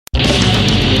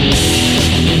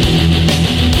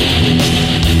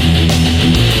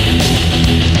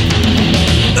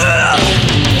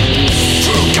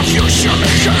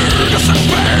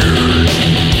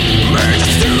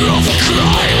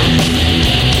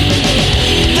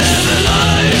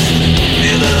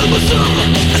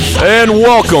And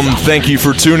welcome. Thank you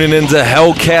for tuning in to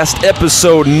Hellcast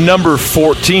episode number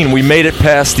 14. We made it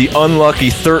past the unlucky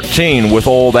 13 with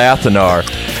old Athanar,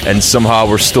 and somehow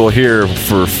we're still here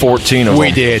for 14 of them.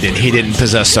 We did, and he didn't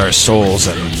possess our souls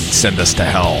and send us to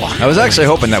hell. I was actually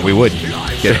hoping that we would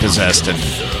get possessed and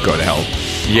go to hell.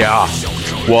 Yeah.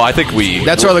 Well, I think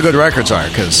that's where the good records are,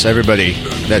 because everybody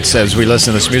that says we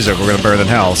listen to this music, we're going to burn in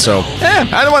hell. So, I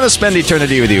don't want to spend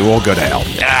eternity with you. We'll go to hell.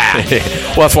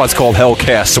 Well, that's why it's called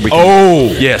Hellcast. So we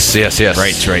can, Yes.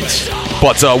 Right.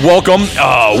 But welcome.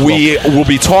 We will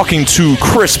be talking to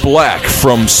Chris Black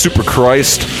from Super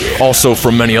Christ, also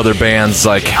from many other bands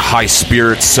like High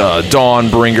Spirits,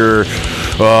 Dawnbringer,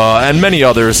 and many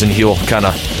others, and he'll kind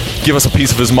of give us a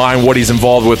piece of his mind, what he's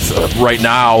involved with right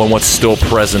now and what's still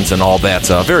present and all that.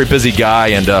 Very busy guy,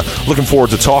 and looking forward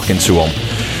to talking to him.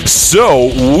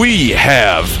 So, we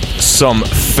have some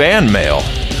fan mail.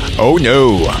 Oh,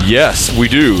 no. Yes, we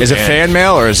do. Is it fan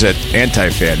mail or is it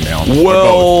anti-fan mail?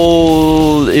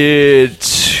 Well,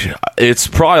 it's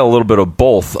probably a little bit of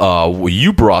both.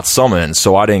 You brought some in,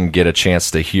 so I didn't get a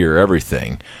chance to hear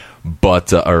everything,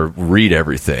 or read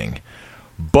everything.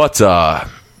 But,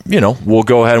 we'll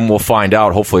go ahead and we'll find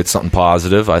out. Hopefully it's something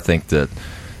positive. I think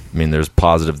there's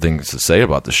positive things to say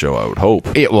about the show, I would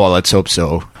hope. Yeah, well, let's hope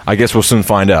so. I guess we'll soon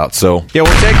find out, so. Yeah,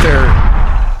 we'll take their...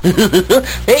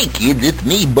 Hey, kids, it's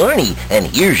me, Barney, and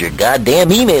here's your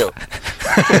goddamn email.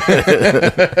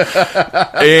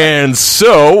 And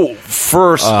so,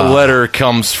 first letter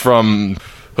comes from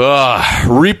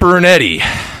Reaper and Eddie.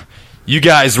 You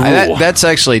guys rule. That's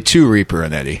actually to Reaper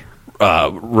and Eddie.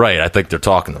 Right, I think they're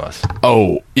talking to us.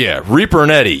 Oh. Yeah, Reaper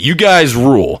and Eddie, you guys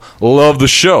rule. Love the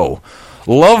show.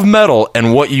 Love metal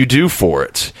and what you do for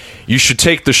it. You should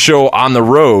take the show on the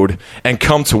road and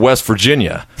come to West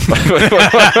Virginia.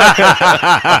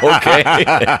 Okay.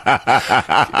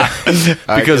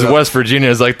 Because West Virginia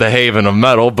is like the haven of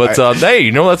metal. But, hey,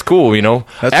 that's cool,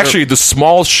 Actually, the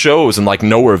small shows in, like,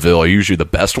 Nowhereville are usually the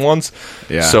best ones.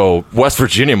 Yeah. So West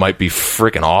Virginia might be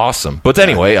freaking awesome. But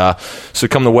anyway, so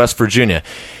come to West Virginia.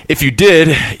 If you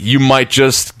did, you might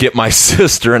just get my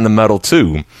sister in the metal,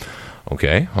 too.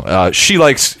 Okay. She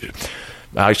likes...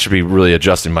 I should be really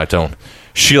adjusting my tone.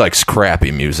 She likes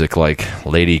crappy music like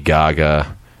Lady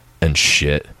Gaga and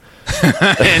shit.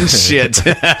 And shit.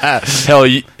 Hell,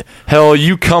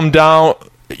 you come down...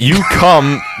 You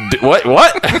come...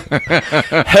 What?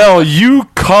 Hell, you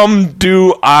come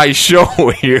do I show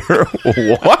here.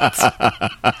 What?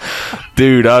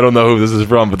 Dude, I don't know who this is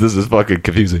from, but this is fucking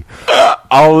confusing.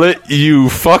 I'll let you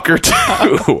fuck her too.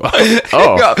 Oh.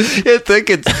 I think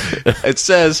it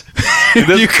says,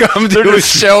 if you come to a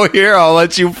show here, I'll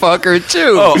let you fuck her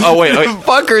too. Oh, wait.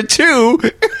 Fuck her too.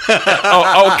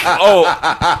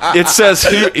 It says,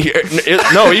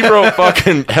 he wrote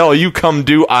fucking, hell, you come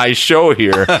do I show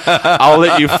here. I'll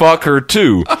let you fuck her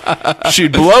too.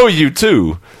 She'd blow you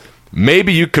too.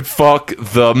 Maybe you could fuck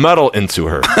the metal into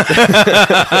her.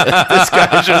 This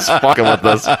guy's just fucking with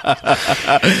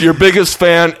us. Your biggest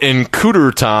fan in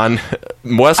Cooterton,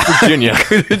 West Virginia.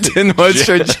 Cooterton, West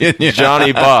Virginia.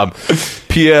 Johnny Bob.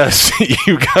 P.S.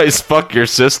 You guys fuck your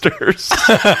sisters? Was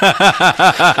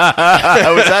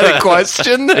that a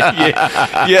question?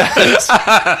 Yes.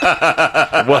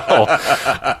 Well,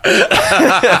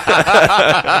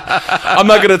 I'm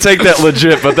not going to take that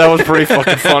legit, but that was pretty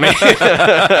fucking funny.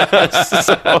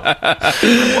 So,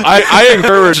 I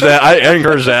encourage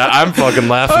that. I'm fucking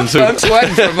laughing too. I'm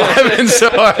sweating from laughing so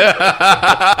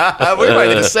hard. We might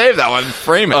need to save that one.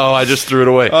 Frame it. Oh, I just threw it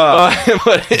away.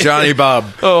 Johnny Bob.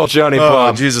 Oh, Johnny Bob.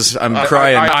 Oh, Jesus, I'm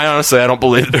crying. I honestly, I don't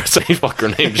believe there's any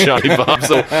fucker named Johnny Bob,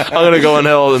 so I'm going to go in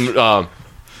hell and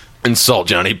insult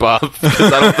Johnny Bob,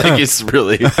 because I don't think he's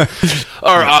really...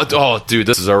 dude,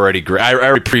 this is already great. I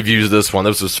already previewed this one.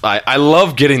 I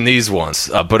love getting these ones.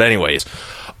 But anyways...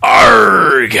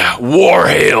 Arrgh,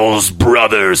 Warhails,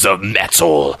 brothers of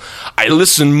metal. I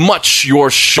listen much your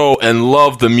show and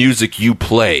love the music you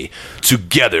play.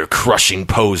 Together crushing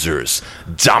posers.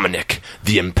 Dominic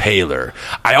the Impaler.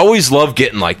 I always love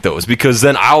getting like those, because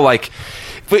then I'll like...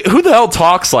 Wait, who the hell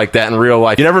talks like that in real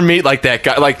life? You never meet like that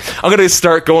guy. Like, I'm gonna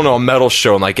start going to a metal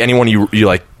show, and like anyone you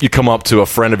come up to a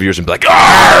friend of yours and be like,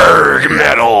 "Arrgh,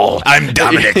 metal! I'm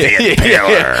Dominic the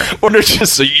Impaler." Or they're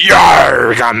just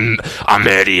 "Yarg, I'm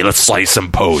Eddie. Let's slay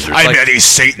some posers." I'm Eddie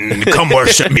Satan. Come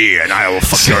worship me, and I will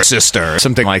fuck your sister.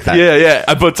 Something like that.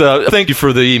 Yeah. But thank you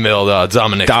for the email,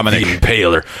 Dominic the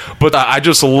Impaler. But I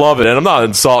just love it, and I'm not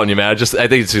insulting you, man. I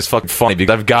think it's just fucking funny,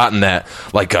 because I've gotten that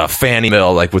like fan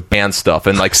email like with band stuff,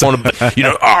 and like someone,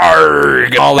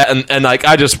 arrgh, all that, and like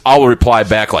I'll reply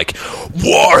back like,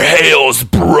 "Warhails,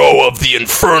 row of the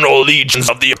infernal legions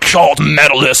of the occult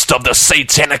metalist of the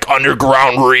satanic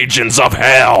underground regions of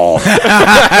hell.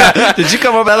 Did you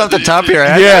come up off the top of your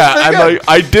head? Yeah, and like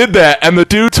I did that, and the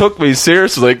dude took me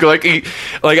seriously.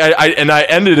 I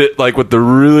ended it like with the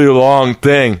really long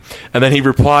thing, and then he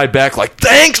replied back like,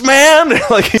 "Thanks, man."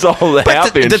 Like he's all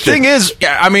happy. The thing is,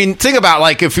 yeah, I mean, think about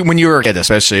like when you were a kid,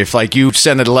 especially if like you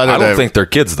sent a letter. I don't think they're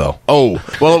kids though. Oh,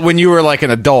 well, when you were like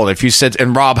an adult, if you said,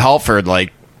 and Rob Halford,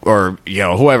 like, or, you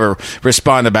know, whoever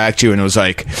responded back to you and was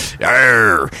like,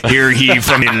 here he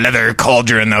from the leather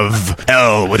cauldron of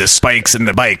hell with his spikes and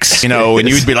the bikes, you know, and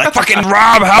you'd be like, fucking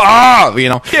Rob, you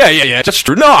know. Yeah, that's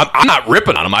true. No, I'm not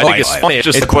ripping on him. I think it's funny. It's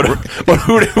just but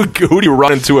who do you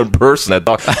run into in person that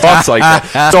talks like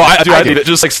that? So I need to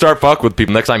just like start fuck with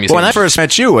people next time you see When me. I first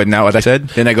met you, and now what I said,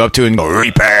 then I go up to you and go,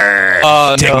 Reaper,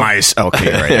 take my...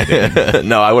 Okay, right, I did.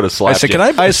 No, I would have slapped I said, you. can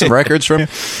I buy some records from you?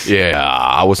 Yeah,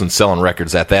 I wasn't selling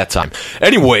records at that time.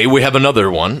 Anyway, we have another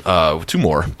one. 2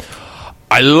 more.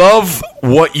 I love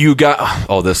what you got.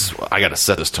 Oh, I got to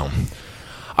set this tone.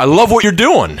 I love what you're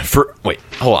doing for. Wait,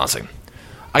 hold on a second.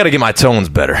 I got to get my tones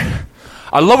better.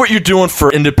 I love what you're doing for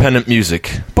independent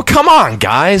music. But come on,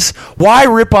 guys. Why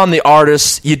rip on the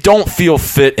artists you don't feel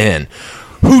fit in?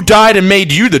 Who died and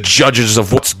made you the judges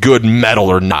of what's good metal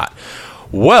or not?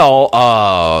 Well,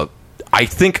 I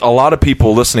think a lot of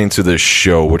people listening to this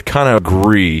show would kind of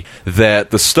agree that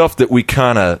the stuff that we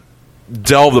kind of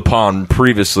delved upon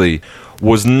previously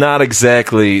was not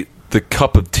exactly the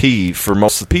cup of tea for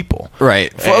most of the people.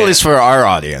 Right. Well, at least for our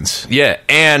audience. Yeah,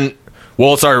 and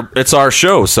well, it's our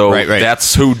show, so right.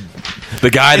 That's who the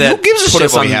guy that who gives a put shit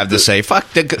us what on we have to say.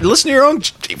 Fuck, listen to your own.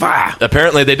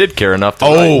 Apparently, they did care enough.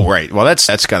 Oh, right. Well, that's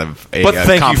kind of a but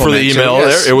thank you for the compliment, email.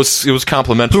 yes. There, it was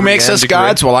complimentary. Who makes us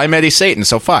gods? Well, I'm Eddie Satan,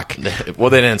 so fuck. Well,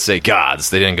 they didn't say gods.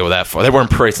 They didn't go that far. They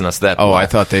weren't praising us that. Oh, far. I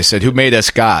thought they said who made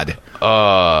us God.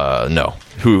 No.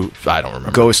 Who? I don't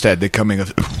remember. Ghosthead, the coming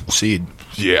of seed.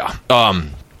 Yeah.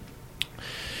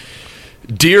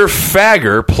 Dear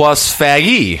Fagger plus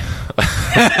Faggy.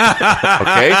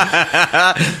 Okay?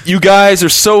 You guys are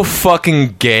so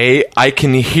fucking gay, I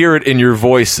can hear it in your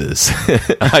voices.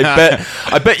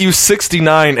 I bet you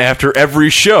 69 after every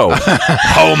show.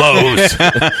 Homos.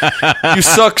 You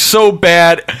suck so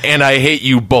bad, and I hate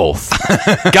you both.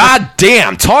 God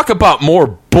damn, talk about more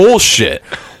bullshit.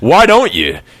 Why don't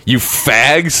you? You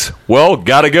fags. Well,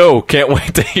 gotta go. Can't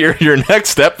wait to hear your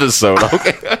next episode.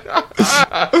 Okay.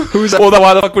 Who's that? Well, then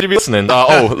why the fuck would you be listening?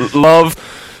 Love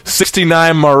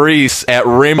 69 Maurice at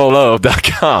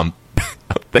RaymondLove.com.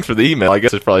 Thanks for the email. I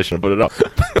guess I probably shouldn't put it up.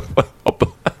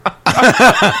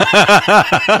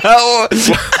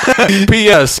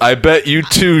 P.S. I bet you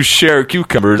two share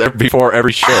cucumbers before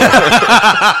every show.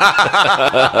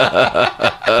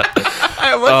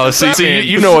 See,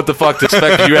 you know what the fuck to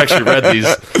expect. You actually read these.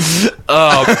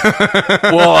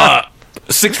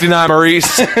 69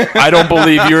 Maurice, I don't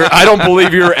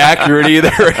believe you're accurate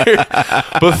either.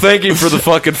 But thank you for the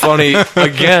fucking funny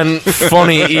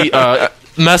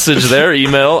message there,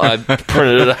 email. I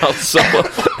printed it out, so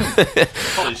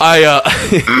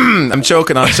I'm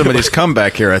choking on somebody's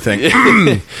comeback here, I think.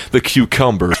 The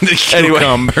cucumbers. Anyway,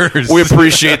 we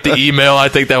appreciate the email. I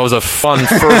think that was a fun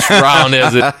first round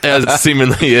as it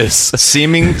seemingly is.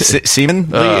 Seemingly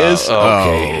is?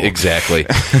 Okay, exactly.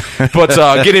 But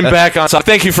getting back on top,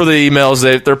 thank you for the emails.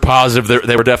 They're positive.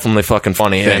 They were definitely fucking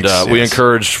funny. Thanks, and we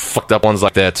encourage fucked up ones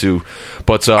like that too.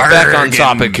 But back on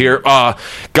topic here.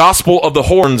 Gospel of the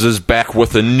Horns is back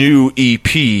with a new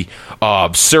EP,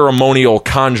 Ceremonial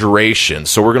Conjuration.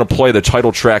 So we're going to play the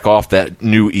title track off that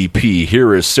new EP.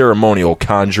 Here is Ceremonial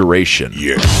Conjuration.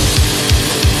 Yeah.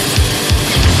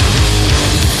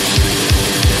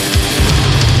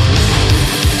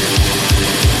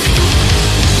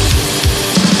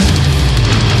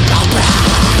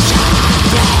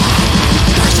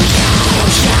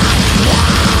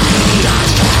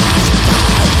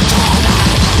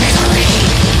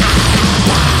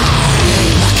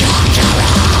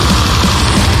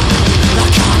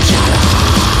 Conjurer.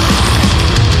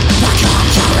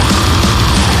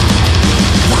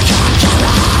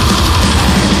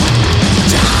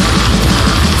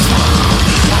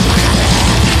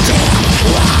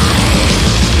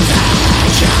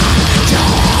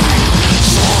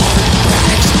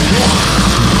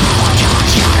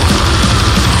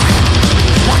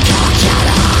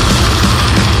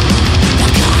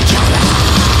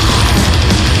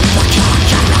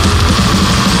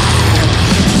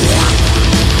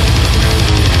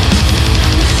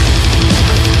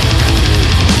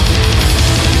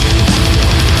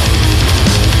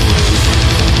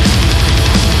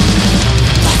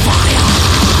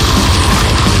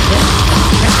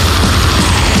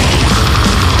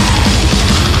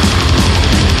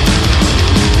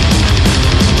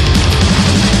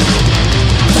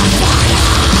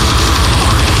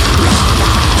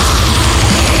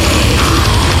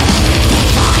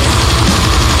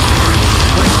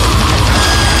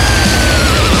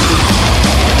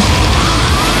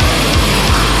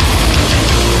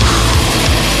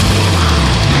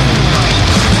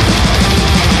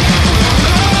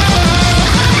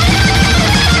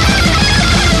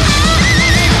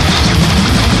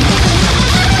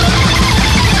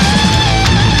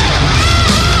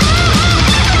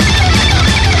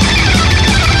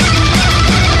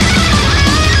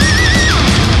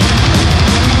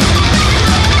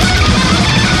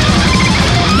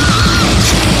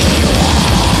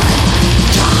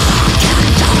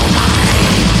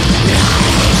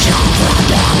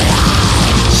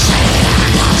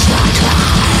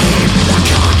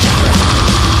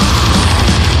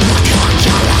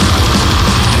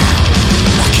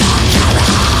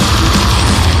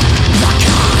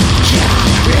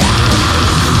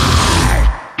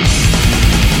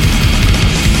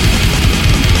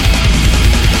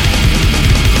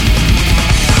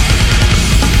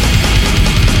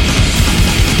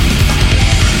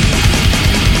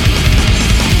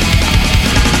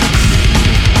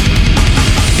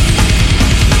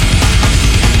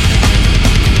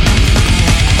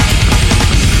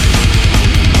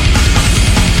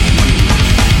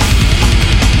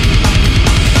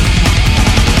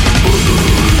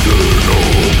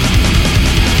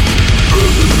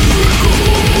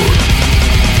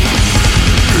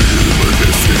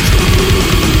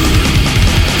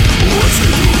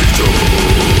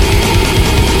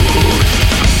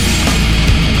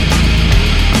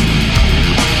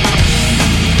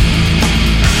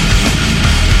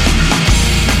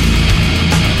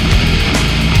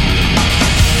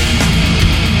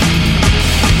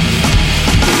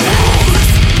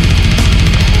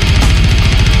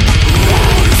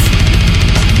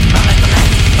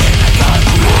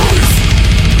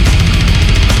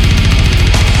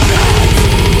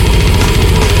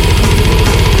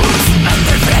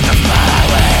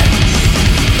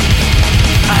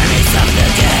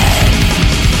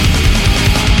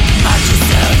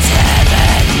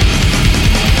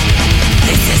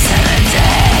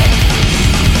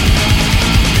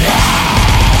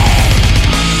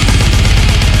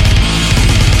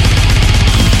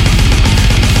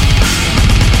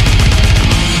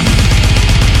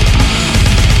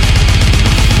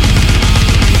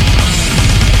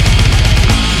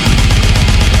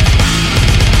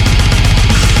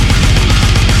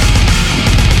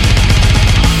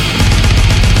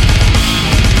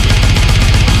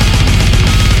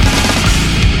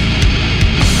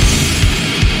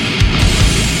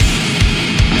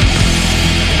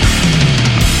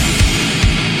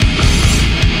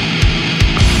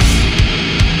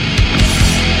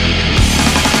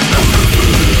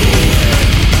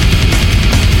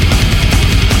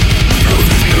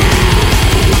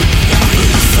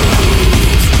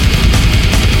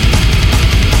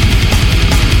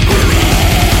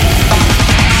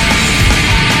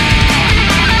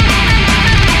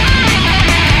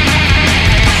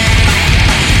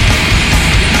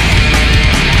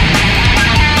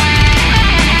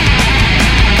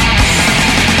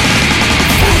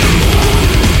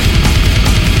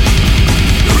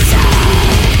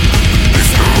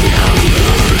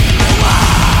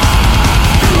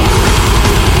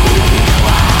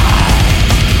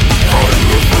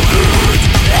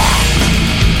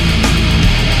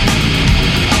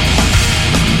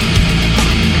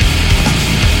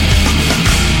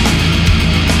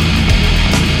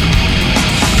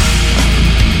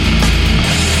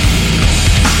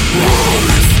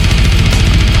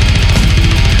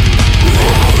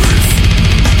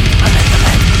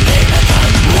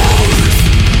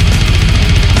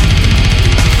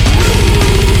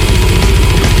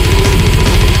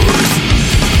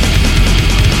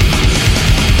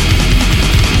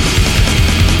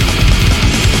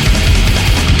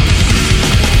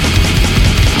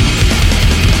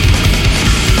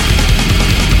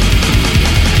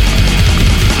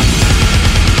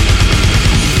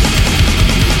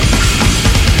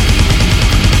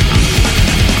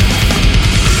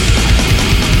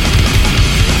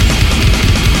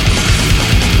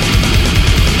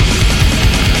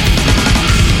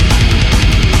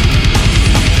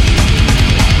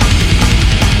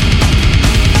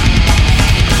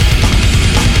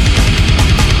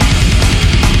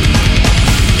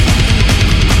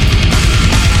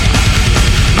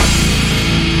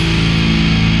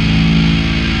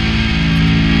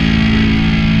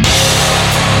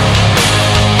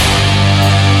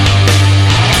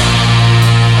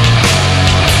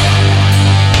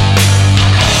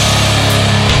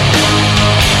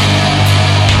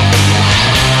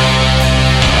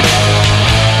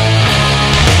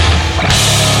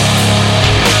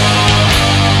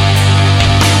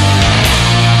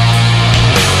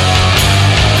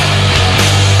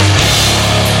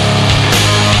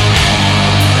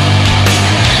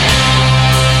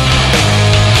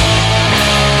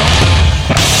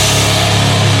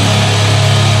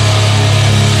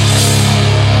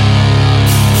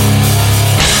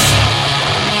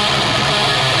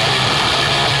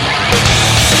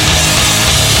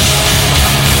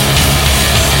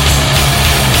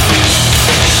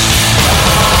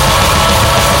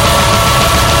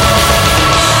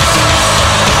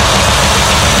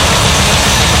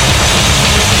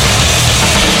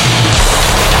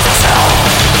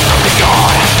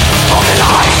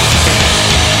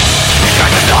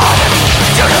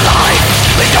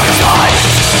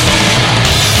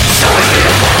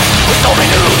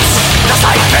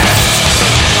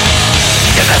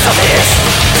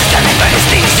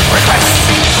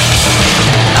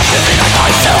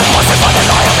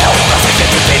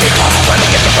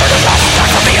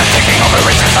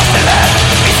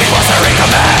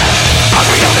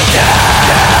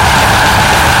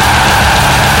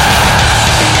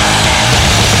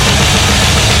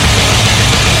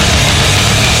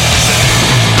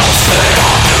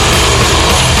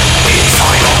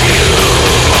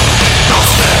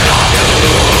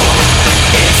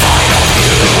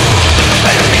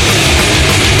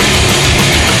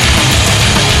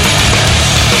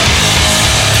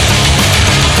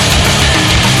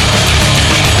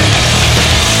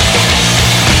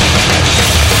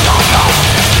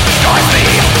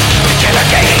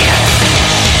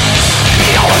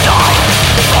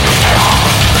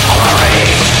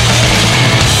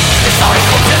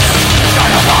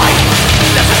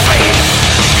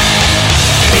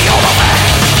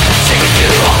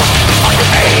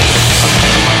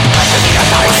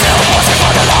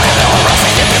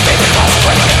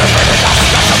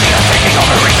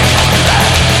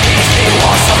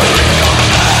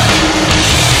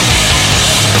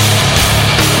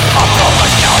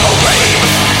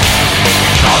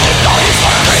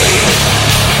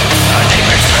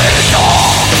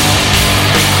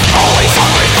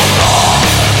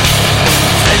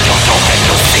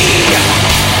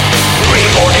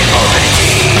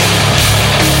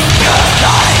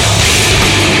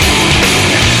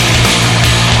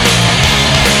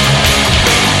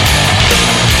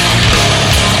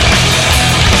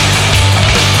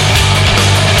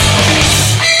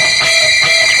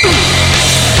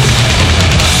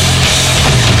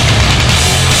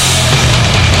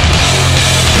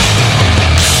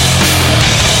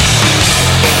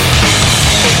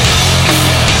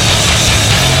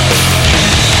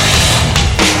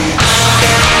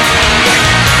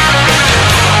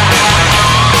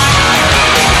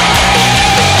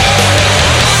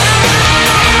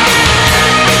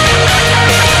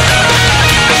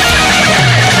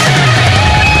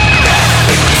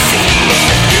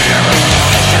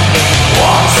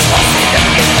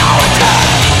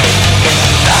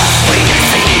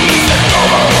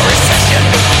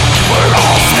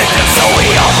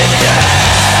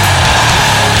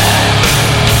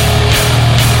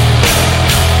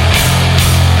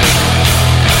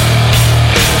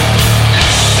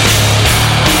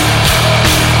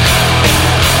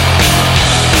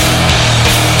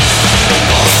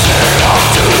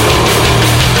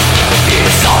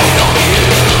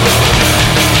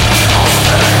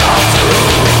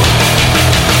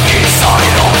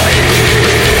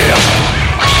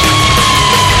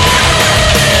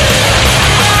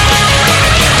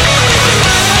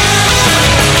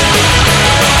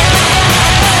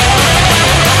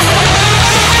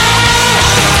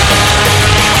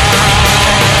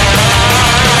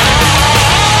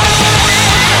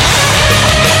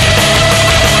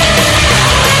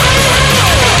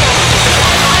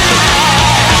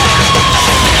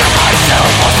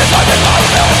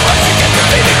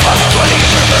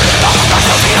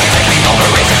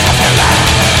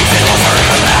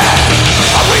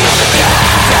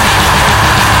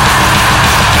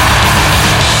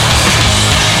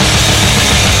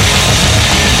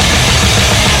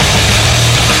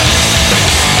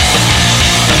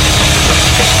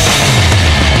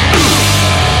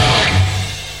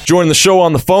 Joining the show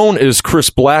on the phone is Chris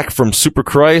Black from Super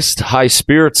Christ, High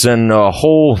Spirits, and a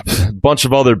whole bunch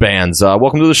of other bands.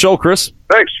 Welcome to the show, Chris.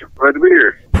 Thanks. Glad to be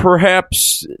here.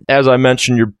 Perhaps, as I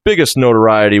mentioned, your biggest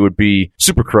notoriety would be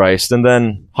Super Christ and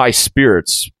then High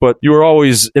Spirits, but you were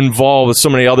always involved with so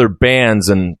many other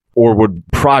bands, or would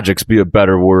projects be a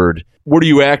better word? What are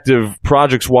you active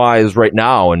projects-wise right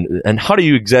now, and how do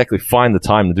you exactly find the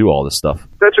time to do all this stuff?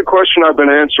 That's a question I've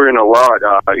been answering a lot.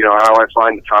 How I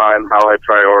find the time, how I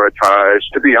prioritize.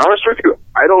 To be honest with you,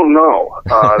 I don't know.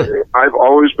 I've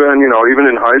always been, even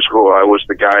in high school, I was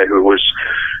the guy who was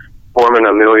forming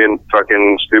a million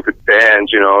fucking stupid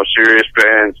bands, serious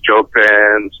bands, joke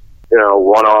bands,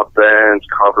 one-off bands,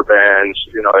 cover bands.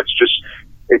 It's just,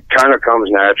 it kind of comes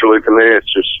naturally to me.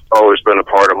 It's just always been a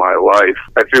part of my life.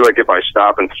 I feel like if I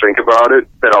stop and think about it,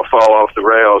 then I'll fall off the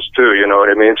rails too, you know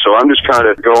what I mean? So I'm just kind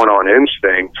of going on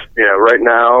instinct. Right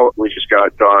now we just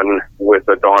got done with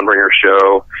a Dawnbringer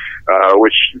show,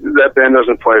 which that band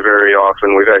doesn't play very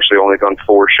often. We've actually only done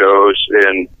 4 shows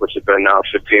in, what's it been now,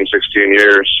 15, 16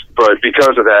 years. But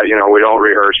because of that, we don't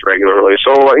rehearse regularly.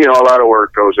 So, a lot of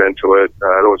work goes into it.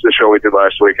 There was the show we did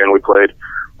last weekend. We played,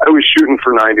 I was shooting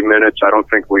for 90 minutes. I don't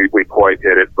think we quite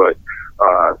hit it, but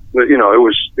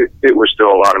it was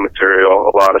still a lot of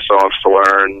material, a lot of songs to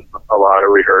learn, a lot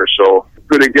of rehearsal.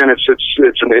 But again,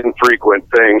 it's an infrequent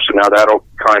thing, so now that'll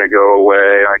kind of go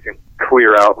away. I can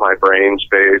clear out my brain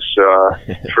space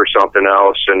for something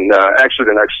else. And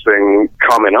actually, the next thing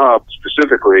coming up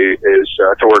specifically is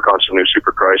to work on some new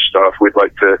Super Christ stuff. We'd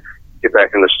like to get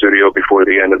back in the studio before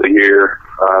the end of the year.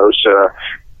 I was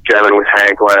jamming with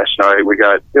Hank last night. We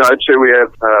got, I'd say we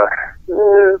have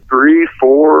 3,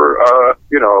 4,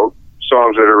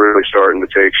 songs that are really starting to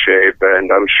take shape,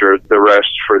 and I'm sure the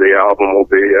rest for the album will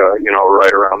be,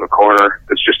 right around the corner.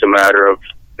 It's just a matter of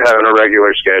having a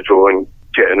regular schedule and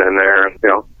getting in there and,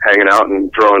 hanging out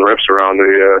and throwing riffs around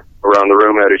the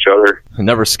room at each other.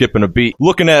 Never skipping a beat.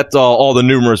 Looking at all the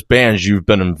numerous bands you've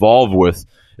been involved with,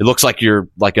 it looks like you're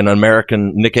like an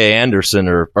American Nick A. Anderson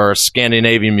or a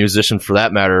Scandinavian musician for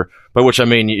that matter, by which I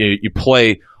mean you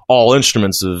play all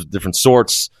instruments of different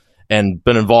sorts and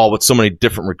been involved with so many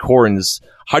different recordings.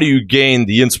 How do you gain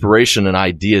the inspiration and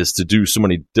ideas to do so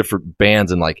many different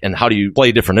bands and how do you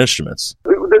play different instruments?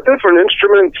 The different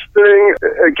instruments thing,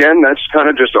 again, that's kind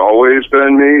of just always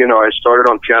been me. I started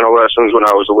on piano lessons when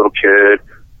I was a little kid.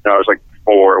 I was like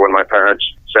 4 when my parents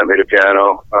sent me to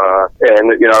piano. And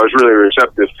I was really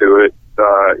receptive to it.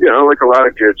 Like a lot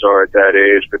of kids are at that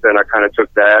age, but then I kind of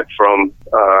took that from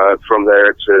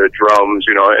there to drums.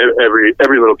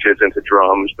 Every little kid's into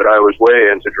drums, but I was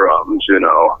way into drums,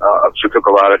 so took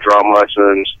a lot of drum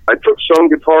lessons. I took some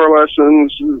guitar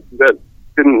lessons that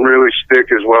didn't really stick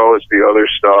as well as the other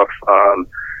stuff.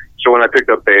 So when I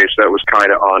picked up bass, that was kind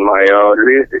of on my own.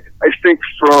 I think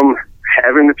from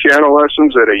having the piano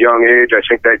lessons at a young age, I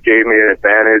think that gave me an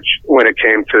advantage when it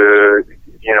came to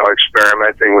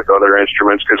experimenting with other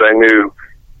instruments, because I knew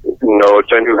notes,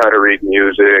 I knew how to read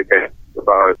music and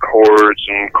about chords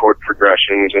and chord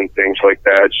progressions and things like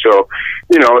that. So,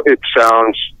 it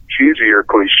sounds cheesy or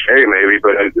cliche maybe,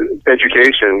 but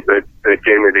education that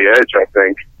gave me the edge, I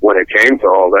think, when it came to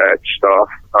all that stuff.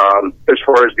 As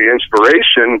far as the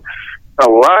inspiration, a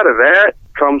lot of that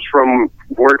comes from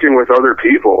working with other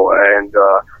people and,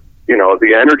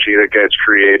 the energy that gets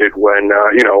created when,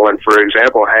 for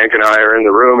example, Hank and I are in the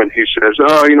room and he says,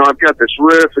 I've got this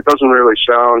riff. It doesn't really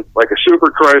sound like a Super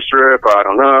Christ riff. I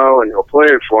don't know. And he'll play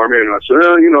it for me. And I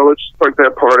said, let's plug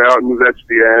that part out and move that to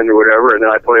the end or whatever. And then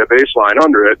I play a bass line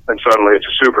under it and suddenly it's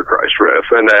a Super Christ riff.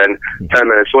 And then 10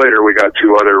 minutes later, we got 2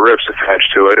 other riffs attached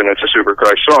to it and it's a Super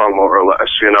Christ song, more or less,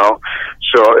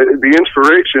 So the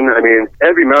inspiration,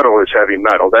 heavy metal is heavy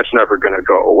metal. That's never going to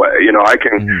go away.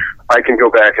 I can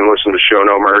go back and listen to Show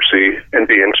No Mercy and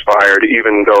be inspired,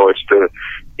 even though it's the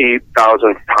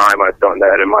 8,000th time I've done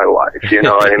that in my life. You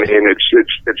know what I mean?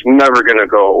 It's never going to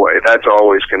go away. That's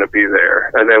always going to be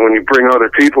there. And then when you bring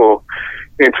other people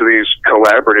into these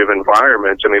collaborative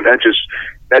environments,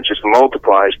 that just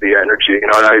multiplies the energy.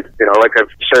 And like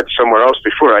I've said somewhere else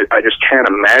before, I just can't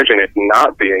imagine it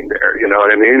not being there. You know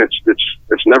what I mean?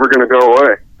 It's never going to go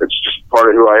away. It's just part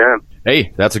of who I am.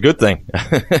 Hey, that's a good thing.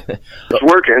 It's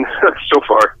working so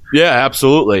far. Yeah,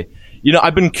 absolutely.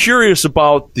 I've been curious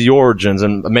about the origins,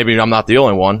 and maybe I'm not the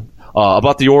only one,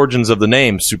 about the origins of the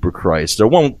name Super Christ. Or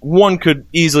one could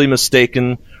easily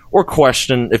mistaken or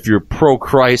question if you're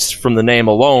pro-Christ from the name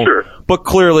alone, sure, but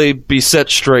clearly be set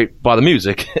straight by the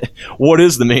music. What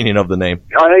is the meaning of the name?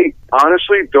 I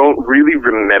honestly don't really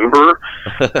remember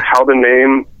how the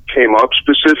name came up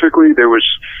specifically. There was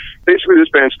basically this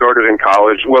band started in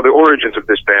college. Well, the origins of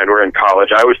this band were in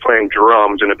college. I was playing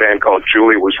drums in a band called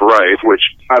Julie Was Right, which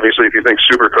obviously if you think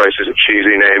Superchrist is a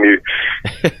cheesy name,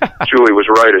 Julie Was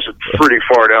Right is pretty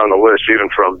far down the list even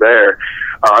from there.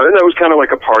 And that was kind of like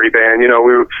a party band. You know,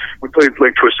 we played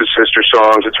like Twisted Sister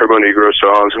songs and Turbo Negro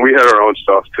songs, and we had our own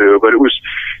stuff too. But it was,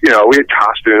 you know, we had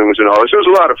costumes and all this. It was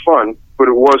a lot of fun, but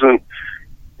it wasn't,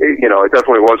 you know, it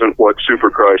definitely wasn't what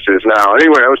Superchrist is now.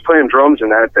 Anyway, I was playing drums in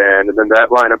that band, and then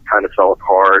that lineup kind of fell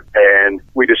apart, and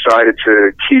we decided to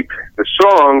keep the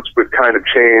songs, but kind of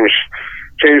change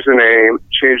the name,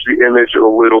 change the image a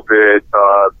little bit,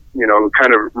 you know,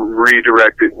 kind of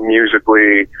redirect it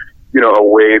musically, you know,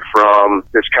 away from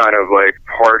this kind of like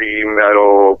party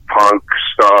metal punk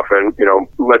stuff, and, you know,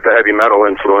 let the heavy metal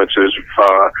influences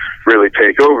really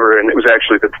take over. And it was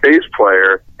actually the bass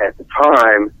player at the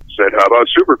time said, "How about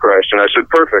Superchrist?" And I said,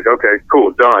 "Perfect. Okay,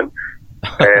 cool, done."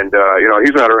 And, you know,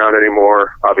 he's not around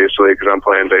anymore, obviously, because I'm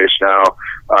playing bass now.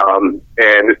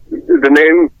 And the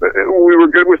name, we were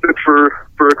good with it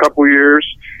for a couple years,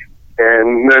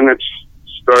 and then it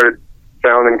started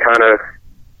sounding kind of,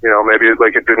 you know, maybe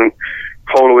like it didn't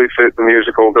totally fit the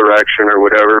musical direction or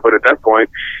whatever. But at that point,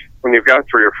 when you've got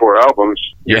 3 or 4 albums,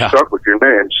 you're stuck with your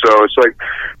name. So it's like,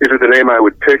 is it the name I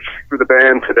would pick for the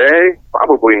band today?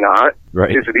 Probably not.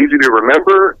 Right. Is it easy to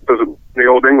remember? Does it the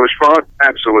old English font?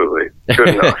 Absolutely. Good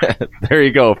enough. There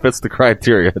you go. Fits the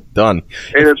criteria. Done.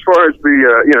 And as far as the,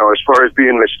 you know, as far as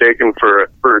being mistaken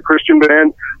for a Christian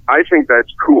band, I think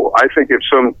that's cool. I think if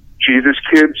some Jesus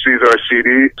kid sees our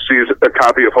CD, sees a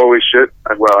copy of Holy Shit,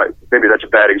 well, maybe that's a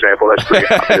bad example. That's pretty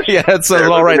obvious. Yeah, that's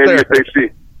all right there.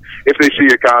 If they see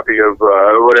a copy of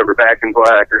whatever Back in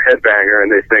Black or Headbanger,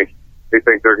 and they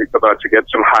think they're about to get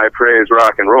some high praise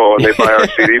rock and roll, and they buy our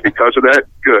CD because of that,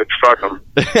 good, fuck them.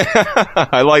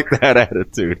 I like that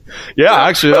attitude. Yeah,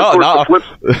 actually,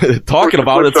 talking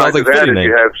about it sounds like a fitting name.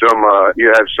 You have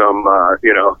some,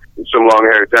 you know, some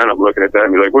long-haired denim looking at that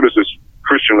and be like, what is this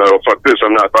Christian metal? Fuck this,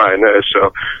 I'm not buying this. So,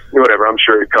 whatever, I'm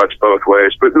sure it cuts both ways.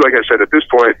 But like I said, at this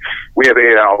point, we have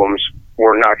 8 albums.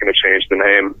 We're not going to change the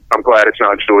name. I'm glad it's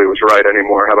not Julie Was Right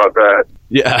anymore. How about that?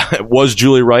 Yeah, was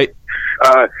Julie right?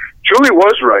 Julie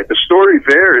was right. The story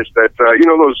there is that, you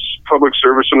know, those public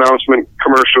service announcement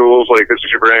commercials, like, this is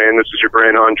your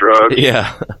brain on drugs.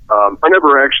 Yeah. I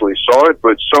never actually saw it,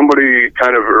 but somebody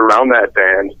kind of around that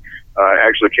band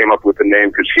actually came up with the name,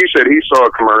 because he said he saw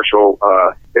a commercial,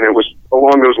 and it was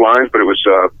along those lines, but it was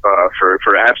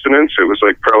for abstinence. It was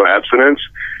like pro-abstinence.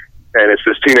 And it's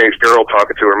this teenage girl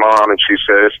talking to her mom, and she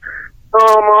says,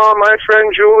 "Oh, Mom, my friend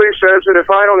Julie says that if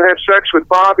I don't have sex with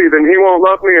Bobby, then he won't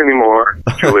love me anymore."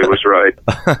 Julie was right.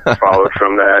 Followed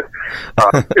from that.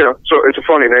 You know, so it's a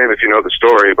funny name if you know the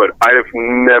story, but I have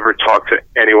never talked to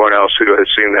anyone else who has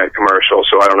seen that commercial,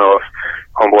 so I don't know if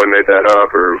Homeboy made that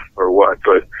up or what,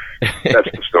 but that's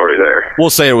the story there. We'll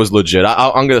say it was legit.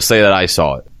 I'm going to say that I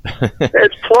saw it.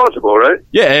 It's plausible, right?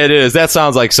 Yeah, it is. That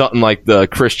sounds like something like the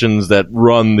Christians that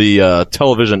run the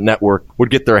television network would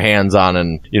get their hands on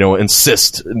and, you know,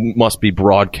 insist it must be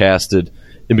broadcasted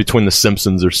in between The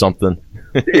Simpsons or something.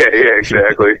 Yeah,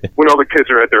 exactly. When all the kids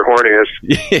are at their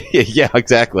horniest. Yeah,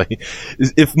 exactly.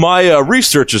 If my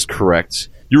research is correct,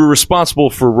 you were responsible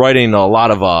for writing a lot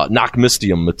of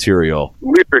Knockmistium material.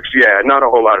 Lyrics, yeah. Not a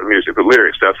whole lot of music, but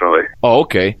lyrics, definitely. Oh,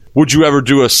 okay. Would you ever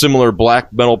do a similar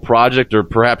black metal project, or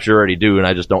perhaps you already do and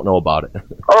I just don't know about it?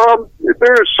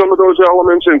 There's some of those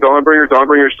elements in Dawnbringer.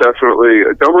 Dawnbringer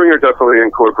definitely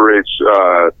incorporates,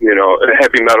 you know,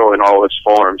 heavy metal in all its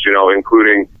forms, you know,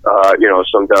 including, you know,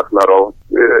 some death metal,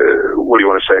 what do you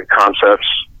want to say, concepts,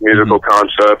 musical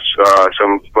concepts,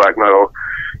 some black metal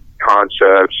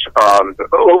concepts.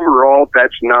 Overall,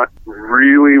 that's not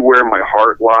really where my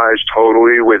heart lies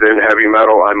totally within heavy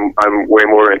metal. I'm way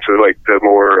more into like the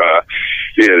more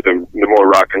the more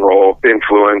rock and roll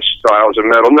influenced styles of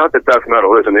metal. Not that death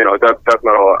metal isn't, you know, death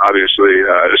metal obviously,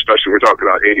 especially we're talking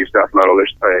about 80s death metal,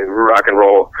 there's a rock and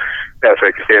roll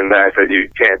ethic in that you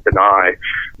can't deny.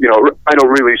 You know, I don't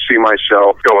really see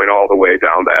myself going all the way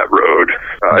down that road.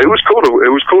 It was cool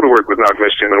to work with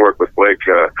Knockmistium and work with Blake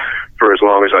for as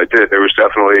long as I did. There was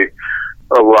definitely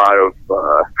a lot of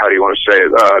how do you want to say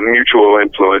it, mutual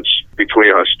influence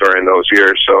between us during those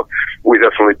years. So we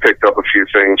definitely picked up a few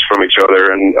things from each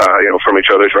other, and you know, from each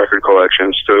other's record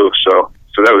collections too. So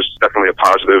that was definitely a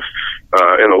positive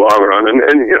in the long run,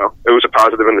 and you know, it was a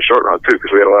positive in the short run too,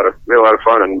 because we had a lot of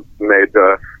fun and made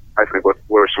I think what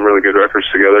were some really good records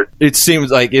together. It seems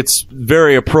like it's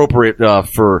very appropriate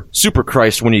for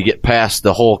Superchrist when you get past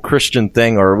the whole Christian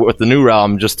thing, or with the new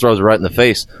album just throws it right in the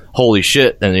face. Holy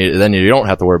shit! And then you don't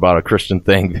have to worry about a Christian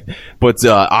thing. But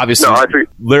obviously, no, I think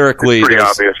lyrically, it's pretty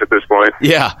obvious at this point. point.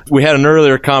 Yeah, we had an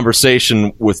earlier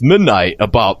conversation with Midnight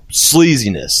about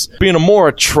sleaziness being a more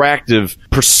attractive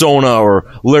persona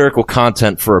or lyrical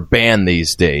content for a band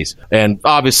these days. And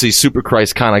obviously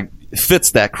Superchrist kind of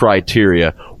fits that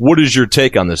criteria. What is your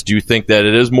take on this? Do you think that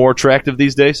it is more attractive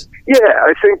these days? Yeah,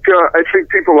 I think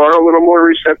people are a little more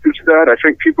receptive to that. I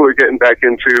think people are getting back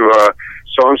into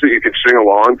songs that you can sing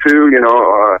along to.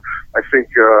 I think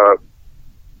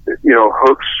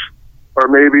hooks are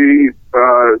maybe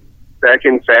back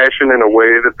in fashion in a way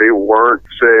that they weren't,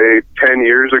 say, 10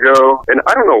 years ago. And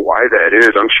I don't know why that is.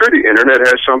 I'm sure the internet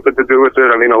has something to do with it.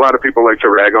 I mean, a lot of people like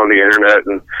to rag on the internet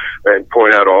and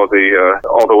point out all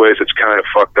the ways it's kind of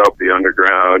fucked up the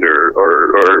underground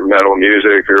or metal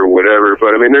music or whatever.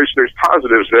 But I mean, there's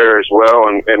positives there as well.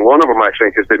 And one of them, I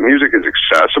think, is that music is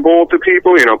accessible to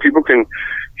people. People can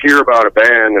hear about a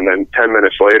band and then 10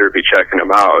 minutes later be checking them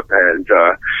out. And,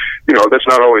 that's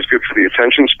not always good for the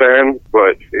attention span,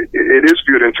 but it is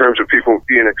good in terms of people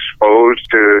being exposed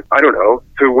to,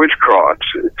 to Witchcroft,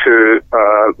 to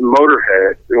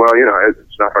Motorhead. Well,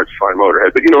 it's not hard to find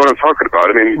Motorhead, but you know what I'm talking about.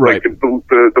 I mean, right. Like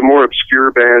the more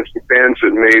obscure bands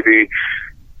that maybe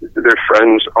their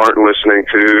friends aren't listening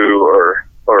to or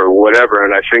whatever,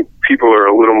 and I think people are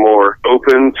a little more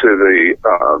open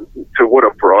to what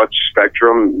a broad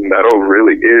spectrum metal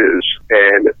really is,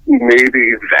 and maybe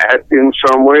that in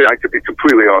some way, I could be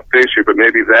completely off base here, but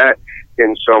maybe that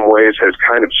in some ways has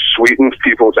kind of sweetened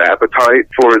people's appetite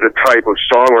for the type of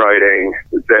songwriting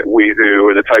that we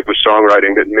do, or the type of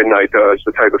songwriting that Midnight does,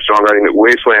 the type of songwriting that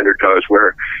Wastelander does,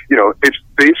 where, it's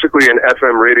basically an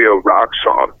FM radio rock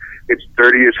song. It's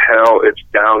dirty as hell, it's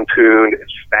down-tuned,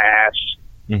 it's fast.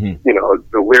 Mm-hmm.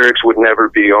 The lyrics would never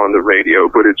be on the radio,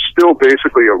 but it's still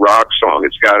basically a rock song.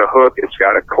 It's got a hook, it's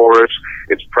got a chorus,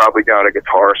 it's probably got a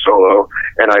guitar solo,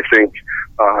 and I think,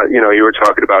 you were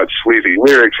talking about sleazy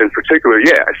lyrics in particular.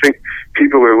 Yeah, I think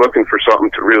people are looking for something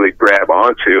to really grab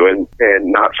onto and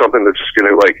not something that's just going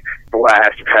to,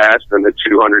 blast past them at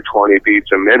 220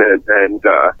 beats a minute and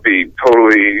be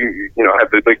totally, have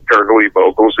the gurgly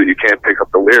vocals that you can't pick up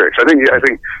the lyrics. I think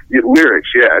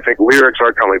lyrics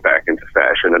are coming back into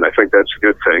fashion, and I think that's a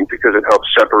good thing because it helps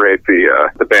separate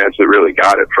the bands that really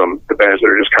got it from the bands that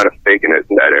are just kind of faking it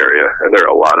in that area, and there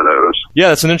are a lot of those. Yeah,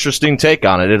 that's an interesting take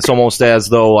on it. It's almost as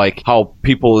though how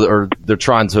people they're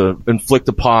trying to inflict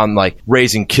upon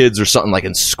raising kids or something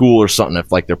in school or something, if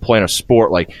they're playing a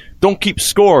sport, don't keep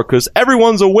score because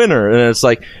everyone's a winner. And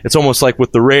it's almost like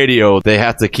with the radio, they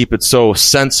have to keep it so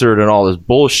censored and all this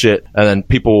bullshit. And then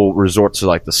people resort to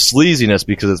the sleaziness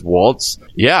because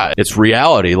it's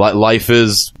reality. Life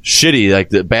is shitty.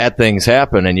 The bad things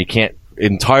happen and you can't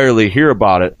entirely hear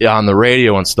about it on the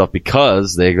radio and stuff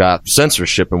because they got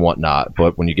censorship and whatnot.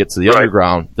 But when you get to the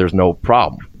underground, there's no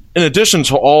problem. In addition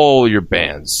to all your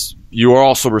bands, you are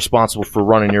also responsible for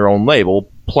running your own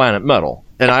label, Planet Metal.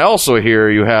 And I also hear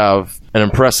you have an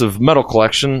impressive metal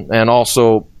collection and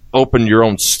also opened your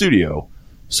own studio.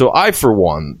 So I, for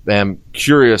one, am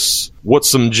curious what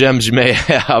some gems you may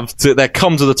have that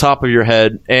come to the top of your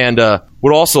head, and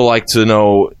would also like to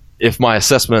know if my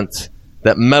assessment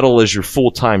that metal is your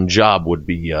full-time job would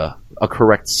be a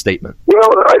correct statement. Well,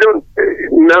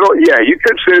 metal, yeah, you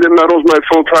could say that metal's my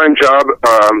full-time job.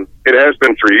 It has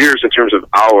been for years in terms of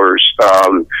hours.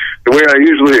 The way I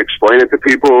usually explain it to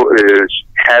people is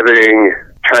having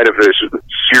kind of this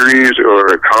series or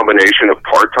a combination of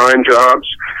part-time jobs.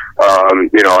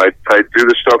 I do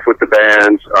the stuff with the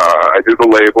bands. I do the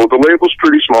label. The label's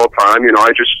pretty small time.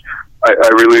 I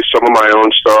release some of my own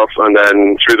stuff, and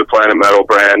then through the Planet Metal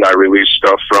brand, I release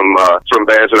stuff from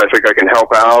bands that I think I can help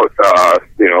out.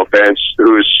 Bands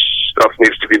whose stuff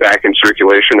needs to be back in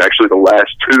circulation. Actually, the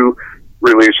last two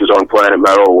releases on Planet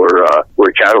Metal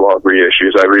were catalog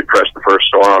reissues. I repressed the first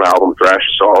Sauron album, Thrash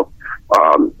Assault,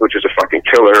 which is a fucking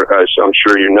killer, as I'm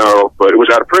sure you know. But it was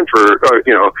out of print for 2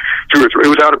 or 3.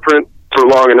 It was out of print for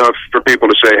long enough for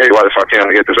people to say, hey, why the fuck can't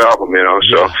I get this album,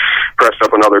 So pressed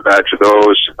up another batch of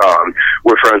those.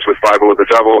 We're friends with Bible of the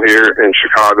Devil here in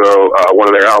Chicago.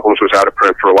 One of their albums was out of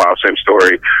print for a while, same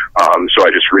story. So I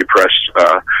just repressed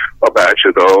a batch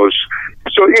of those.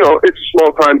 So, it's a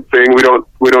small time thing. We don't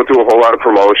do a whole lot of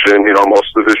promotion.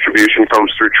 Most of the distribution comes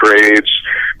through trades,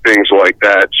 things like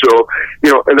that. So,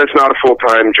 and that's not a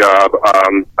full-time job.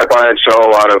 I buy and sell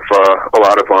a lot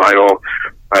of vinyl.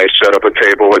 I set up a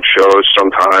table at shows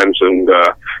sometimes, and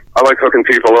I like hooking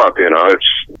people up.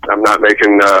 I'm not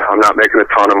making a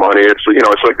ton of money. It's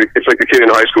like the kid in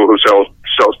high school who sells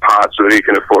pot so that he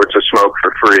can afford to smoke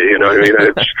for free. You know what I mean?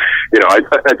 It's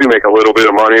I do make a little bit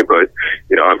of money, but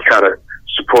I'm kind of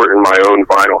supporting my own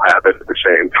vinyl habit at the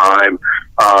same time.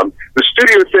 The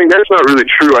studio thing, that's not really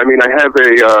true. I mean, I have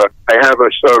a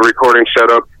recording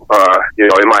setup,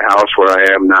 in my house where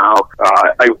I am now.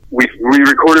 We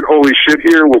recorded Holy Shit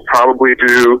here. We'll probably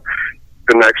do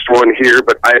the next one here,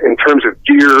 but in terms of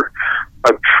gear,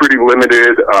 I'm pretty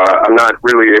limited. I'm not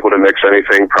really able to mix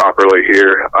anything properly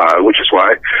here, which is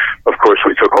why, of course,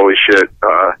 we took Holy Shit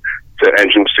to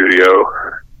Engine Studio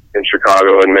in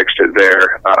Chicago and mixed it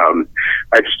there.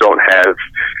 I just don't have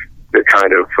the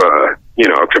kind of,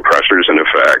 compressors and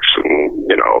effects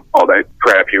and, all that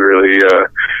crap you really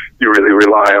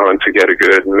rely on to get a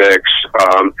good mix.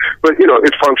 But,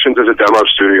 it functions as a demo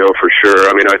studio for sure.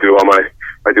 I mean, I do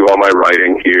all my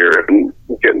writing here and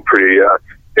getting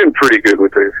pretty good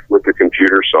with the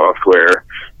computer software.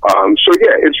 So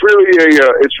yeah, it's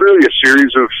really a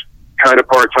series of kind of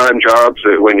part-time jobs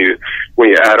that when you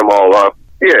add them all up,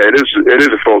 yeah, it is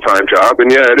a full-time job,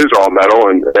 and yeah, it is all metal,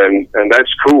 and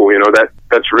that's cool.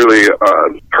 That's really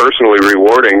personally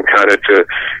rewarding, kind of to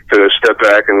step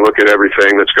back and look at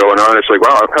everything that's going on. It's like,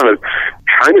 wow, I'm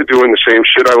kind of doing the same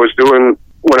shit I was doing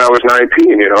when I was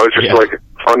 19. It's just like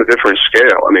on a different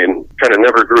scale. I mean, kind of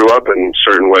never grew up in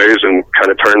certain ways, and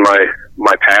kind of turned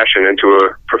my passion into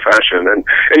a profession. And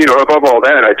above all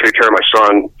that, I take care of my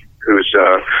son, who's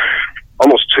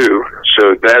almost 2,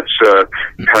 so that's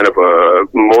kind of a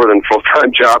more than full-time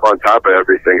job on top of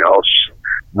everything else.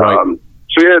 Right.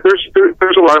 So yeah,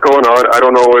 there's a lot going on. I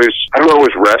don't always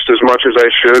rest as much as I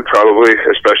should, probably,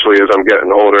 especially as I'm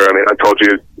getting older. I mean, I told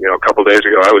you, a couple days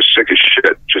ago, I was sick as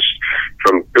shit just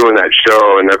from doing that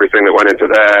show and everything that went into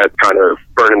that, kind of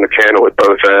burning the candle at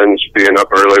both ends, being up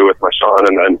early with my son,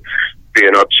 and then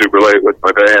being up super late with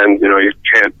my band. You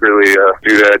can't really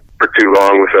do that for too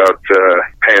long without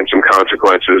paying some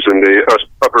consequences in the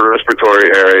upper respiratory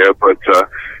area. But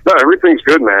no, everything's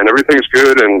good, man. Everything's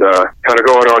good, and kind of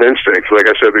going on instinct. Like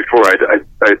I said before, I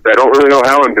don't really know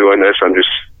how I'm doing this. I'm just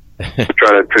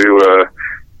trying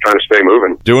to stay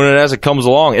moving. Doing it as it comes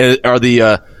along. Are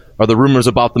the rumors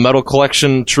about the metal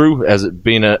collection true, as it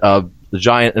being a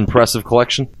giant, impressive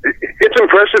collection? It's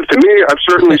impressive to me. I've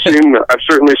certainly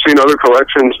seen other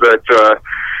collections that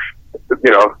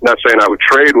not saying I would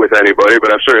trade with anybody,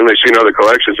 but I've certainly seen other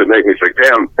collections that make me think,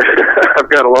 damn, I've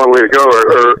got a long way to go,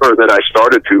 or that I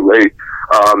started too late.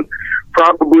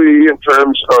 Probably in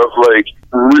terms of like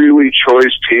really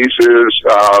choice pieces,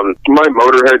 my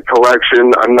Motorhead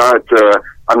collection, I'm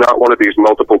not one of these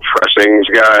multiple pressings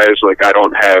guys. Like, I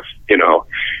don't have,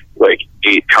 like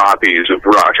 8 copies of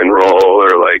Rock and Roll,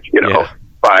 or like,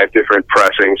 5 different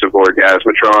pressings of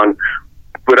Orgasmatron.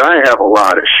 But I have a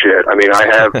lot of shit. I mean, I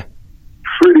have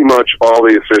pretty much all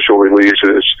the official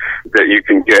releases that you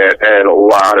can get, and a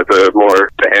lot of the more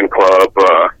fan club,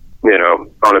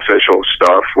 unofficial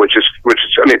stuff, which is,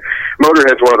 I mean,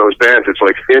 Motorhead's one of those bands that's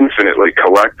like infinitely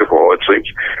collectible. It's like,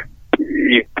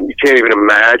 you can't even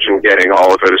imagine getting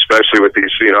all of it, especially with these,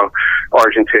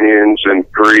 Argentinians and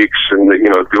Greeks and,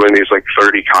 doing these like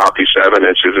 30 copy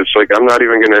 7-inches. It's like, I'm not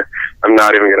even gonna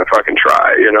fucking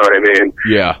try, you know what I mean?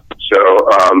 Yeah. So,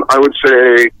 I would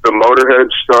say the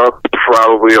Motorhead stuff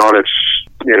probably on its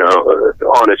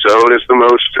own is the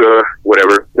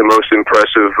most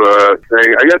impressive,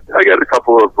 thing. I got a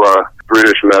couple of,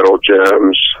 British metal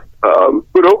gems.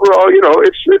 But overall,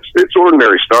 it's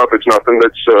ordinary stuff. It's nothing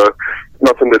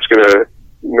that's gonna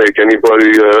make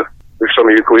anybody, some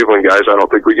of you Cleveland guys, I don't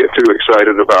think we get too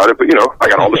excited about it. But I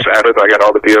got all the Sabbath, I got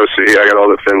all the DOC, I got all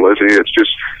the Thin Lizzy. It's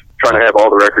just trying to have all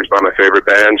the records by my favorite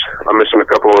bands. I'm missing a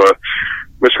couple of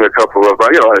I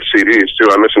have CDs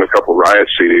too. I'm missing a couple Riot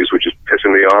CDs, which is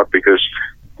pissing me off because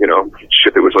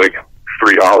shit that was like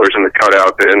 $3 in the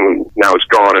cutout bin, now it's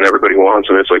gone and everybody wants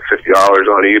it. It's like $50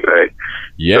 on eBay.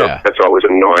 Yeah, so that's always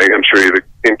annoying. I'm sure you've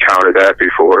encountered that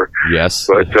before. Yes,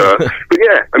 but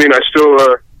yeah, I mean, I still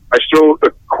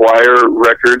acquire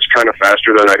records kind of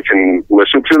faster than I can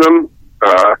listen to them.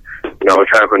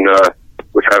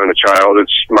 With having a child,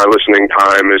 my listening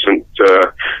time isn't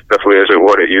definitely isn't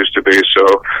what it used to be. So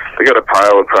I got a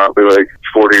pile of probably like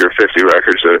 40 or 50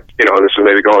 records that this is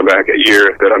maybe going back a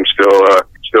year that I'm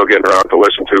still getting around to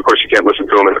listen to. Of course, you can't listen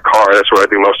to them in the car. That's where I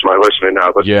do most of my listening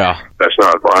now. But yeah, that's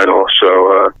not vinyl.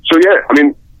 So yeah, I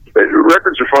mean,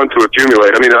 records are fun to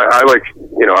accumulate. I mean, I like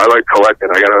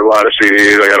collecting. I got a lot of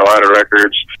CDs. I got a lot of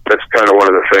records. That's kind of one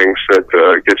of the things that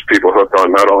gets people hooked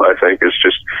on metal, I think, is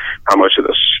just how much of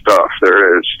the stuff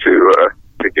there is to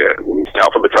get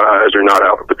alphabetized or not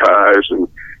alphabetized, and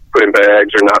put in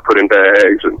bags or not put in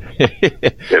bags, and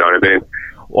you know what I mean.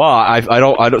 Well, I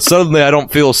don't. Suddenly, I don't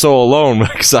feel so alone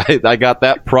because I got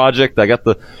that project. I got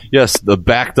the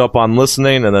backed up on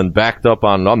listening, and then backed up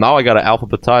on now. I got to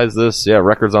alphabetize this. Yeah,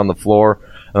 records on the floor,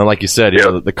 and then like you said,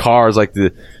 the car is like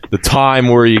the time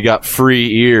where you got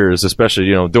free ears, especially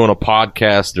doing a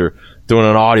podcast or doing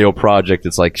an audio project.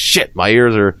 It's like shit. My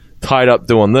ears are tied up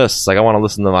doing this. It's like I want to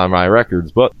listen to my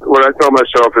records, but what I tell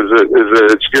myself is that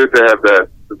it's good to have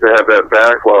that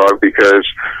backlog because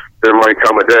there might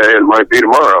come a day, it might be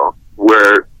tomorrow,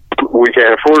 where we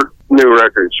can't afford new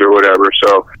records or whatever.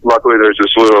 So luckily there's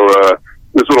this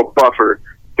little buffer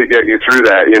to get you through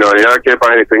that. I can't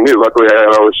buy anything new. Luckily I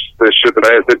have all this shit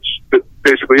that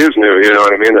basically is new, you know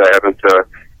what I mean, that I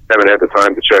haven't had the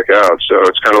time to check out. So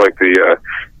it's kind of like the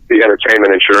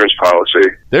entertainment insurance policy.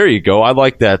 There you go. I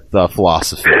like that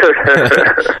philosophy.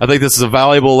 I think this is a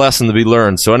valuable lesson to be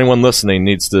learned. So anyone listening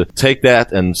needs to take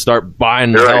that and start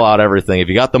buying the hell out of everything. If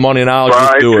you got the money now,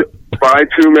 just do it. Buy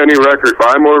too many records.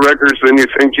 Buy more records than you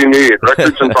think you need.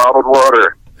 Records and bottled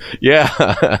water.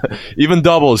 Yeah, even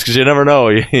doubles because you never know.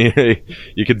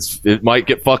 It might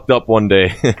get fucked up one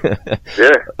day.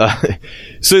 Yeah.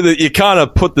 So that you kind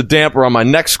of put the damper on my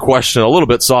next question a little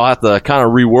bit, so I'll have to kind of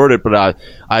reword it. But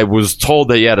I was told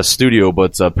that you had a studio,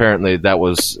 but apparently that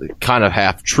was kind of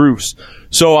half truths.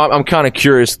 So I'm kind of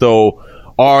curious though.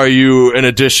 Are you, in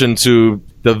addition to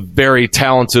the very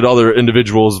talented other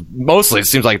individuals, mostly it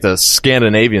seems like the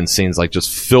Scandinavian scene's like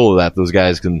just filled with that. Those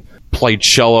guys can play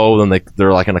cello, then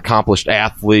they're like an accomplished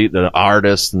athlete, an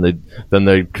artist, and then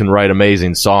they can write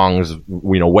amazing songs.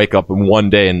 Wake up in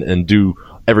one day and do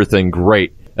everything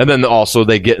great. And then also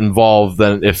they get involved.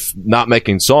 Then if not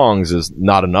making songs is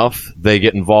not enough, they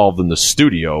get involved in the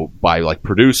studio by like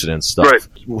producing and stuff. Right.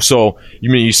 So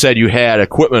you said you had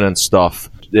equipment and stuff.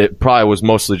 It probably was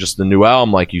mostly just the new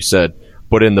album, like you said.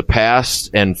 But in the past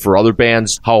and for other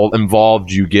bands, how involved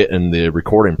you get in the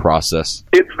recording process?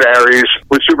 It varies.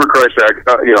 With Super Christ Act,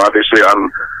 obviously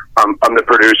I'm the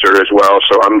producer as well,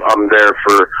 so I'm there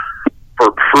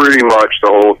for pretty much the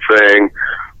whole thing.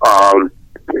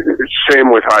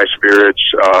 Same with High Spirits,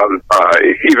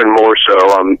 even more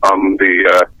so. I'm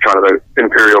the kind of the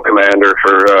imperial commander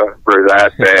for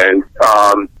that band.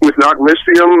 With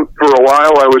Knockmistium, for a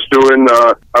while, I was doing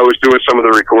some of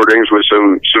the recordings with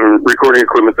some recording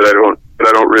equipment that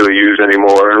I don't really use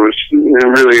anymore. It was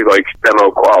really like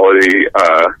demo quality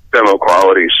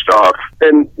stuff.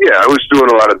 And yeah, I was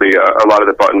doing a lot of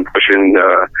the button pushing.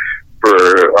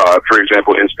 For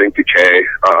example, Instinct Decay,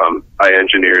 I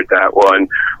engineered that one.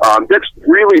 That's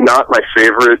really not my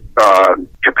favorite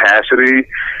capacity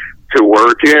to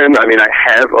work in. I mean, I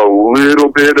have a little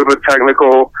bit of a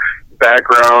technical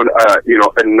background,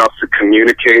 enough to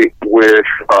communicate with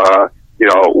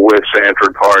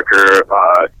Sanford Parker,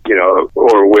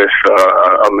 or with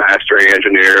a mastering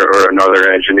engineer or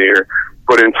another engineer.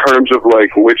 But in terms of like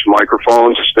which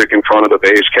microphones to stick in front of the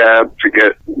bass cab to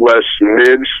get less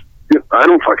mids, I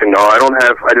don't fucking know. I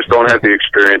just don't have the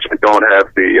experience. I don't have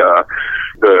the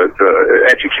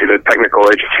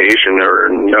technical education or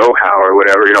know-how or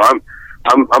whatever.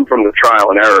 I'm from the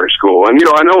trial and error school, and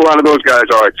I know a lot of those guys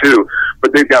are too,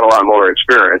 but they've got a lot more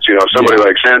experience. Somebody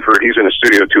like Sanford, he's in a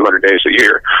studio 200 days a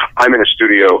year. I'm in a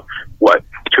studio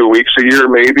 2 weeks a year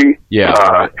maybe.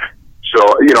 Yeah. So,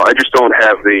 I just don't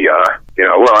have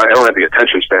I don't have the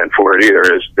attention span for it either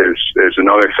is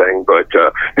another thing. But,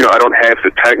 I don't have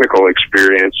the technical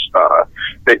experience,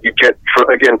 that you get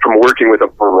from working with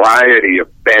a variety of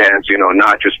bands,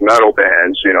 not just metal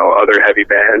bands, other heavy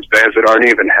bands that aren't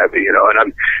even heavy,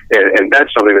 and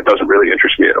that's something that doesn't really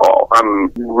interest me at all. I'm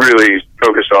really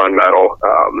focused on metal,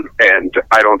 and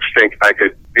I don't think I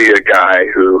could be a guy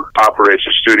who operates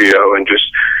a studio and just,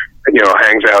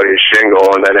 hangs out his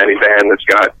shingle, and then any band that's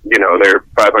got, their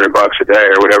 $500 a day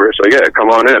or whatever, it's like, yeah,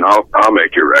 come on in, I'll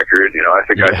make your record. I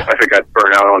think I'd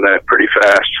burn out on that pretty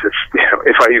fast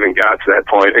if I even got to that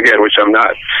point again, which I'm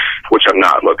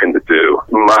not looking to do.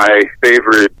 My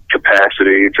favorite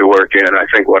capacity to work in, I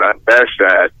think what I'm best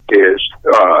at is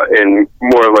in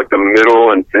more like the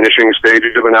middle and finishing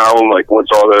stages of an album, like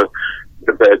once all the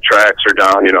bed tracks are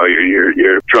down,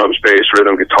 your drums, bass,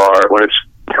 rhythm, guitar, when it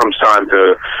comes time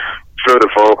to throw the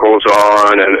vocals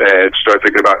on and start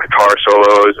thinking about guitar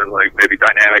solos and like maybe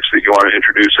dynamics that you want to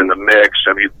introduce in the mix.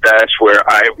 I mean, that's where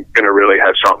I'm going to really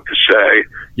have something to say.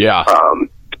 Yeah.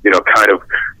 Kind of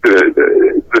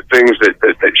the things that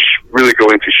really go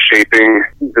into shaping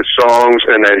the songs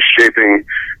and then shaping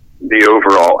the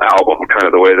overall album, kind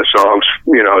of the way the songs,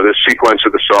 the sequence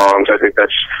of the songs. I think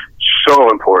that's so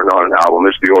important on an album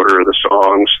is the order of the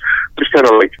songs. Just kind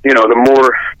of like,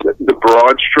 the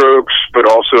broad strokes, but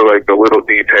also like the little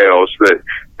details that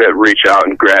that reach out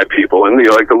and grab people, and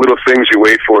like the little things you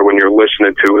wait for when you're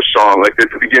listening to a song. Like at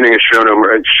the beginning of Show No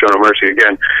Mercy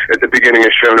again. At the beginning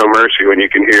of Show No Mercy, when you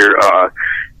can hear,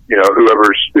 whoever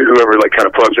like kind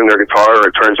of plugs in their guitar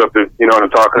or turns up the, you know what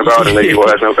I'm talking about, and the Evil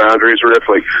Has No Boundaries riff,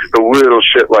 like the little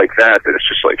shit like that it's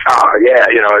just like,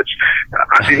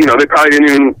 they probably didn't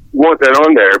even want that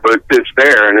on there, but it's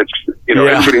there, and it's,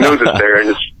 everybody knows it's there, and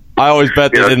it's. I always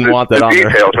bet they didn't want that on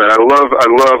there. Details, man. I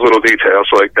love little details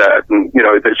like that, and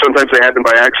sometimes they happen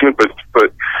by accident, but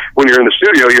when you're in the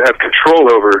studio, you have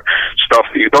control over stuff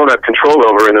that you don't have control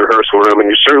over in the rehearsal room, and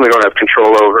you certainly don't have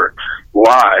control over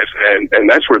live, and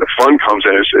that's where the fun comes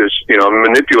in, is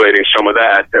manipulating some of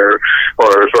that, or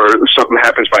something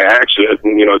happens by accident,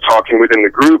 and talking within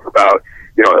the group about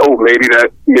maybe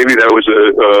that was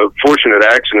a fortunate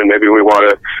accident, maybe we want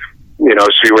to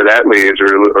see where that leads,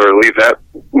 or leave that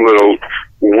little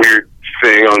weird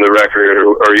thing on the record,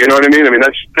 or you know what I mean? I mean,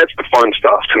 that's the fun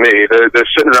stuff to me. The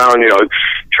sitting around,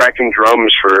 tracking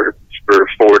drums for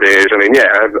 4 days. I mean, yeah,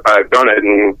 I've done it,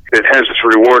 and it has its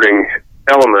rewarding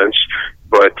elements,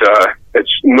 but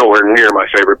it's nowhere near my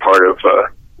favorite part of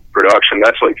production.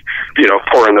 That's like,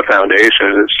 pouring the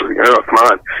foundation. It's like, come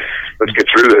on, let's get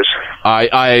through this.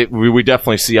 We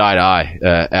definitely see eye to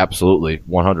eye. Absolutely,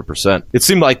 100%. It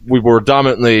seemed like we were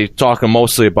dominantly talking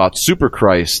mostly about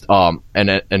Superchrist,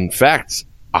 and in fact,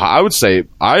 I would say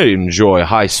I enjoy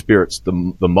High Spirits the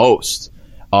most.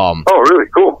 Oh, really?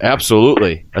 Cool.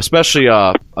 Absolutely, especially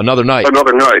Another Night.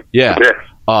 Another Night. Yeah.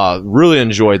 Really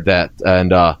enjoyed that.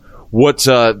 And what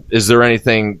is there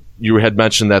anything? You had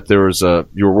mentioned that there was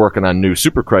you were working on new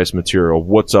Superchrist material.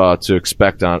 What's to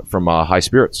expect from High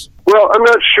Spirits? Well, I'm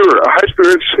not sure. High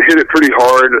Spirits hit it pretty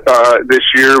hard this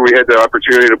year. We had the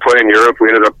opportunity to play in Europe.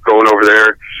 We ended up going over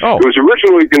there. Oh. It was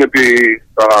originally going to be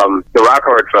the Rock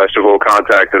Hard Festival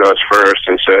contacted us first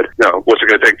and said, "No, what's it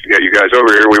going to take to get you guys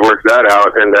over here?" We worked that out,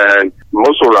 and then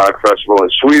Muscle Rock Festival in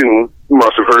Sweden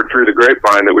must have heard through the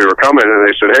grapevine that we were coming, and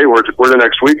they said, "Hey, we're the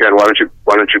next weekend. Why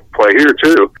don't you play here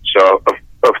too?" So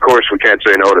of course, we can't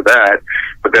say no to that,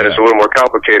 but then it's a little more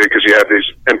complicated because you have these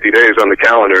empty days on the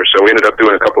calendar, so we ended up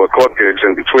doing a couple of club gigs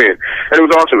in between. And it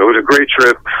was awesome. It was a great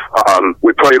trip.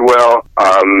 We played well,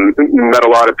 met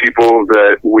a lot of people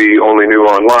that we only knew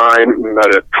online, met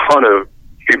a ton of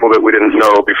people that we didn't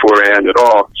know beforehand at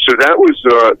all. So that was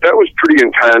pretty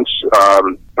intense,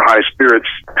 High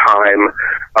Spirits time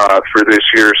for this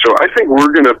year. So I think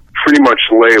we're going to pretty much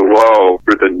lay low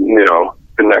for the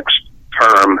next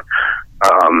term.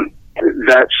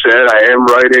 That said, I am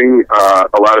writing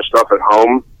a lot of stuff at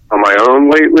home on my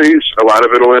own lately. A lot of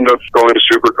it will end up going to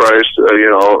Superchrist,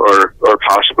 or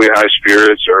possibly High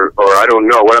Spirits, or I don't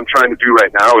know. What I'm trying to do right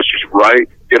now is just write,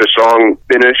 get a song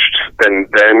finished, and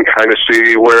then kind of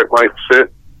see where it might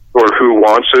fit or who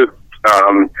wants it.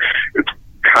 It's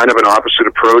kind of an opposite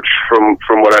approach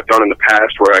from what I've done in the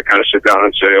past, where I kind of sit down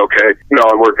and say, okay,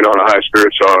 I'm working on a High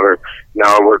Spirit song, or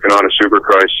now I'm working on a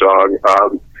Superchrist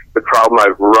song. The problem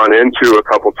I've run into a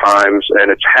couple times, and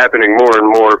it's happening more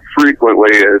and more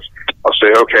frequently, is I'll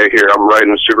say, okay, here, I'm writing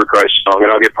a Superchrist song,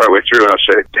 and I'll get partway through, and I'll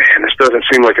say, damn, this doesn't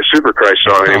seem like a Superchrist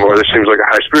song anymore. This seems like a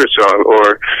High Spirit song.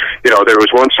 Or, there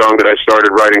was one song that I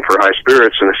started writing for High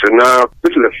Spirits, and I said, no,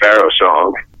 this is a Pharaoh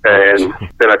song. And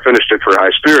then I finished it for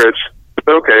High Spirits.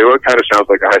 Okay, well, it kind of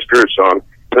sounds like a High Spirit song.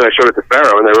 And I showed it to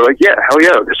Pharaoh, and they were like, yeah, hell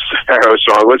yeah, this is a Pharaoh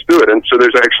song, let's do it. And so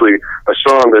there's actually a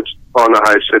song that's on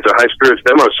it's a High Spirits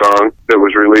demo song that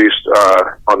was released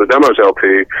on the Demos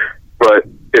LP, but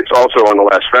it's also on the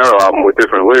last Pharaoh album with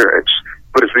different lyrics,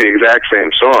 but it's the exact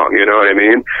same song, you know what I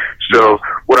mean? So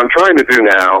what I'm trying to do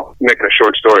now, making a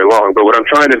short story long, but what I'm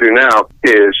trying to do now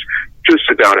is just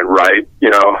sit down and write,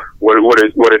 what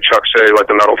did Chuck say,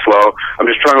 let the metal flow? I'm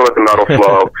just trying to let the metal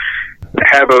flow.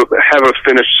 Have a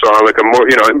finished song, like a more,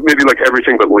 maybe like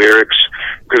everything but lyrics,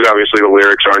 because obviously the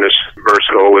lyrics aren't as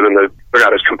versatile they're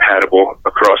not as compatible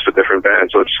across the different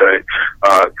bands, let's say.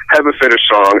 Have a finished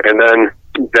song, and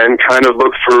then kind of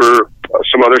look for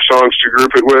some other songs to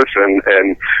group it with,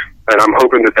 and I'm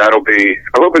hoping it'll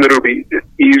be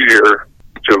easier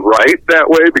to write that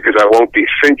way, because I won't be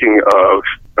thinking of,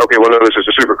 okay, well, no, this is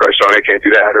a Superchrist song, I can't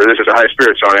do that, or this is a High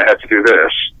Spirit song, I have to do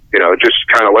this. Just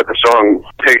kind of let the song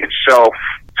take itself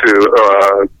to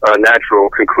a natural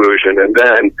conclusion, and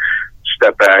then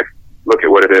step back, look at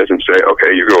what it is, and say,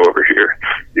 okay, you go over here,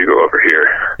 you go over here.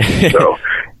 So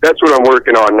that's what I'm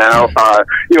working on now.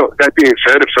 That being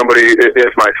said,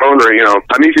 if my phone rings,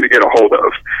 I'm easy to get a hold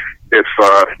of. If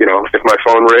my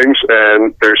phone rings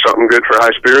and there's something good for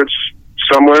High Spirits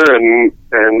somewhere and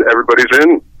everybody's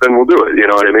in, then we'll do it. You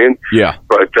know what I mean? Yeah.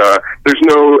 But there's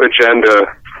no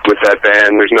agenda with that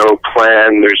band. There's no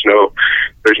plan. There's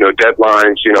no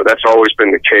deadlines. You know, that's always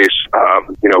been the case.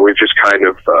 You know, we've just kind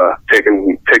of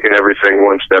taken everything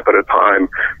one step at a time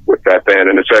with that band,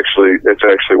 and it's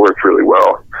actually worked really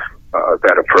well.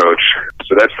 That approach.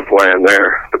 So that's the plan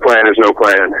there. The plan is no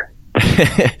plan.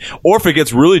 Or if it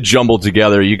gets really jumbled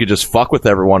together, you could just fuck with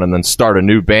everyone and then start a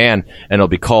new band, and it'll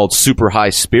be called Super High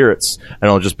Spirits, and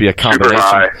it'll just be a combination. Super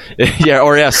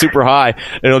High. Super High,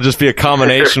 and it'll just be a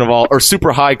combination of all, or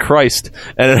Super High Christ,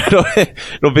 and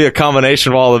it'll be a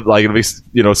combination of all of, like, it'll be,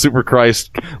 you know, Super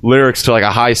Christ lyrics to like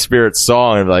a high spirits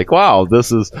song, and be like, wow,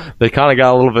 they kind of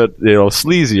got a little bit, you know,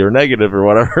 sleazy or negative or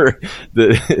whatever.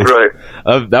 Right.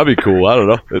 That'd be cool. I don't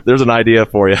know. There's an idea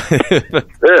for you.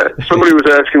 Yeah. Somebody was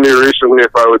asking me recently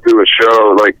if I would do a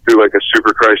show, like do like a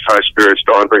Super Christ High Spirits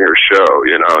Dawnbringer show,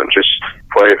 you know, and just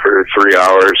play for 3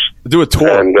 hours. Do a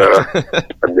tour. And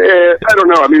I don't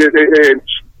know. I mean, it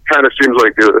kind of seems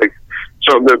like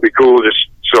something that'd be cool, just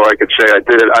so I could say I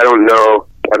did it. I don't know.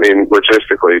 I mean,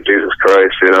 logistically, Jesus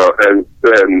Christ, you know, and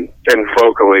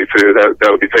vocally too. That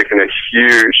would be taking a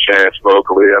huge chance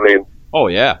vocally. I mean, oh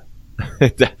yeah.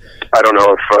 I don't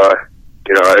know if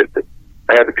you know.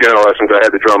 I had the piano lessons, I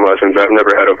had the drum lessons. I've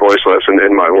never had a voice lesson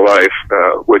in my life,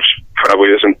 which probably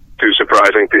isn't too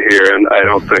surprising to hear. And I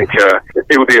don't think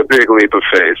it would be a big leap of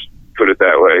faith, put it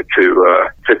that way,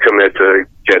 to commit to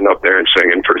getting up there and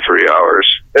singing for 3 hours.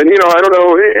 And you know, I don't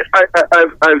know.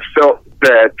 I've felt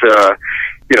that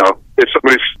you know, if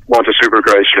somebody wants a Super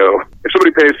Christ show, if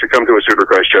somebody pays to come to a Super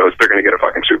Christ show, they're going to get a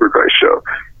fucking Super Christ show.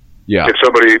 Yeah. If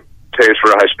somebody pays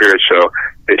for a high spirit show,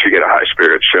 they should get a high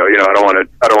spirit show. You know, I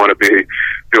don't want to be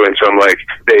doing some like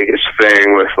Vegas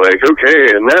thing with like,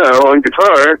 okay, and now on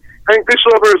guitar, Hank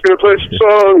Bischlover is going to play some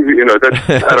songs. You know, that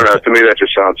I don't know. To me, that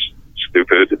just sounds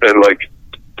stupid and like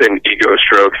an ego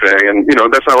stroke thing. And you know,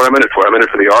 that's not what I'm in it for. I'm in it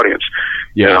for the audience.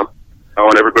 Yeah. You know? I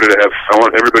want everybody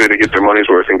to get their money's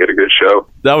worth and get a good show.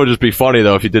 That would just be funny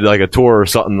though if you did like a tour or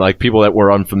something, like people that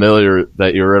were unfamiliar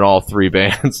that you were in all three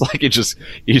bands. Like it just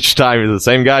each time the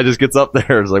same guy just gets up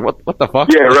there. It's like what the fuck?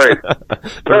 Yeah, right.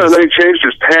 And then he changed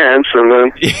his pants and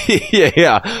then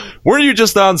yeah. Were you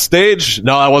just on stage?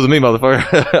 No, that wasn't me,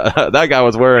 motherfucker. That guy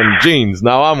was wearing jeans.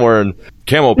 Now I'm wearing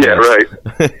camo pants.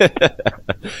 Yeah, right.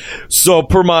 So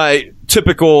per my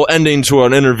typical ending to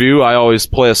an interview, I always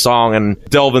play a song and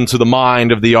delve into the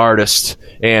mind of the artist,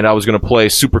 and I was going to play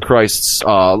Super Christ's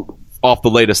off the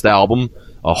latest album,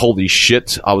 Holy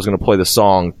Shit. I was going to play the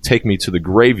song Take Me to the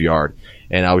Graveyard,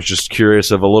 and I was just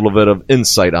curious of a little bit of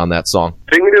insight on that song.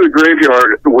 Take Me to the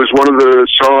Graveyard was one of the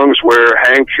songs where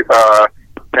Hank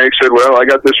said, well, I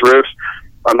got this riff.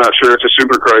 I'm not sure it's a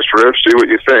Super Christ riff. See what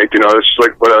you think. You know, it's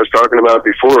like what I was talking about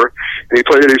before. And he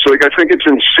played it. He's like, I think it's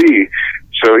in C.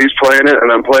 So he's playing it, and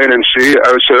I'm playing in C.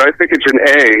 I said, I think it's in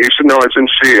A. He said, no, it's in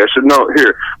C. I said, no,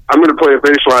 here, I'm going to play a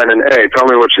bass line in A. Tell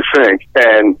me what you think.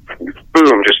 And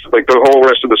boom, just like the whole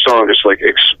rest of the song just like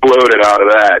exploded out of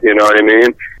that. You know what I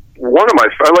mean?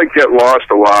 I like Get Lost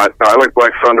a lot. I like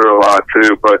Black Thunder a lot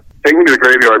too, but Take Me to the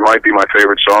Graveyard might be my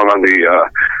favorite song on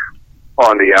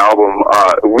the album.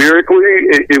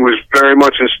 Lyrically, it was very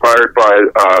much inspired by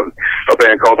a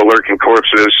band called The Lurking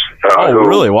Corpses. Who,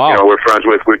 really? Wow. You know, we're friends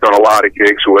with. We've done a lot of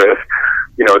gigs with.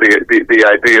 You know, the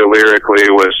idea lyrically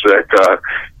was that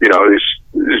you know,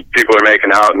 these people are making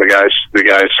out, and the guy's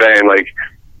saying like,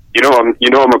 you know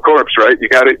I'm a corpse, right? You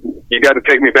got to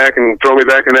take me back and throw me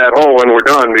back in that hole when we're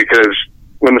done, because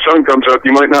when the sun comes up,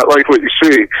 you might not like what you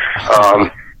see.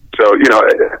 So, you know,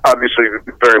 obviously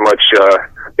very much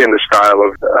in the style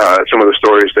of some of the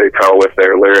stories they tell with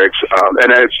their lyrics. And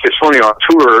it's funny, on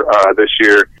tour this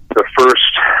year, the first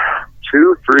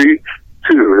two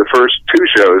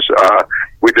shows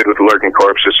we did with the Lurking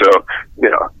Corpses. So,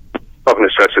 you know, of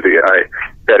necessity, I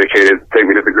dedicated Take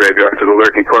Me to the Graveyard to the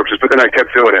Lurking Corpses. But then I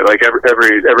kept doing it, like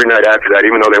every night after that,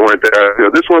 even though they weren't there. You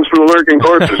know, this one's for the Lurking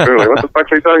Corpses. Like, what the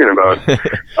fuck are they talking about?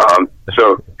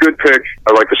 So, good pick.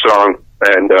 I like the song.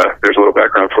 And there's a little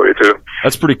background for you, too.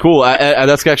 That's pretty cool.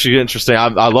 That's actually interesting.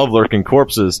 I love Lurking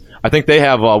Corpses. I think they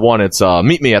have one. It's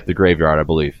Meet Me at the Graveyard, I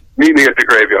believe. Meet Me at the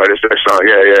Graveyard is their song.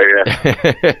 Yeah.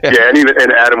 Yeah,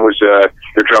 and Adam was,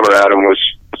 the drummer Adam was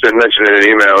mentioned in an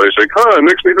email. He's like, it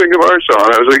makes me think of our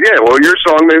song. I was like, yeah, well, your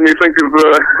song made me think of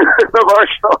our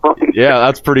song. Yeah,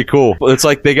 that's pretty cool. It's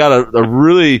like they got a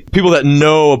really, people that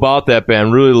know about that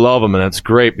band really love them, and it's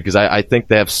great because I think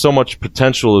they have so much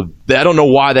potential. I don't know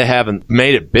why they haven't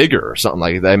made it bigger or something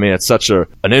like that. I mean, it's such an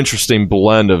interesting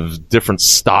blend of different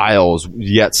styles,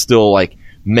 yet still like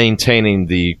maintaining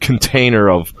the container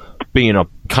of being a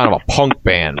kind of a punk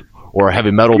band or a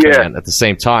heavy metal band at the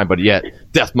same time, but yet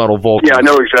death metal vocals. Yeah, I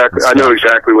know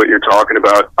exactly what you're talking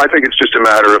about. I think it's just a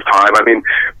matter of time. I mean,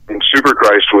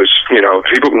 Superchrist was,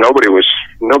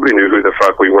 nobody knew who the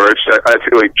fuck we were. I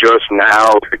feel like just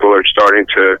now people are starting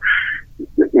to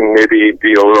maybe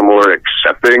be a little more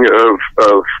accepting of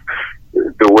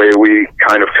the way we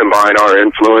kind of combine our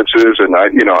influences. And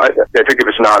I think if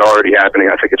it's not already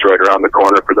happening, I think it's right around the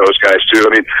corner for those guys too. I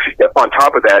mean, on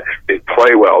top of that, they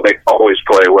play well. They always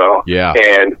play well. Yeah.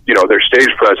 And, their stage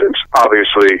presence,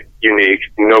 obviously unique.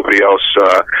 Nobody else,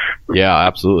 yeah,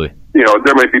 absolutely.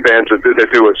 There might be bands that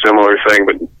do a similar thing,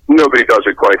 but nobody does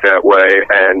it quite that way.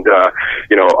 And,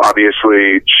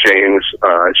 obviously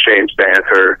Shane's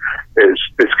banter is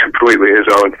completely his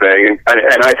own thing.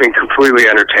 And I think completely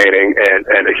entertaining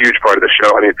and a huge part of the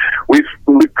show. I mean,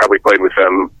 we've probably played with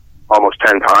them almost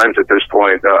 10 times at this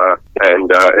point.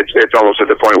 And it's almost at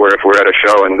the point where if we're at a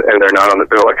show and they're not on the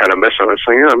bill, I kind of miss them. It's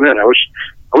like, oh man, I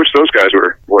wish those guys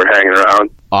were hanging around.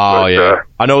 Oh, yeah.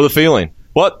 I know the feeling.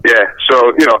 What? Yeah.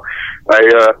 So,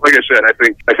 like I said, I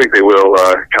think they will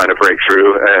kind of break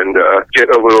through and get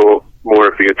a little more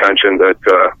of the attention that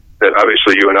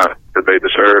obviously you and I that they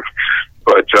deserve.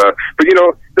 But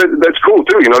that's cool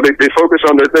too. They focus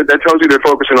on that tells you they're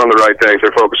focusing on the right things.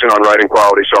 They're focusing on writing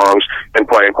quality songs and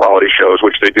playing quality shows,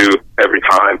 which they do every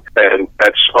time. And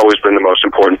that's always been the most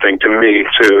important thing to me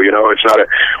too.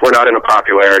 We're not in a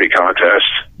popularity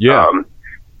contest. Yeah.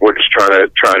 We're just trying to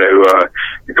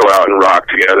go out and rock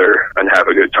together and have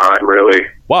a good time, really.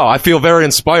 Wow, I feel very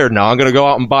inspired now. I'm going to go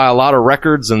out and buy a lot of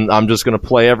records, and I'm just going to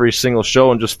play every single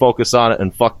show and just focus on it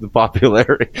and fuck the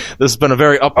popularity. This has been a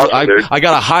very I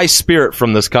got a high spirit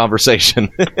from this conversation.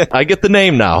 I get the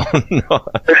name now.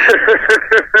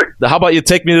 How about you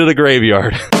take me to the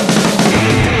graveyard?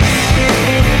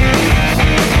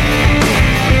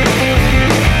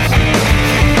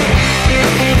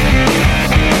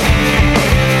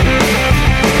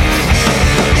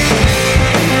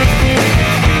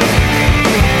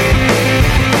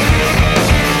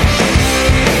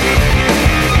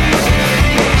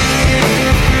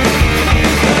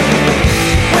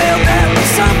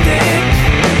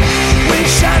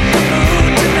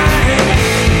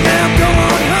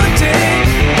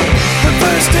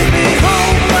 Take me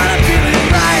home while I'm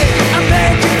feeling right. I'm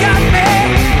glad you got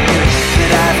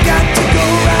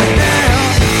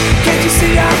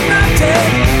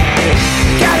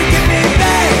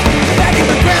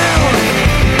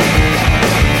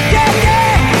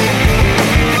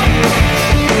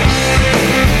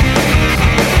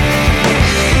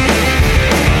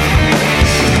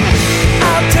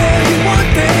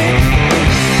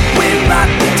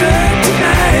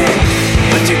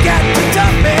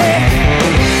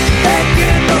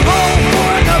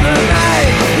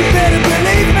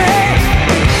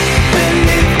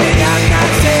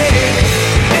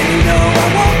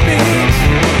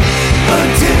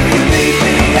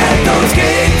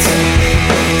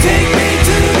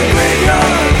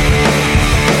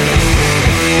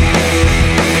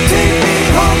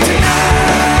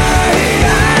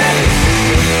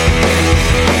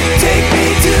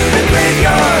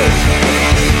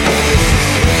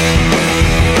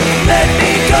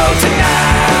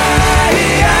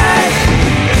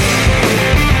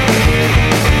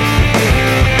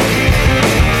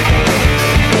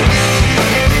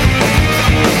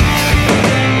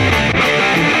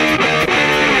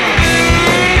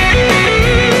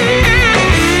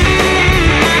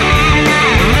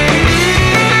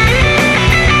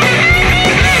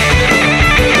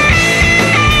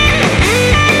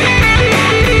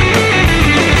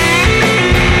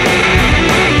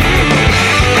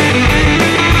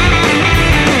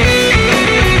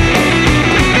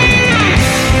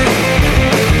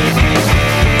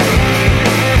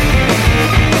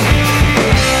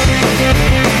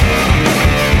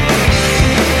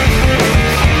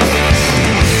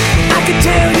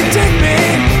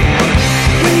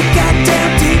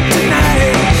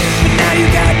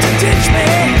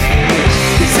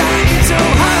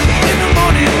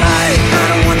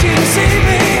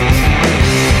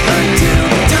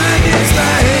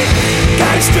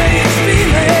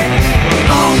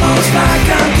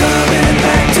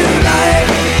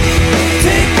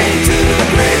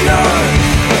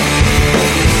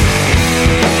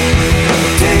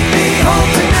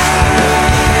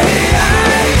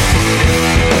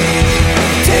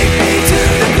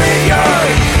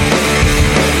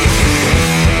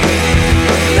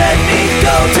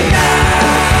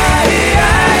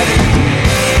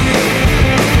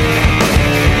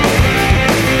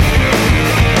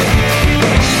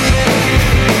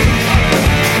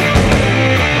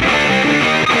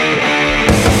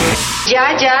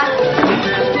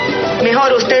Ya.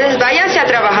 Mejor ustedes váyanse a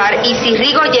trabajar y si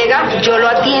Rigo llega, yo lo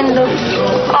atiendo.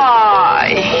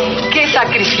 Ay, qué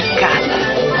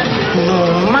sacrificada.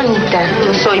 No, manita,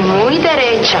 yo soy muy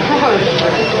derecha.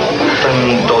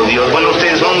 Santo Dios. Bueno,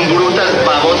 ustedes son brutas,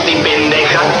 pavos y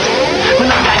pendejas.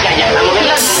 Bueno, ya. No me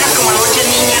las niñas como anoche,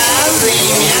 niñas.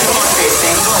 Y mira cómo te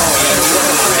tengo. Mira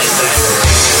cómo te traigo.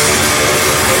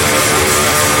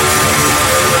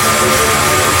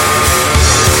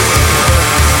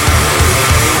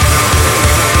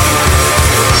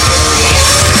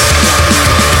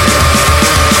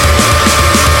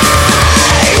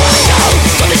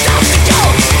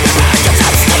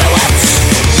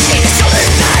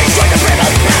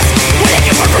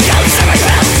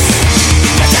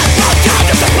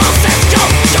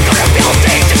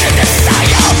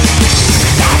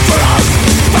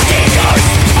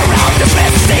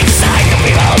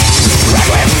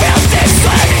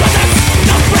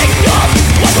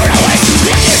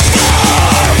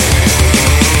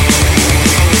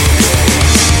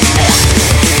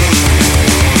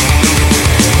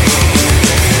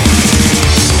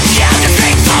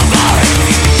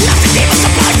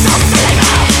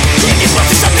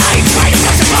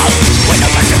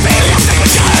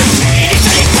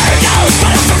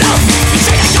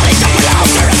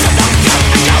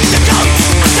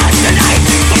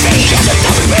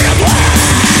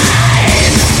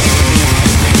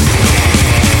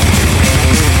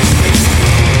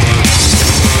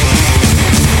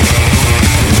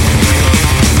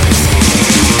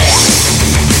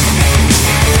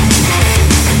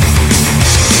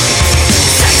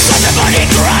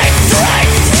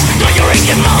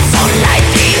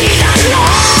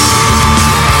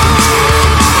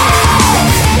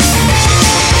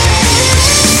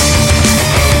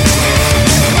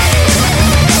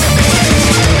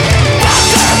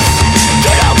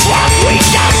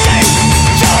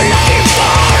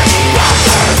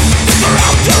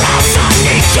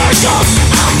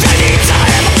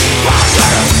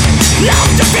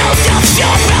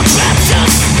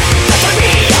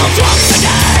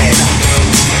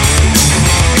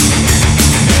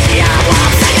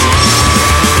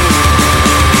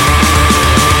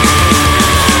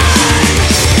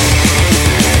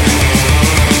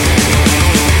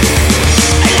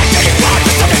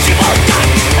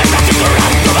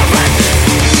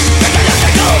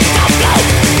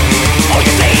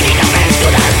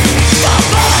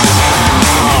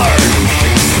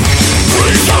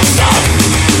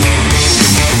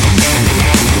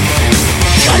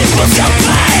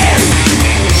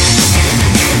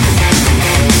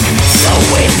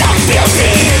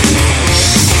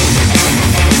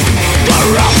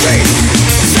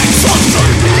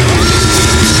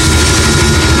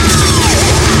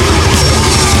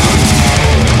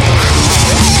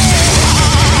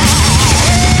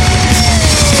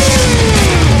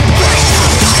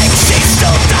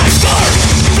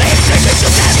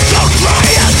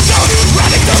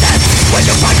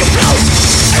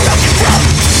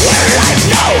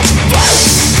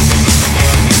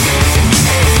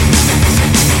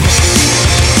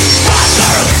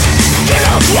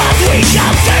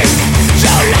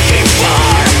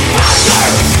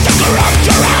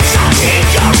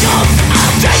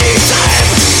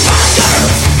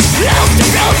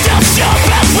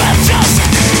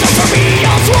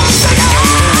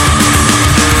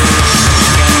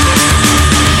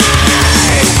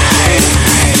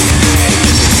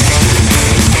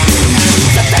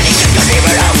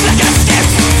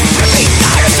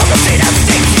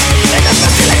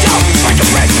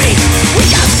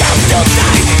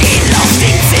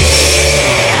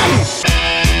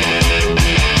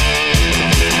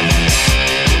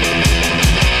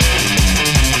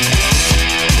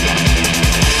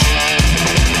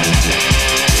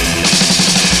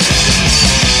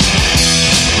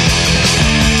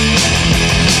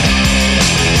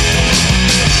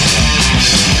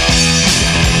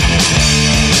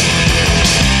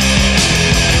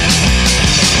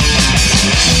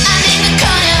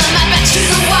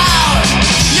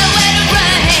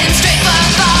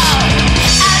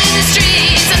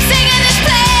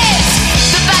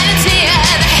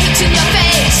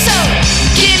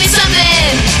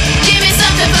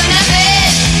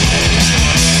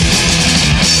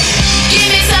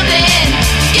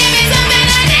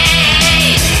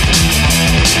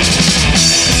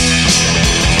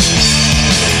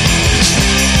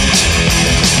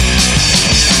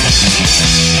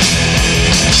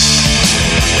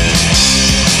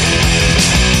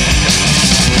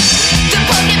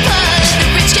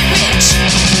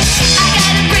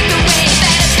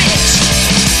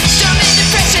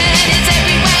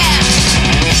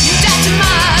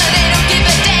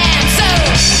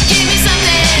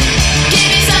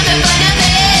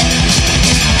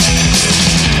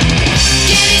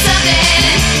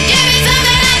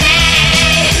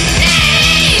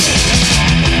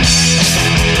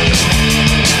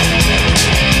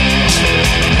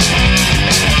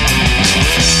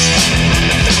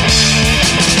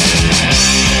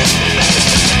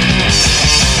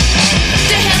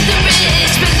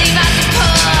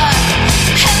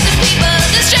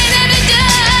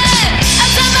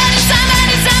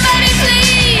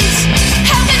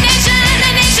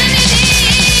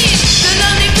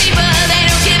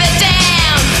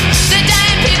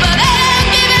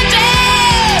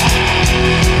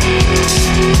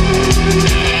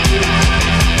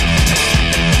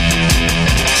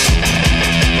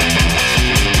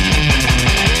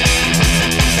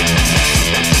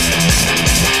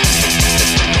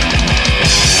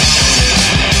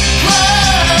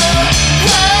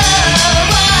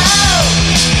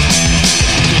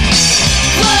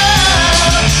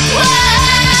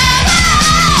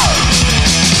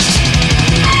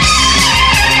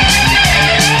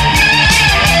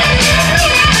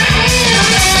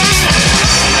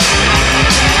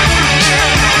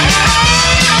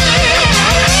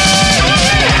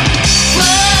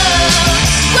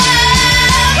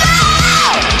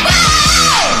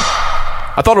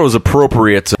 I thought it was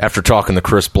appropriate, after talking to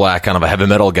Chris Black, kind of a heavy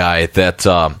metal guy, that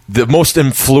the most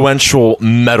influential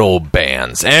metal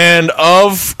bands. And,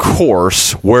 of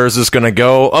course, where is this going to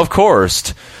go? Of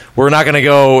course, we're not going to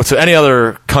go to any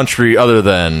other country other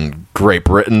than Great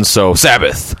Britain. So,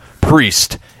 Sabbath,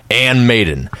 Priest, and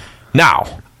Maiden.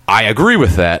 Now, I agree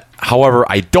with that. However,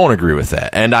 I don't agree with that.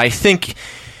 And I think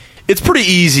it's pretty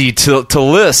easy to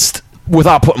list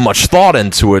without putting much thought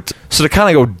into it. So to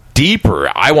kind of go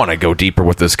deeper, I want to go deeper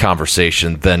with this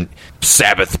conversation than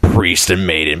Sabbath, Priest, and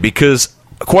Maiden, because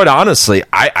quite honestly,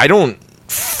 I don't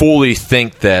fully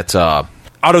think that out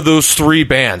of those three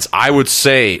bands, I would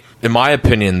say, in my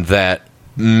opinion, that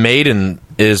Maiden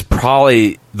is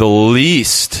probably the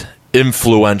least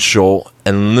influential,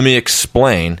 and let me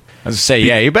explain. I was going to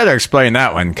say, you better explain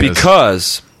that one.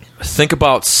 Because think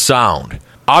about sound.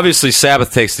 Obviously,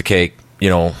 Sabbath takes the cake,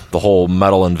 the whole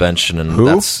metal invention, and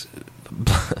that's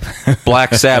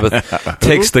Black Sabbath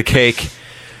takes the cake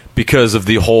because of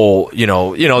the whole,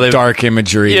 they dark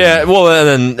imagery. Yeah, well,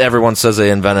 and then everyone says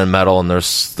they invented metal, and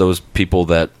there's those people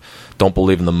that don't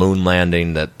believe in the moon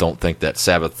landing, that don't think that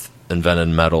Sabbath invented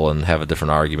metal, and have a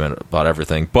different argument about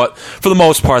everything. But for the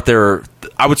most part,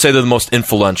 I would say they're the most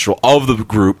influential of the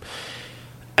group.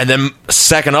 And then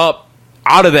second up,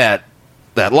 out of that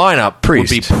lineup,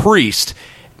 Priest. would be Priest.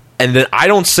 And then I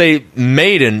don't say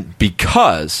Maiden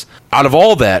because out of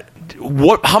all that,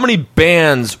 how many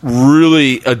bands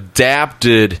really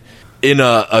adapted in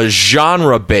a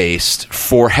genre based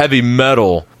for heavy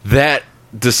metal that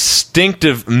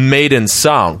distinctive Maiden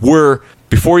sound? Where,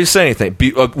 before you say anything,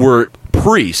 where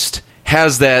Priest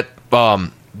has that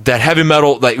heavy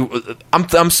metal, like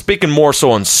I'm speaking more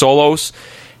so on solos,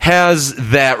 has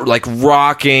that like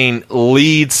rocking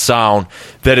lead sound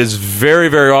that is very,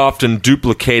 very often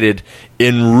duplicated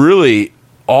in really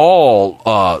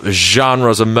all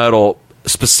genres of metal,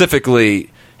 specifically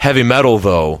heavy metal,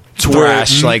 though.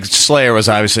 Thrash, like Slayer was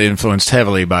obviously influenced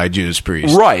heavily by Judas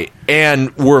Priest. Right. And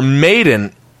where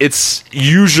Maiden, it's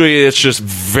just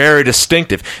very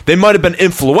distinctive. They might have been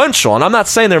influential, and I'm not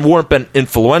saying they weren't been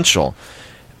influential,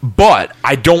 but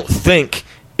I don't think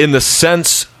in the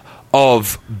sense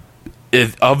of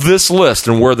this list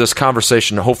and where this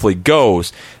conversation hopefully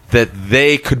goes, that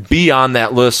they could be on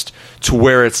that list to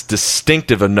where it's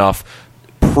distinctive enough,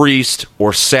 Priest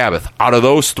or Sabbath. Out of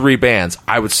those three bands,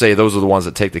 I would say those are the ones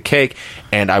that take the cake,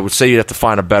 and I would say you'd have to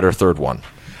find a better third one.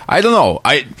 I don't know.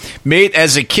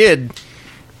 As a kid,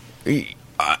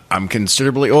 I'm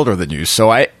considerably older than you, so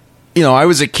I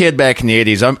was a kid back in the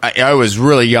 80s. I was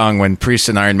really young when Priest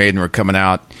and Iron Maiden were coming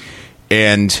out,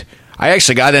 and I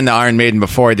actually got into Iron Maiden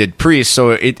before I did Priest,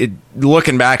 so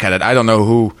looking back at it, I don't know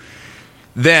who.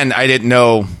 Then I didn't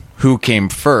know who came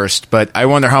first, but I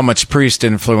wonder how much Priest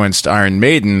influenced Iron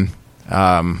Maiden.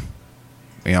 But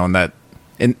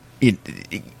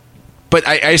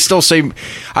I still say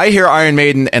I hear Iron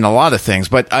Maiden in a lot of things,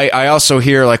 but I also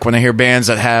hear, like, when I hear bands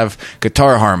that have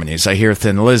guitar harmonies, I hear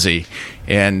Thin Lizzy,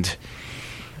 and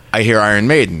I hear Iron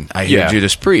Maiden, I hear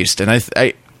Judas Priest, and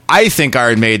I think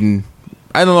Iron Maiden,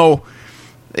 I don't know,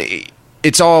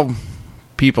 it's all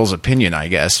people's opinion, I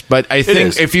guess, but I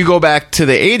think if you go back to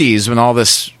the 80s when all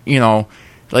this,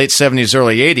 late 70s,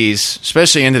 early 80s,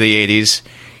 especially into the 80s,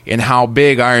 and how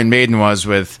big Iron Maiden was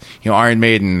with, Iron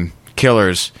Maiden,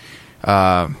 Killers,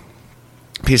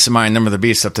 Peace of Mind, Number of the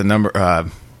Beast, up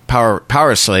to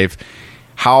Power Slave,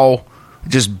 how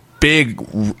just big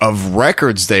of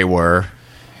records they were.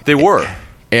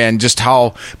 And just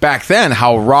how, back then,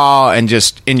 how raw and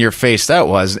just in your face that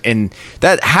was. And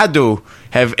that had to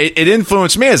have, it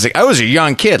influenced me as I was a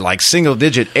young kid, like single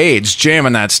digit age,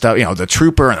 jamming that stuff, the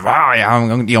Trooper, and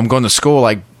I'm going to school,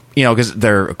 like, because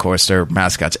of course, their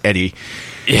mascot's Eddie.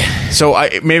 Yeah. So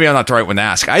maybe I'm not the right one to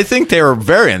ask. I think they were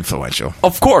very influential.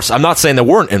 Of course, I'm not saying they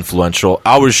weren't influential.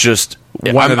 I was just,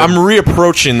 I'm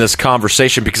reapproaching this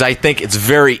conversation because I think it's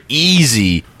very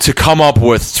easy to come up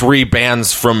with three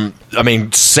bands from,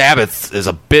 Sabbath is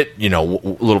a bit, a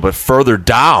little bit further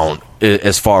down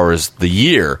as far as the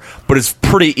year, but it's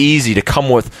pretty easy to come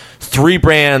with three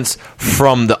bands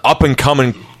from the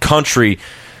up-and-coming country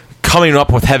coming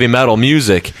up with heavy metal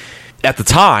music at the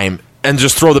time, and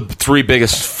just throw the three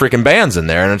biggest freaking bands in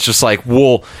there, and it's just like,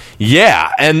 well,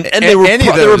 yeah, and they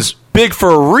were big for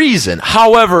a reason.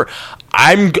 However,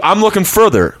 I'm looking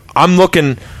further. I'm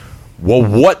looking, well,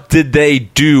 what did they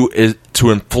do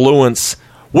to influence?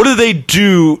 What did they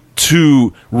do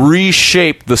to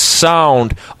reshape the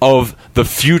sound of the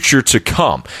future to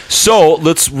come? So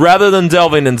let's, rather than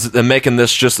delving and making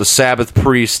this just a Sabbath,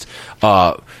 Priest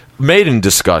Maiden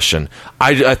discussion,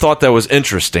 I thought that was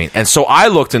interesting, and so I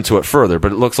looked into it further.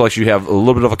 But it looks like you have a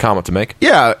little bit of a comment to make.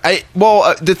 Yeah,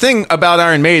 the thing about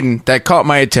Iron Maiden that caught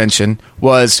my attention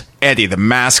was Eddie, the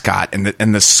mascot,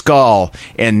 and the skull,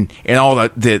 and all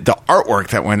the artwork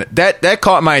that went. That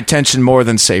caught my attention more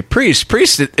than say Priest.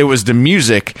 Priest, it was the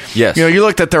music. Yes, you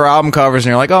looked at their album covers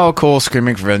and you're like, oh, cool,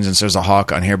 Screaming for Vengeance. There's a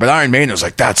hawk on here, but Iron Maiden was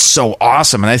like, that's so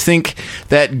awesome, and I think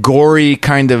that gory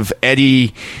kind of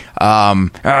Eddie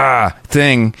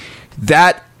thing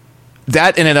that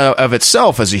in and of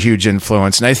itself is a huge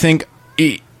influence, and I think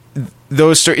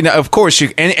those three. Of course,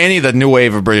 any of the new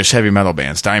wave of British heavy metal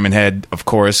bands, Diamond Head, of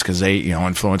course, because they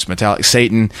influenced Metallica,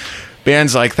 Satan,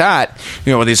 bands like that.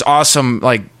 With these awesome,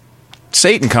 like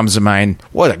Satan comes to mind.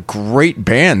 What a great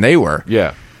band they were.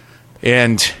 Yeah,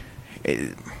 and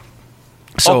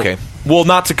so okay. Well,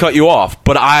 not to cut you off,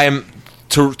 but I'm.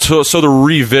 To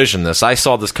revision this, I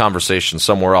saw this conversation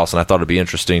somewhere else, and I thought it'd be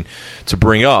interesting to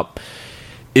bring up.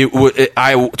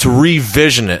 To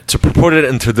revision it, to put it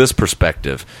into this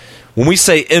perspective. When we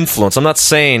say influence, I'm not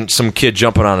saying some kid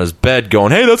jumping on his bed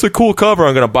going, "Hey, that's a cool cover,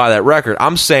 I'm going to buy that record."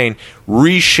 I'm saying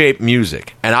reshape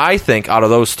music, and I think out of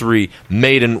those three,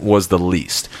 Maiden was the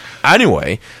least.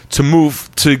 Anyway,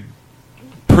 to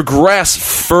progress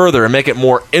further and make it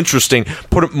more interesting,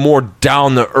 put it more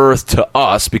down to earth to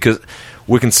us, because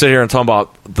we can sit here and talk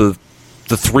about the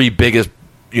three biggest,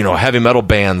 heavy metal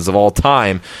bands of all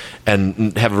time,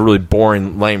 and have a really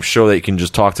boring, lame show that you can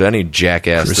just talk to any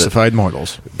jackass. Crucified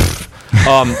mortals.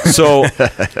 So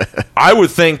I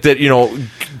would think that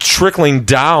trickling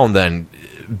down, then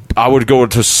I would go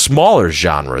to smaller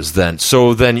genres.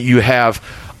 So then you have,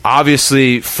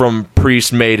 obviously, from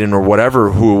Priest, Maiden, or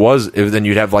whatever who it was. Then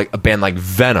you'd have like a band like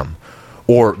Venom.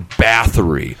 Or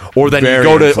Bathory, or then Very you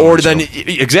go to,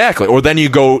 influential. or then you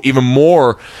go even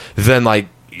more than like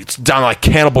it's down like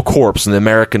Cannibal Corpse in the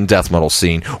American death metal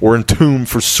scene, or Entombed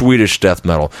for Swedish death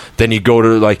metal. Then you go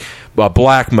to like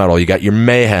black metal. You got your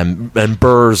Mayhem and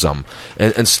Burzum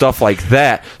and stuff like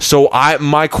that. So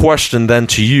my question then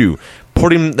to you,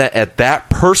 putting that at that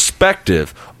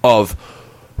perspective of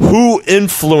who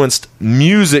influenced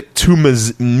music to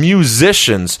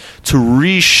musicians to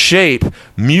reshape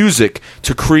music,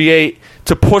 to create,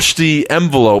 to push the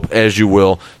envelope, as you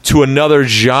will, to another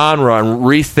genre and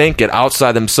rethink it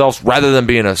outside themselves rather than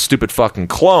being a stupid fucking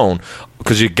clone,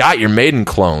 because you got your Maiden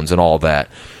clones and all that,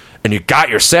 and you got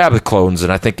your Sabbath clones,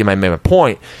 and I think you might make a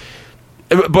point.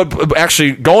 But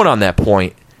actually, going on that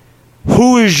point,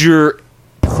 who is your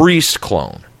Priest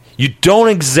clone? You don't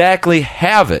exactly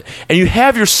have it. And you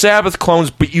have your Sabbath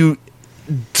clones, but you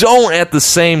don't at the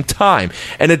same time.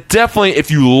 And it definitely,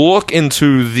 if you look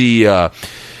into the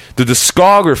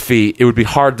discography, it would be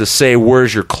hard to say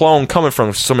where's your clone coming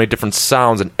from. So many different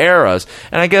sounds and eras.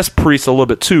 And I guess Priest a little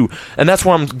bit too. And that's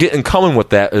where I'm coming with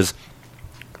that is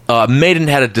Maiden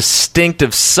had a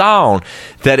distinctive sound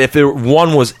that if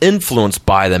one was influenced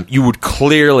by them, you would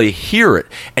clearly hear it.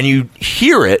 And you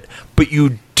hear it, but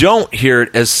you don't hear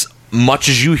it as much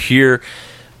as you hear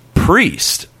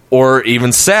Priest or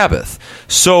even Sabbath.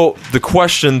 So the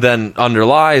question then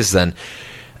underlies,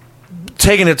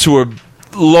 taking it to a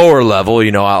lower level,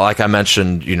 like I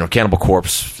mentioned, Cannibal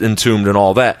Corpse, Entombed, and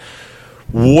all that.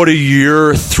 What are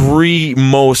your three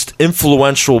most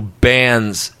influential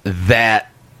bands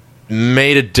that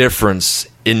made a difference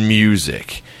in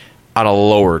music on a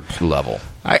lower level?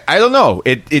 I don't know.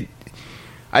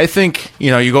 I think,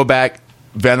 you go back,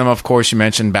 Venom, of course, you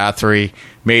mentioned Bathory,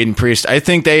 Maiden, Priest. I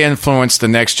think they influenced the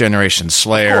next generation.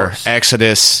 Slayer,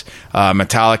 Exodus,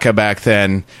 Metallica back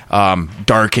then,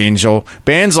 Dark Angel.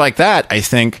 Bands like that, I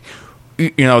think,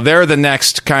 they're the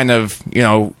next kind of,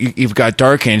 you've got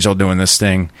Dark Angel doing this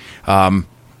thing. And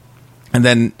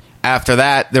then after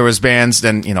that, there was bands,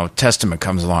 then, Testament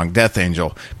comes along, Death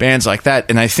Angel, bands like that.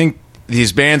 And I think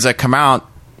these bands that come out,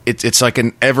 it's like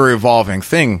an ever-evolving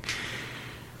thing.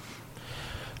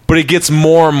 But it gets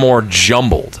more and more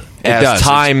jumbled as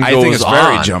time goes on. I think it's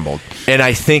very jumbled. And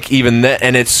I think even that,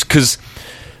 and it's because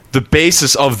the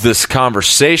basis of this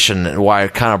conversation and why I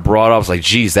kind of brought up was like,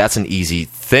 geez, that's an easy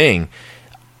thing.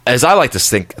 As I like to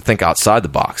think outside the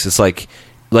box. It's like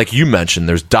you mentioned,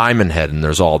 there's Diamond Head and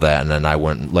there's all that. And then I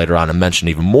went later on and mentioned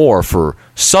even more for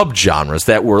subgenres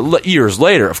that were years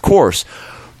later, of course.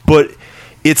 But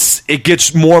it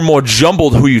gets more and more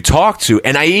jumbled who you talk to.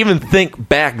 And I even think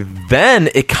back then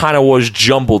it kind of was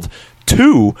jumbled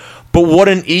too. But what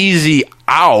an easy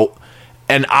out,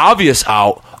 an obvious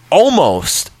out,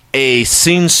 almost a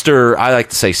scenester, I like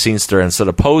to say scenester instead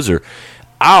of poser,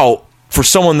 out for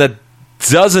someone that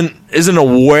isn't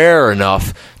aware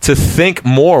enough to think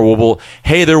more. Well,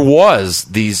 hey, there was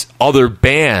these other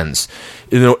bands,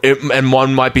 and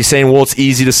one might be saying, well, it's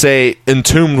easy to say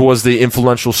Entombed was the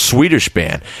influential Swedish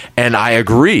band, and I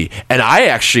agree. And I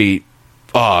actually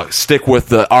stick with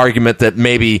the argument that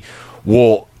maybe,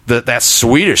 well, that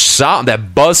Swedish sound,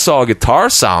 that buzzsaw guitar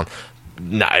sound,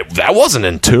 that wasn't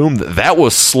Entombed. That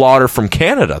was Slaughter from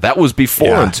Canada. That was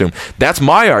before Entombed. That's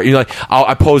my art.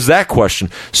 I pose that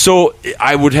question. So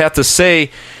I would have to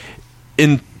say,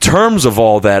 in terms of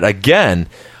all that, again,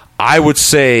 I would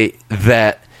say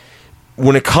that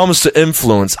when it comes to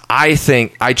influence, I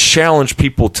think I challenge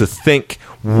people to think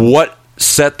what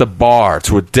set the bar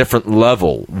to a different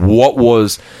level. What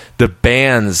was the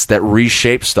bands that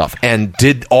reshaped stuff? And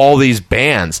did all these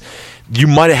bands,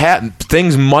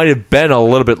 things might have been a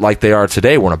little bit like they are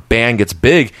today. When a band gets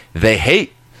big, they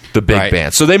hate the big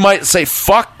band. So they might say,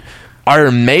 fuck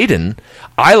Iron Maiden,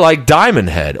 I like Diamond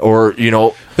Head, or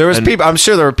there was people. I'm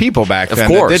sure there were people back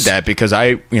then that did that, because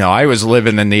I was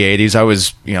living in the 80s. I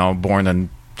was born in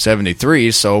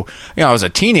 73, so I was a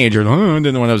teenager. I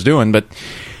didn't know what I was doing, but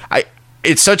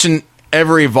it's such an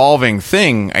ever evolving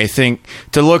thing. I think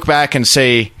to look back and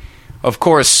say, of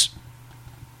course,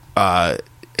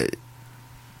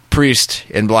 Priest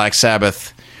and Black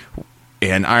Sabbath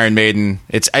and Iron Maiden.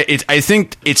 I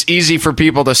think it's easy for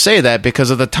people to say that because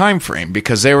of the time frame,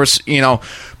 because there was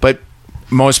but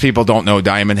most people don't know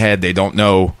Diamond Head. They don't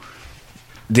know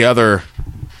the other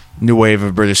new wave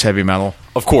of British heavy metal,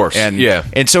 of course,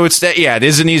 and so it's that. Yeah, it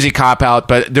is an easy cop out,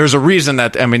 but there's a reason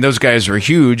that those guys were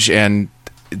huge, and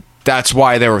that's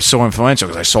why they were so influential,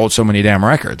 because I sold so many damn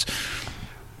records.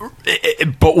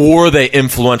 But were they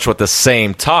influential at the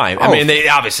same time?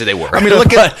 Obviously they were.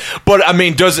 Look at. But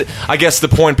does it? I guess the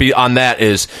point on that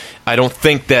is, I don't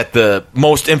think that the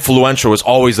most influential is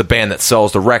always the band that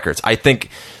sells the records. I think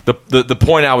the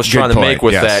point I was trying to make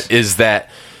with that is that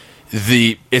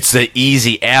it's the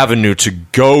easy avenue to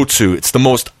go to. It's the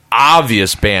most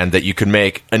obvious band that you can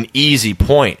make an easy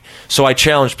point. So I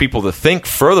challenge people to think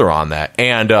further on that.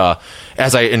 And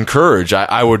as I encourage,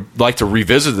 I would like to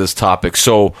revisit this topic.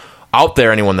 So out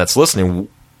there, anyone that's listening,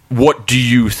 what do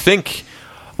you think?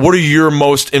 What are your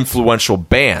most influential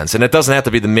bands? And it doesn't have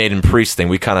to be the Maiden Priest thing.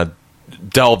 We kind of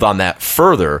delved on that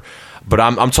further. But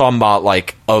I'm talking about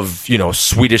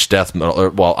Swedish death metal.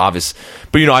 Well, obvious,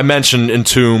 but I mentioned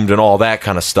Entombed and all that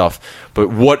kind of stuff. But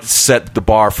what set the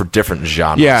bar for different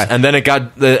genres? Yeah, and then it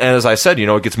got, as I said,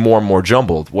 it gets more and more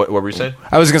jumbled. What were you saying?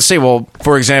 I was going to say, well,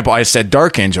 for example, I said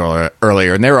Dark Angel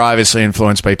earlier, and they were obviously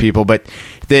influenced by people, but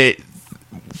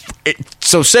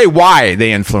so say why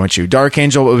they influence you. Dark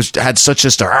Angel had such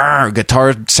just a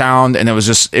guitar sound, and it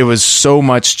was so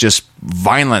much just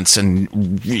violence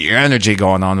and energy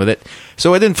going on with it.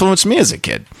 So it influenced me as a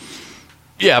kid.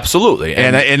 Yeah, absolutely,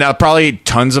 and probably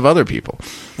tons of other people.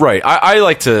 Right. I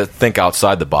like to think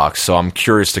outside the box, so I'm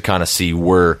curious to kind of see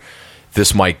where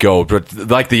this might go. But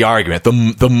like the argument,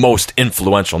 the most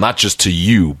influential, not just to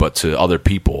you, but to other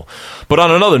people. But on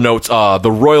another note,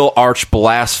 the Royal Arch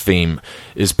Blaspheme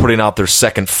is putting out their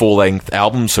second full-length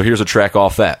album, so here's a track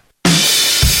off that.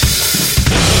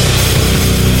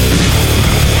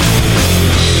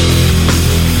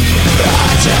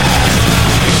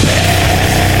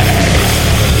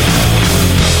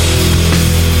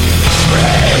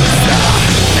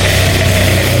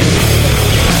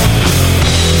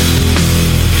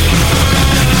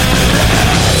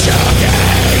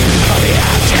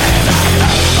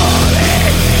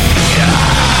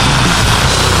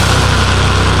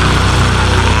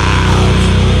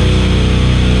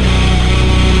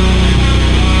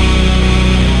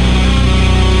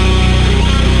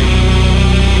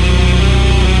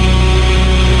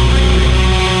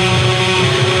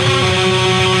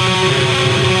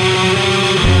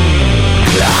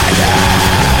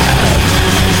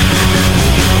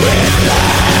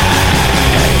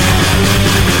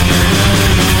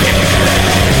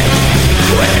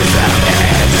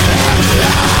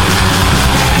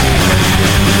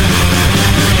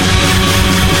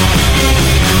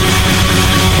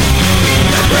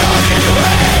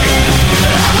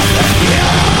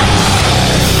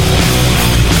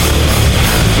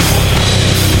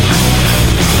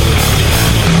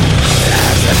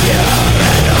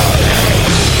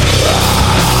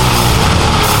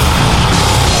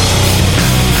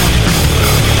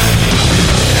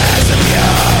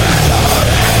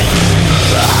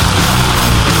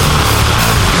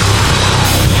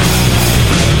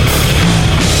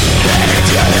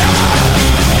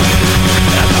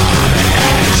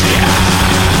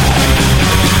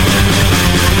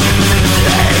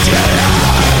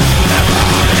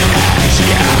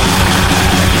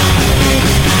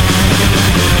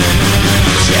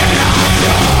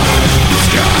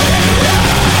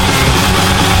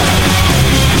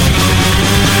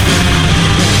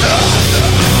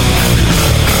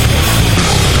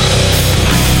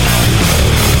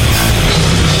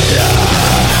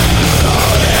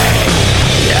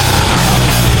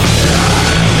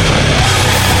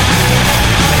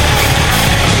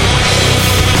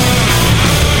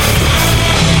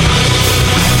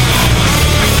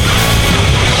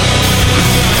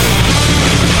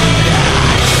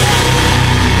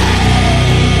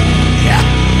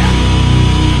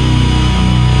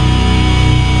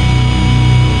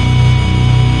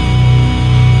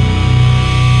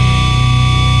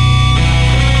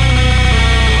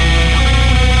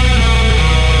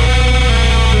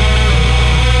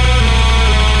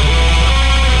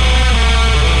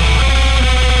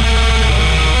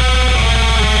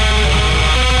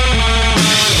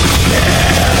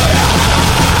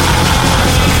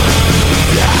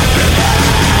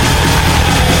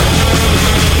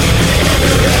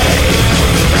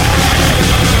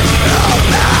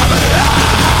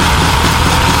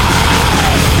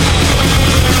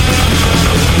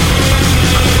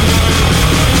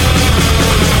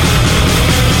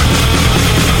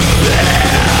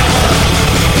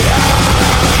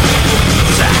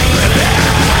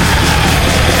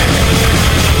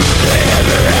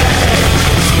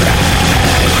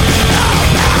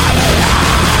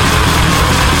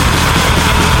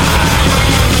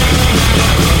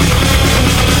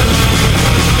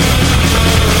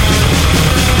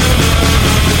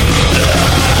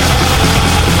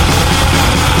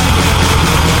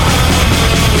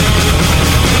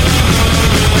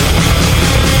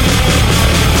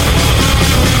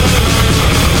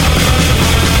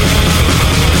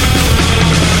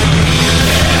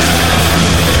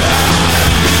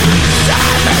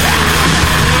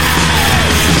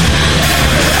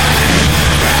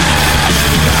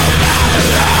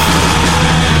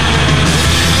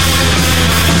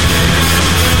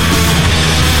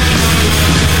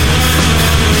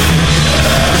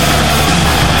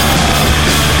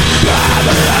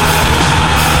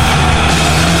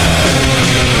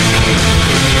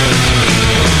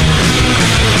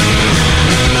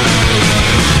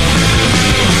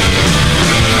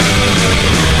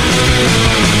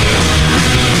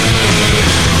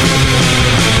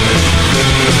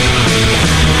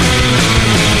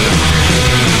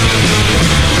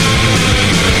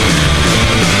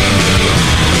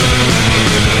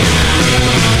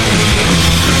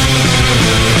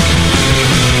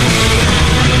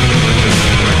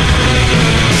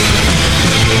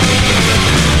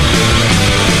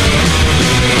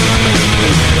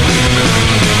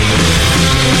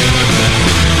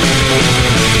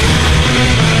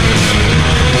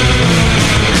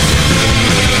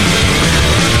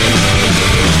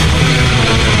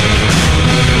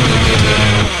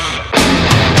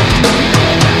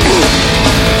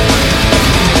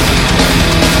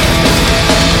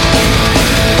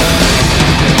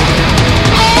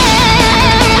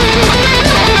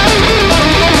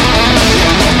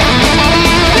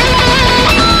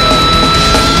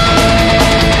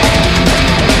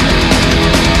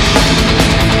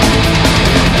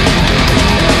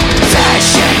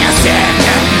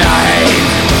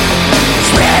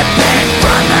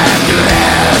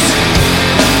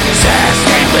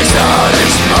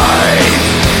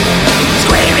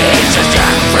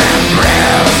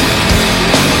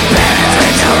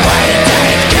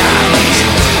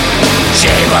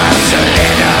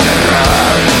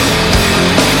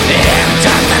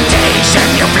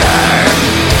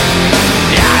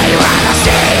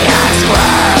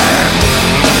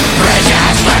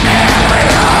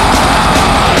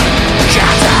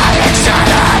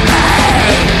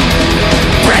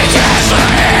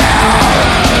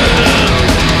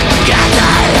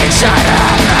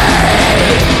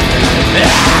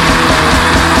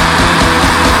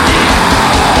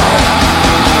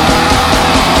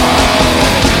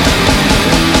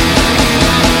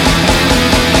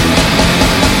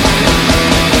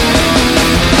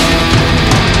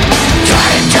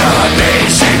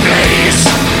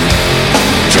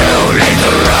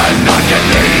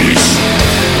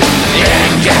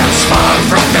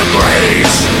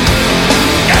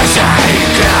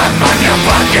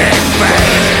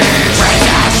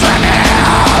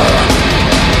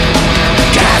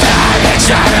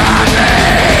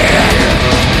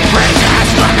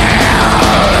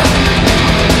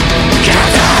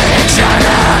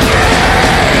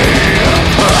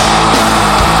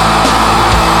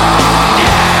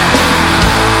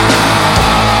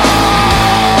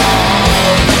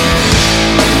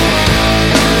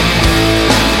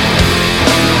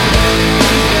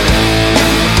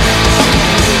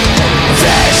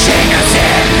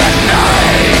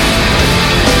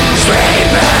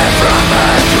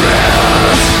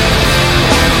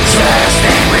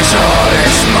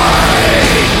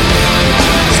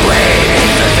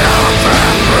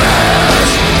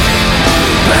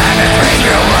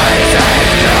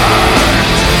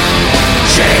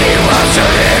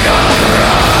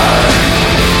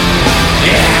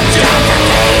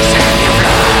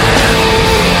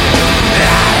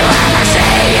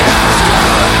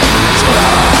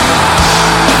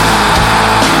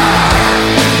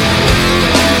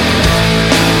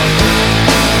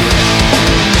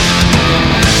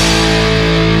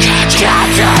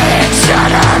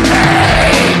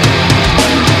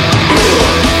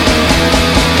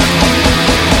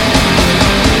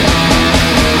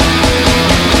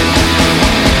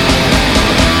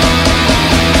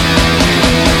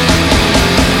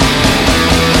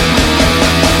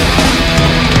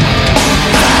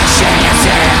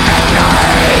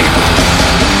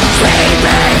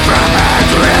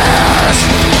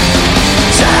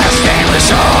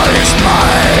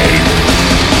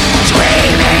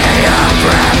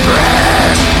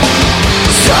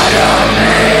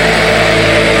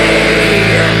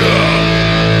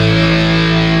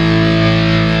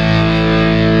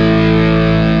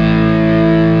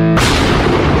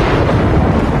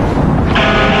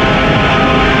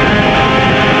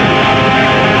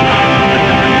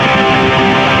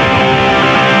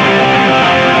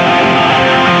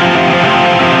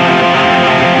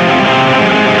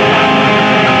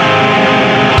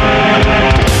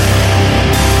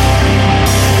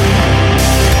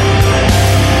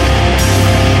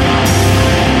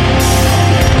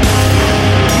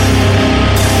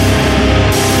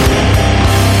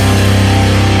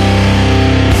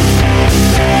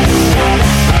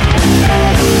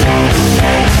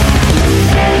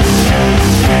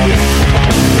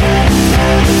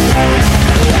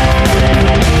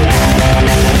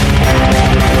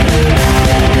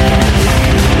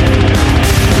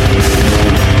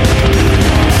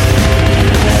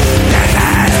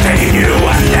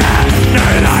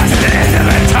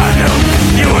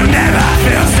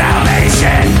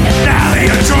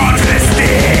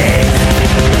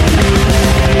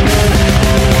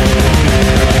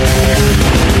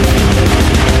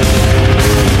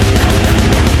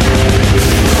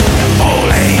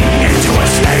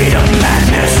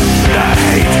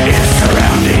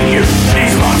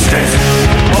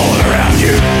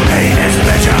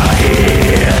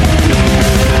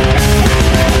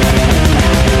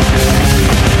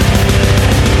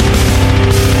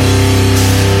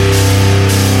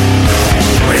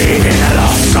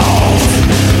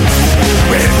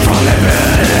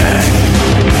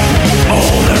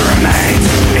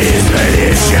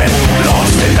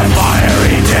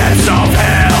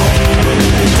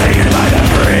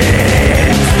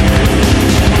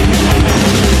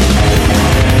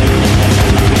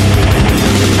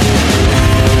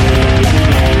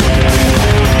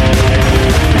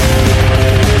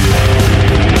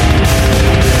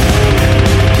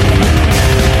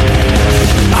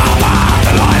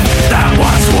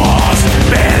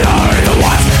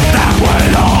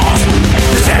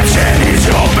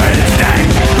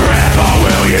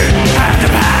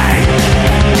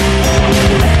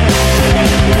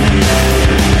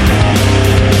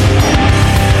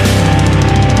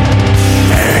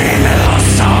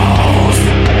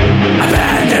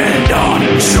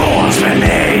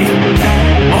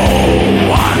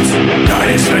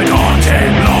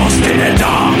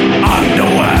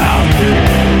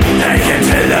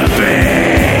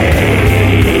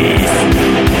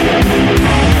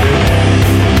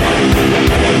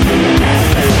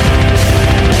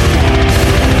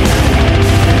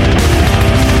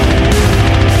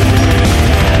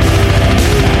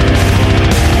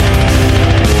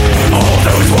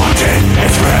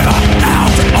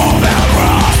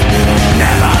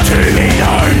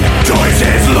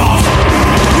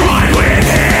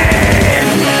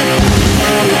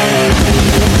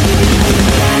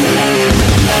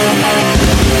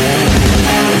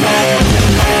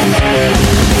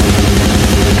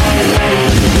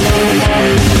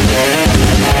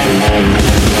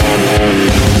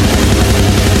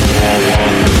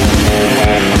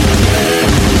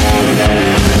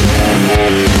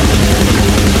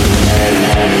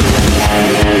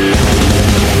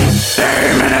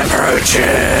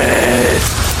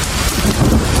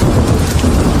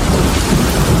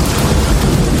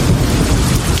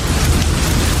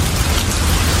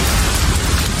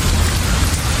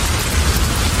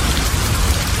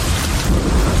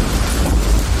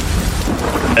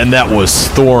 And that was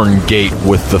Thorngate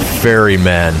with the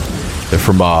Ferryman. They're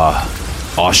from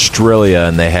Australia,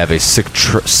 and they have a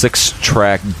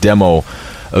six-track demo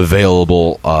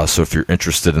available. So if you're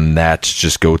interested in that,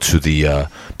 just go to the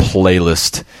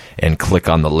playlist and click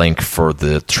on the link for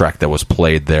the track that was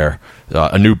played there.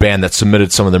 A new band that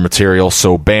submitted some of their material.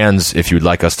 So bands, if you'd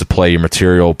like us to play your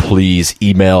material, please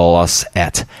email us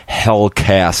at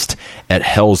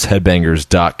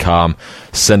hellcast@hellsheadbangers.com.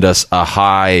 Send us a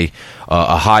high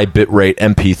bitrate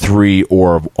MP3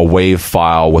 or a WAV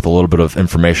file with a little bit of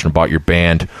information about your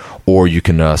band, or you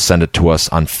can send it to us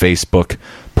on Facebook.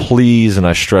 Please, and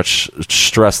I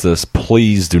stress this,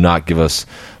 please do not give us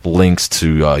links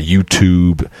to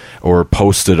YouTube or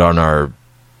post it on our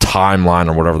timeline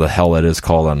or whatever the hell that is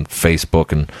called on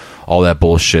Facebook and all that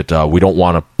bullshit. We don't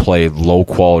want to play low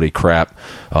quality crap,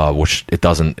 which it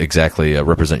doesn't exactly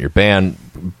represent your band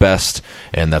best,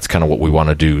 and that's kind of what we want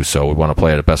to do. So we want to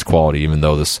play at a best quality, even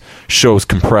though this show's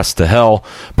compressed to hell,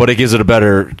 but it gives it a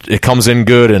better, it comes in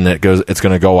good, and it's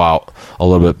going to go out a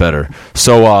little bit better.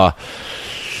 So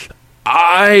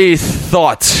I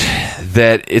thought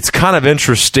that it's kind of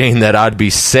interesting that I'd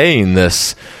be saying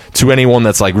this to anyone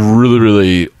that's like really,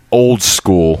 really old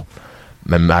school.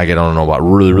 I don't know about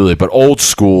really, really, but old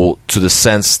school to the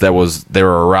sense that they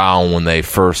were around when they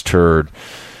first heard,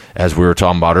 as we were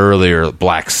talking about earlier,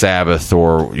 Black Sabbath,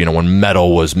 or when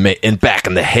metal was back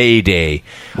in the heyday,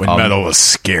 when metal was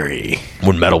scary.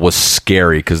 When metal was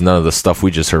scary, because none of the stuff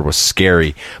we just heard was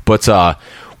scary, but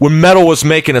when metal was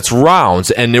making its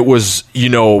rounds, and it was,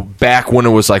 back when it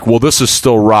was like, well, this is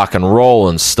still rock and roll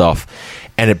and stuff,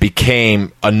 and it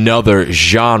became another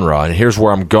genre. And here's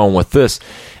where I'm going with this,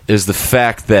 is the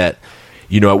fact that,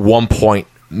 at one point,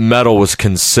 metal was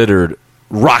considered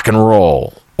rock and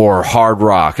roll or hard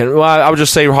rock. And I would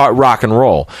just say rock and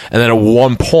roll. And then at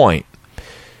one point,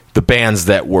 the bands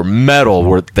that were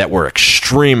metal, that were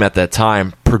extreme at that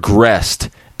time, progressed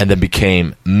and then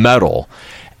became metal.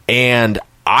 And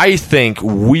I think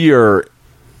we are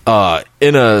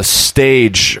in a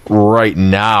stage right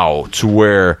now to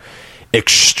where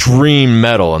extreme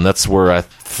metal, and that's where I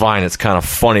find it's kind of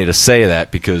funny to say that,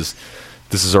 because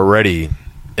this is already,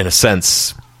 in a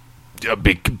sense,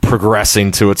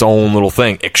 progressing to its own little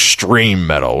thing, extreme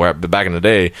metal. Where back in the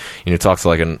day, you talk to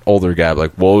like an older guy,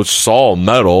 like, well, it's all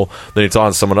metal. Then you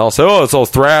talk to someone else, oh, it's all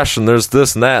thrash, and there's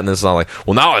this and that, and it's not like,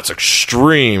 well, now it's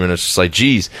extreme, and it's just like,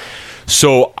 geez.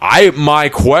 So my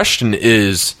question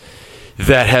is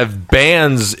that have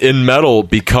bands in metal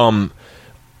become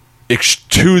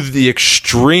to the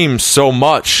extreme so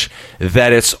much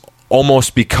that it's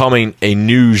almost becoming a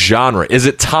new genre? Is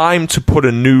it time to put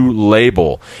a new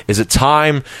label? Is it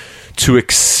time to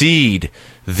exceed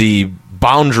the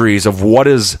boundaries of what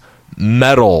is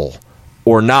metal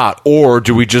or not? Or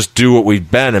do we just do what we've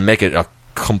been and make it a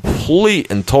complete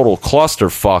and total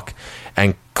clusterfuck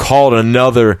and call it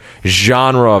another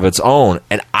genre of its own?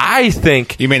 And I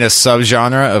think... You mean a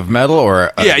subgenre of metal?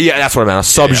 Or yeah, that's what I meant. A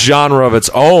subgenre of its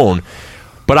own.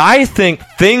 But I think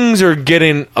things are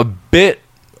getting a bit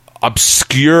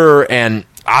obscure and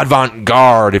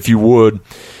avant-garde, if you would,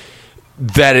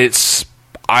 that it's...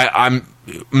 I'm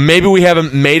maybe we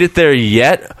haven't made it there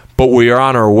yet, but we are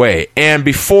on our way. And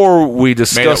before we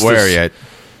discuss yet?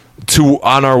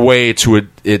 On our way to a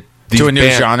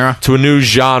new genre? To a new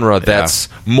genre that's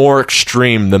more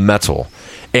extreme than metal.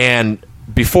 And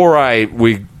before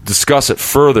we discuss it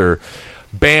further,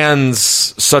 bands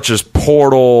such as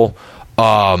Portal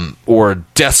or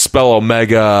Deathspell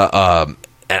Omega,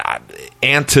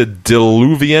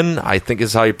 Antediluvian, I think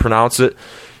is how you pronounce it,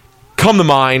 come to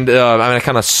mind. I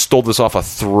kind of stole this off a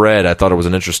thread. I thought it was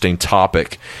an interesting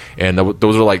topic. And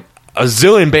those are like a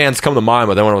zillion bands come to mind,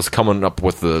 but then when I was coming up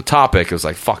with the topic, it was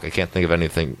like, fuck, I can't think of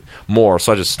anything more,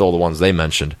 so I just stole the ones they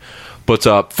mentioned. But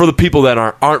for the people that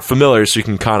aren't familiar, so you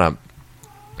can kind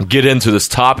of get into this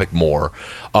topic more,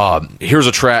 here's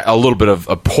a little bit of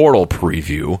a Portal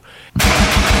preview.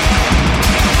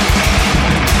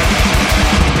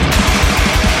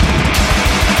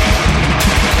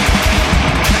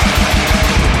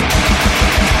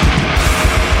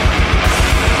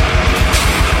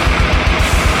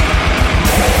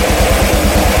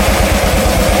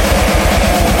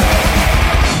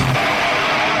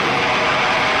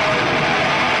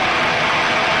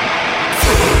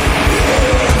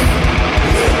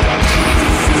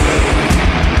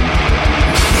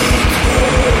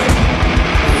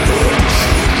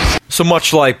 So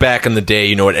much like back in the day,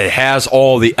 you know, it has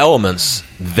all the elements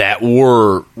that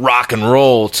were rock and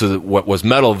roll to what was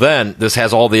metal then. This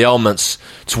has all the elements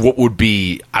to what would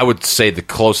be, I would say the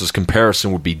closest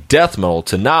comparison would be death metal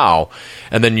to now.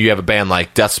 And then you have a band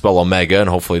like Deathspell Omega, and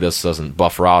hopefully this doesn't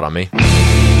buffer out on me.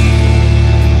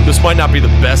 This might not be the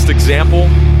best example,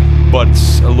 but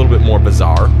it's a little bit more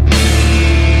bizarre.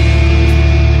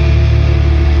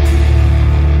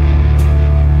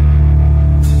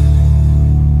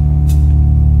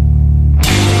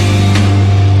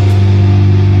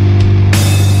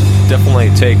 Definitely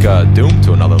take Doom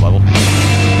to another level.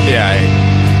 Yeah,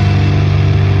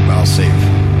 I'll save.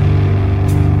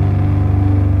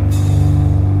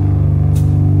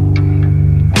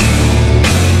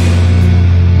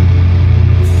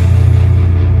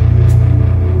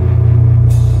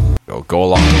 Go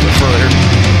along a little bit further.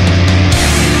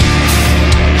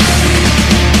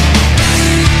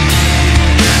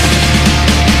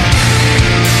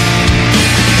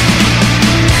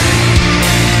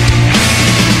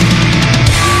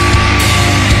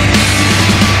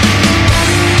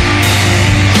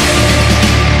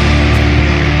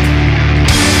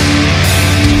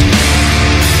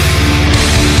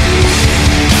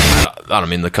 I don't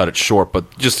mean to cut it short,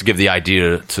 but just to give the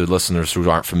idea to listeners who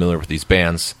aren't familiar with these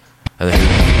bands. I think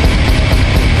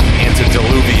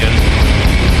Antediluvian,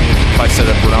 if I said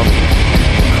that pronounced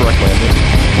correctly, I think.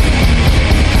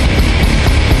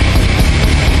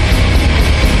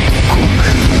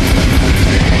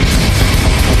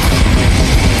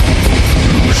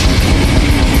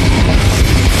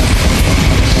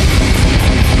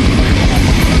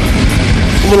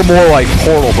 A little more like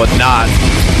Portal, but not.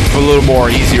 A little more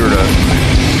easier to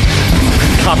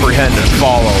comprehend and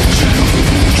follow.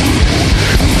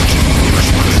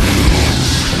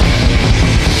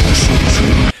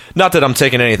 Not that I'm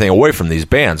taking anything away from these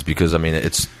bands, because I mean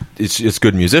it's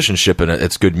good musicianship and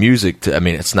it's good music. I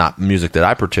mean, it's not music that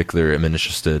I particularly am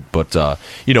interested, but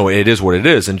you know, it is what it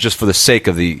is. And just for the sake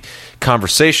of the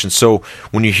conversation, so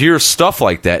when you hear stuff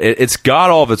like that, it's got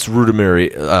all of its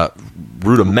rudimentary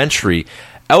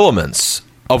elements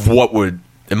of what would,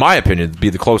 in my opinion, be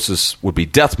the closest would be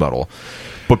death metal,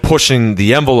 but pushing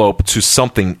the envelope to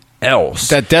something else.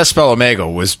 That Deathspell Omega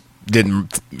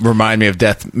didn't remind me of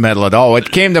death metal at all.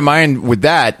 What came to mind with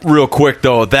that, real quick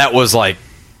though, that was a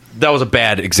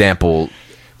bad example.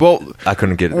 Well, I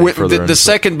couldn't get any further. The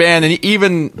second band, and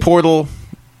even Portal,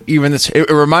 even this, it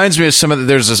reminds me of some of the,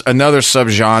 there's another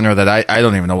subgenre that I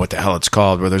don't even know what the hell it's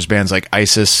called, where there's bands like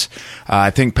ISIS. I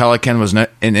think Pelican was an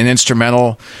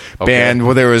instrumental band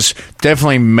where there was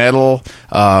definitely metal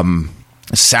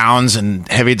sounds and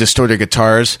heavy distorted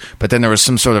guitars, but then there was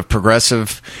some sort of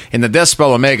progressive. And the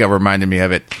Deathspell Omega reminded me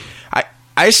of it.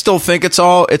 I still think it's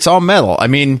all metal. I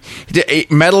mean,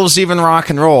 metal's even rock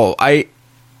and roll.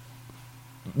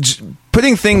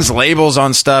 Putting things labels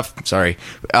on stuff. Sorry.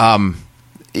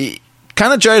 It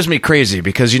kind of drives me crazy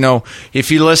because, you know,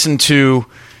 if you listen to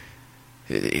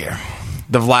the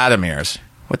Vladimirs,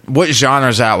 what genre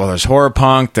is that? Well, there's horror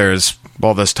punk, there's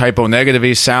this Typo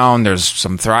Negative sound, there's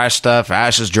some thrash stuff,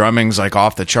 Ash's drumming's like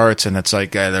off the charts, and it's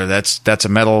like that's a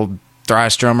metal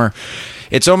thrash drummer.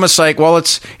 It's almost like, well,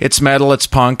 it's metal, it's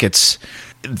punk,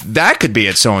 that could be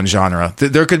its own genre.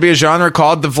 There could be a genre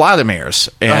called the Vladimirs,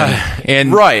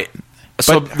 and right.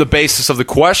 So the basis of the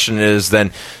question is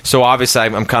then, so obviously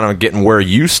I'm kind of getting where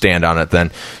you stand on it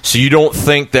then. So you don't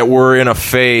think that we're in a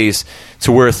phase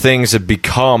to where things have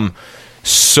become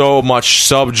so much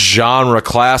subgenre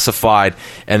classified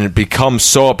and it becomes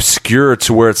so obscure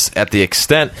to where it's at the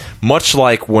extent, much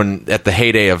like when at the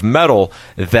heyday of metal,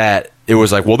 that it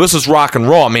was like, well, this is rock and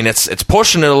roll. I mean, it's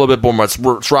pushing it a little bit more, but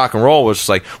it's rock and roll. It's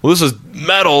like, well, this is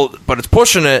metal, but it's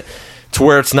pushing it to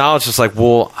where it's just like,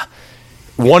 well,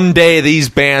 one day these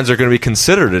bands are going to be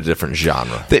considered a different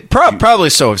genre.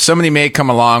 Probably so. If somebody may come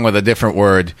along with a different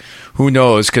word, who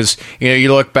knows? Because, you know,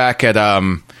 you look back at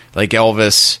like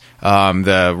Elvis,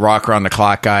 the rock around the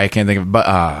clock guy. I can't think of,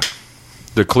 but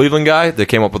the Cleveland guy that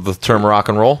came up with the term rock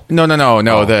and roll. No.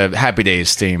 The Happy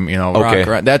Days theme. You know,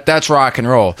 okay. That's rock and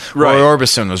roll. Right. Roy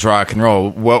Orbison was rock and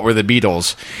roll. What were the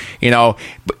Beatles? You know,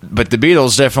 but the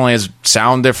Beatles definitely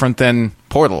sound different than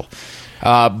Portal.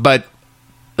 But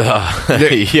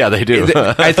yeah, they do.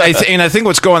 And I think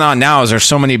what's going on now is there's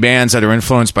so many bands that are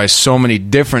influenced by so many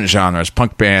different genres: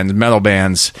 punk bands, metal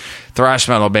bands, thrash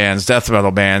metal bands, death metal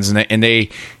bands, and they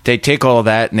take all of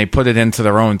that and they put it into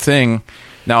their own thing.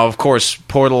 Now, of course,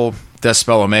 Portal,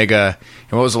 Deathspell Omega,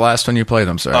 and what was the last one you played?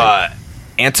 I'm sorry.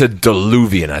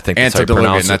 Antediluvian, I think that's how you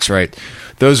pronounce it. That's right.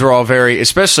 Those were all very,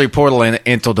 especially Portal and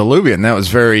Antediluvian. That was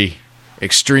very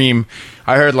extreme.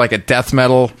 I heard like a death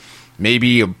metal,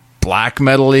 maybe black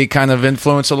metal-y kind of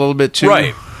influence a little bit too.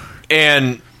 Right.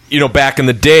 And, back in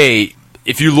the day,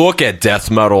 if you look at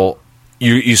death metal,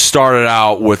 you started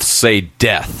out with, say,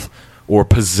 Death or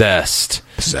Possessed.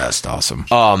 Possessed, awesome.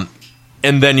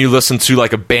 And then you listen to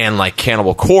like a band like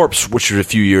Cannibal Corpse, which is a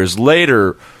few years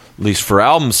later, at least for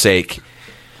album's sake,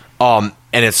 and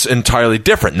it's entirely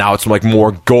different. Now it's like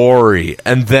more gory.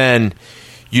 And then,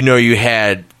 you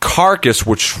had Carcass,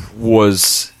 which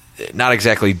was not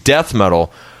exactly death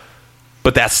metal,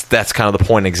 but that's kind of the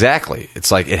point exactly.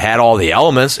 It's like it had all the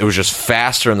elements. It was just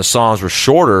faster and the songs were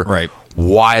shorter. Right.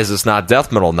 Why is this not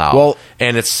death metal now? Well,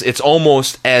 and it's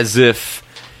almost as if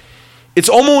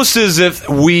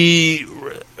we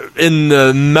in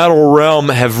the metal realm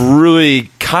have really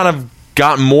kind of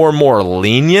gotten more and more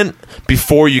lenient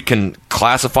before you can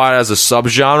classify it as a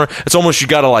subgenre. It's almost you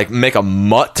got to like make a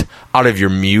mutt out of your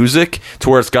music to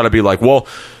where it's got to be like, well,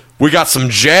 we got some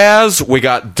jazz, we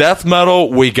got death metal,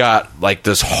 we got like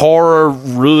this horror.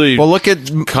 Really, well, look at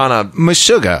kind of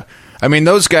Meshuggah. I mean,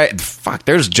 those guys. Fuck,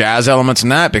 there's jazz elements in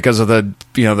that because of the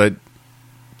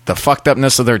the fucked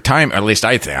upness of their time. Or at least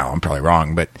I think. I'm probably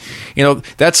wrong, but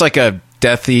that's like a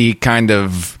deathy kind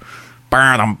of.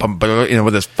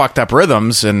 With his fucked up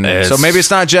rhythms, and so maybe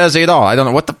it's not jazzy at all. I don't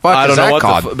know what the fuck is that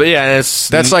called. But yeah,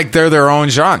 that's like they're their own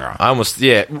genre.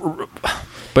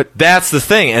 But that's the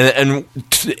thing, and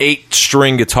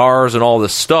 8-string guitars and all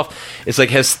this stuff. It's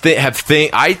like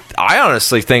I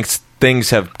honestly think things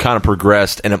have kind of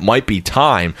progressed, and it might be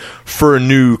time for a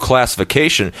new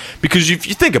classification because if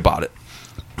you think about it.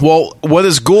 Well, what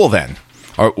is Ghoul then?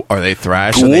 Are they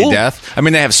thrash? Ghoul? Are they death? I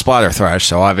mean, they have splatter thrash,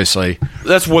 so obviously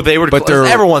that's what they would. But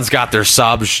everyone's got their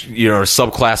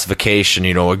sub-classification.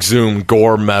 Exhumed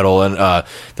gore metal, and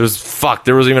there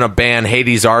was even a band,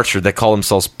 Hades Archer, that called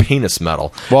themselves penis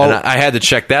metal. Well, and I had to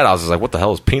check that. I was like, what the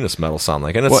hell does penis metal sound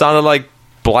like? And it sounded like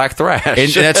black thrash.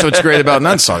 And that's what's great about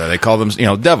Nunsaw. They call them,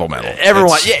 devil metal.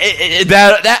 Everyone,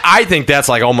 that I think that's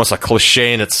like almost a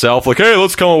cliche in itself. Like, hey,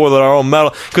 let's come up with our own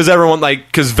metal because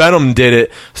because Venom did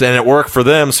it and it worked for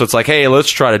them. So it's like, hey, let's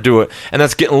try to do it. And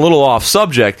that's getting a little off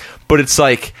subject, but it's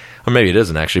like, or maybe it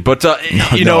isn't actually. But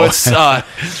it's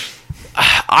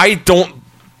I don't.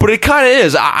 But it kind of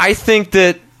is. I think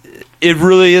that. It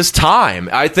really is time.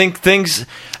 I think things.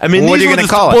 I mean, what are you going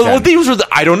to call it? Well, these were.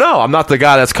 I don't know. I'm not the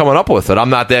guy that's coming up with it.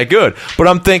 I'm not that good. But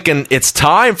I'm thinking it's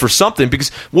time for something because.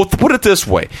 Well, put it this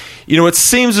way. It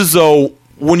seems as though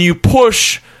when you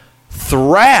push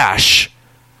thrash,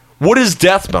 what is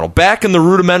death metal? Back in the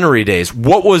rudimentary days,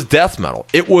 what was death metal?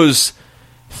 It was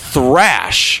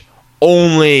thrash,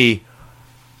 only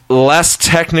less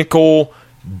technical,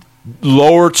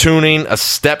 lower tuning, a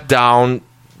step down.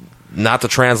 Not to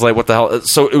translate what the hell.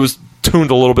 So it was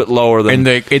tuned a little bit lower than.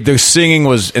 And the singing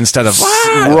was instead of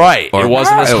right. It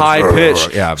wasn't as high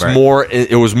pitched. Yeah, right.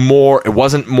 It was more. It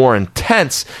wasn't more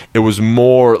intense. It was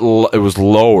more. It was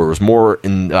lower. It was more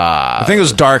in. I think it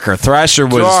was darker. Thrasher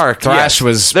was dark. Thrash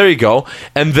was there. You go.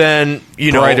 And then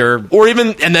brighter, or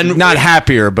even and then not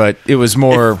happier, but it was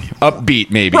more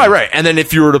upbeat, maybe. Right. And then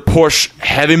if you were to push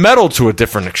heavy metal to a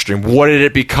different extreme, what did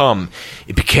it become?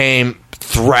 It became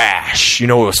thrash.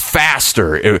 It was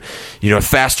faster.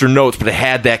 Faster notes, but it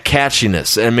had that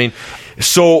catchiness. I mean,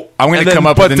 so I'm going to come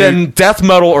up. But then death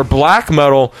metal or black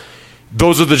metal,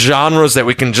 those are the genres that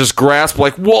we can just grasp.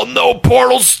 Like, well, no,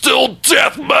 Portal's still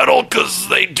death metal because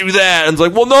they do that. And it's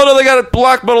like, well, no, they got a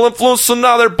black metal influence, so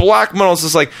now they're black metal. It's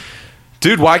just like,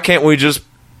 dude, why can't we just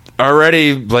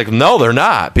already like? No, they're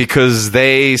not because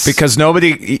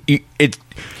nobody.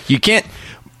 You can't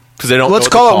because they don't. Let's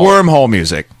call it wormhole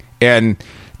music. And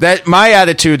that my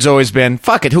attitude's always been,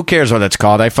 fuck it, who cares what it's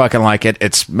called? I fucking like it.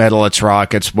 It's metal, it's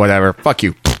rock, it's whatever. Fuck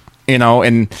you.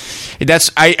 And that's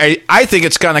I think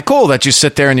it's kind of cool that you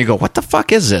sit there and you go, what the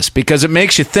fuck is this? Because it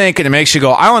makes you think and it makes you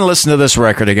go, I want to listen to this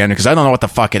record again because I don't know what the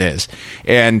fuck it is.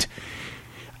 And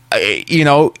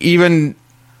even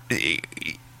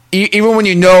when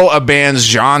you know a band's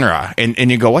genre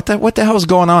and you go, what the hell is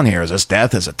going on here? Is this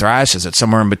death? Is it thrash? Is it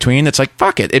somewhere in between? It's like,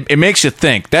 fuck it. It makes you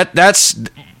think. That's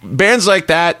bands like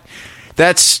that.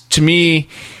 That's to me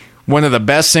one of the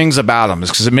best things about them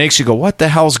is because it makes you go, what the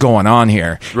hell's going on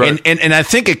here? Right. And I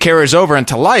think it carries over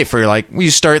into life where you're like, you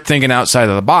start thinking outside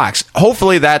of the box.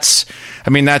 Hopefully that's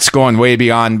going way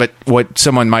beyond but what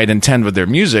someone might intend with their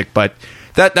music. But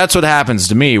that's what happens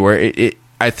to me where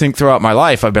I think throughout my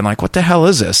life I've been like, what the hell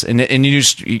is this? And you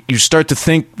start to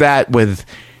think that with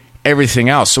everything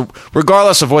else. So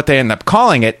regardless of what they end up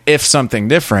calling it, if something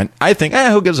different, I think,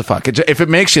 who gives a fuck? If it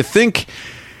makes you think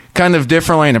kind of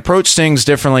differently and approach things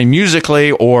differently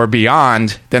musically or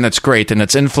beyond, then it's great. And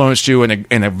it's influenced you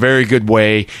in a very good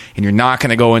way. And you're not going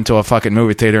to go into a fucking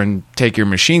movie theater and take your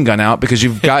machine gun out because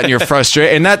you've gotten your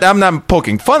frustration. And that I'm not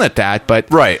poking fun at that,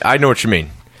 but Right, I know what you mean.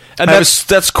 And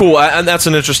that's cool, and that's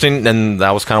an interesting, and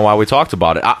that was kind of why we talked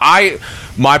about it.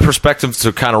 My perspective,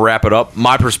 to kind of wrap it up,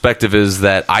 my perspective is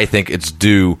that I think it's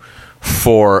due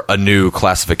for a new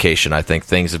classification. I think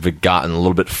things have gotten a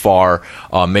little bit far.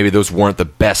 Maybe those weren't the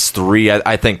best three.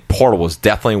 I think Portal was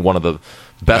definitely one of the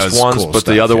best ones, cool but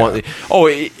stuff, the other yeah. one,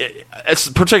 it's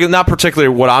not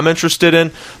particularly what I'm interested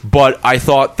in, but I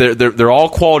thought they're all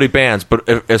quality bands. But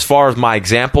as far as my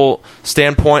example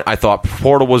standpoint, I thought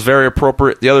Portal was very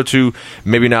appropriate. The other two,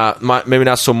 maybe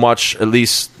not so much. At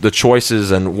least the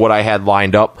choices and what I had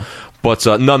lined up. But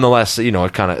nonetheless,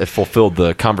 it fulfilled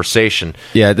the conversation.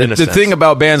 yeah, the thing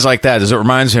about bands like that is it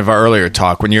reminds me of our earlier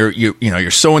talk when you're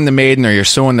so into Maiden or you're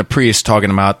so into Priest, talking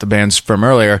about the bands from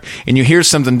earlier, and you hear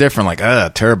something different like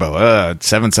Turbo,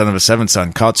 Seventh Son of a Seventh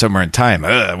Son, Caught Somewhere in Time.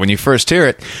 When you first hear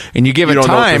it, and you give it don't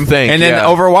know what to time, think, and then yeah.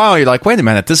 over a while you're like, wait a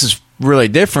minute, this is really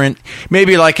different.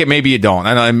 Maybe you like it, maybe you don't.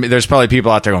 I know there's probably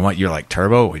people out there going, "What, you're like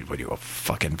Turbo? What are you, a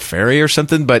fucking fairy or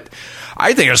something?" But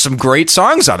I think there's some great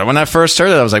songs on it. When I first heard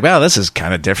it, I was like, "Wow, this is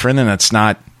kind of different," and it's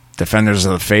not Defenders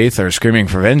of the Faith or Screaming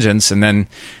for Vengeance. And then,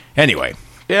 anyway,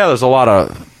 Yeah, there's a lot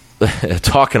of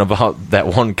talking about that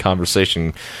one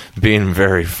conversation being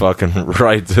very fucking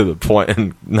right to the point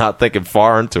and not thinking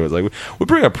far into it. Like we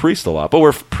bring up Priest a lot, but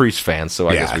we're Priest fans, so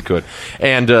I guess we could.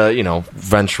 And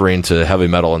venturing to heavy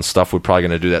metal and stuff, we're probably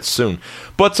going to do that soon.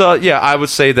 But I would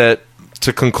say that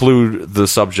to conclude the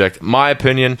subject, my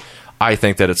opinion, I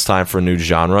think that it's time for a new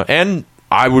genre, and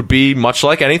I would be, much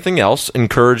like anything else,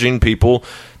 encouraging people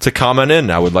to comment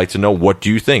in. I would like to know, what do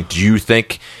you think? Do you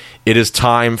think it is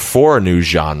time for a new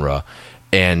genre,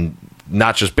 and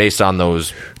not just based on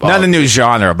those... not a new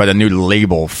genre, but a new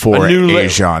label for a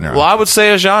genre. Well, I would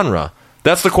say a genre.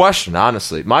 That's the question,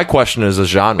 honestly. My question is a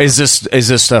genre. Is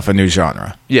this stuff a new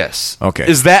genre? Yes. Okay.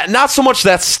 Is that, not so much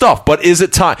that stuff, but is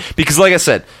it time? Because like I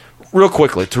said, real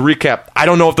quickly, to recap, I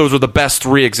don't know if those were the best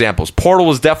three examples. Portal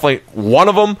was definitely one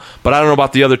of them, but I don't know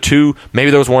about the other two. Maybe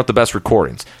those weren't the best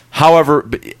recordings. However,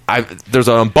 there's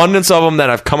an abundance of them that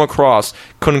I've come across,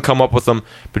 couldn't come up with them.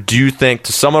 But do you think,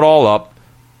 to sum it all up,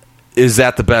 is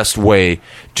that the best way?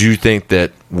 Do you think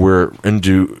that we're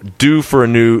due for a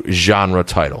new genre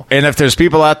title? And if there's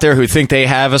people out there who think they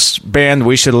have a band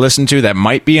we should listen to that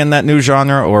might be in that new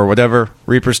genre or whatever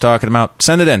Reaper's talking about,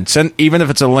 send it in. Even if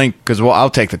it's a link, because I'll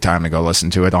take the time to go listen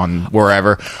to it on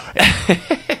wherever.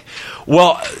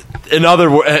 Well, in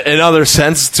other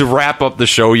sense, to wrap up the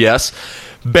show, yes,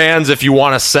 bands, if you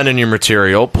want to send in your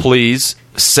material, please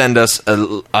send us a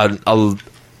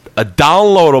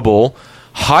downloadable,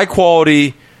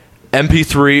 high-quality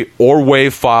MP3 or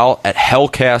WAV file at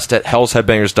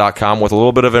hellcast@hellsheadbangers.com with a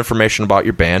little bit of information about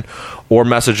your band, or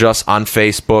message us on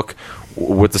Facebook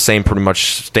with the same pretty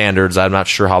much standards. I'm not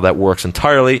sure how that works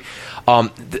entirely.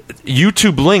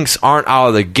 YouTube links aren't out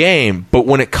of the game, but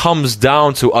when it comes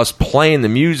down to us playing the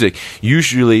music,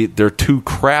 usually they're too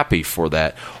crappy for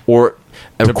that. Or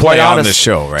to quite play on honest, the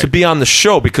show, right? To be on the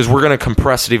show, because we're going to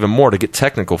compress it even more to get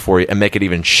technical for you and make it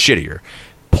even shittier.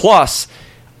 Plus,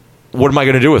 what am I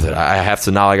going to do with it? I have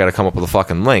to, now I got to come up with a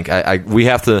fucking link. We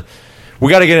got to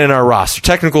get in our roster.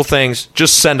 Technical things,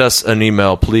 just send us an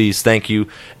email, please. Thank you.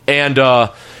 And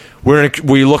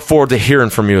we look forward to hearing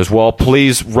from you as well.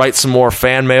 Please write some more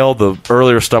fan mail. The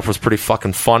earlier stuff was pretty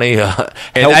fucking funny. And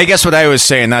I guess what I was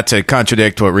saying, not to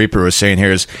contradict what Reaper was saying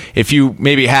here, is if you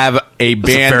maybe have a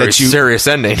band very that you... serious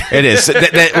ending. It is.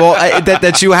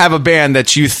 that you have a band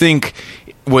that you think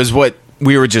was what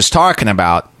we were just talking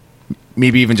about,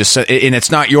 maybe even just... And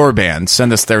it's not your band.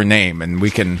 Send us their name and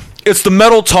we can... It's the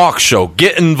Metal Talk Show.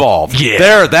 Get involved. Yeah.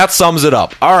 There, that sums it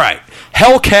up. All right.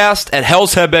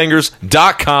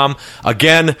 Hellcast@hellsheadbangers.com.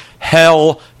 Again,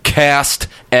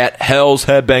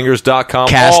 hellcast@hellsheadbangers.com.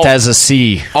 Cast as a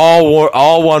C.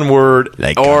 All one word.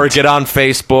 Like or cunt. get on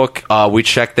Facebook. We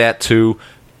check that too.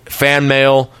 Fan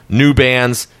mail, new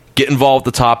bands, get involved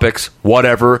with the topics,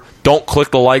 whatever. Don't click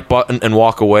the like button and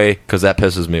walk away, because that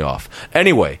pisses me off.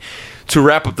 Anyway, to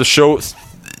wrap up the show,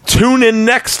 tune in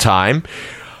next time.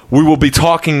 We will be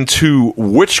talking to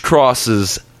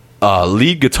Witchcross's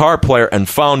lead guitar player and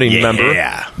founding member,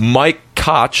 Mike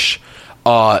Koch.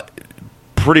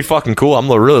 Pretty fucking cool.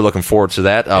 I'm really looking forward to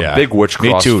that. Big Witchcross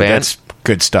Me too. fan. That's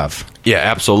good stuff. Yeah,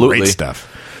 absolutely. Great stuff.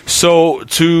 So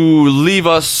to leave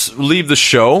the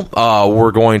show,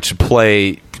 we're going to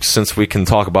play, since we can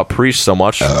talk about Priest so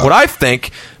much, what I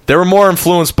think they were more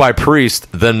influenced by Priest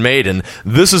than Maiden.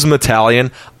 This is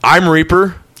Metallion. I'm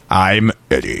Reaper. I'm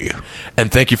Eddie.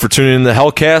 And thank you for tuning in to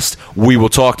Hellcast. We will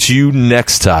talk to you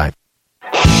next time.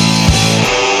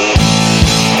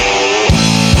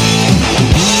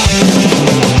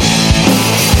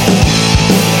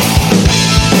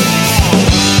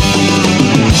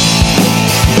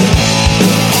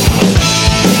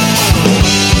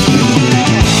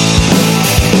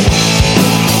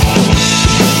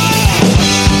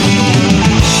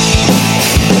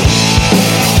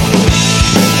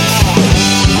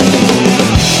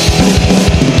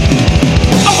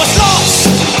 I was lost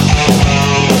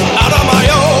out on my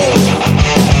own.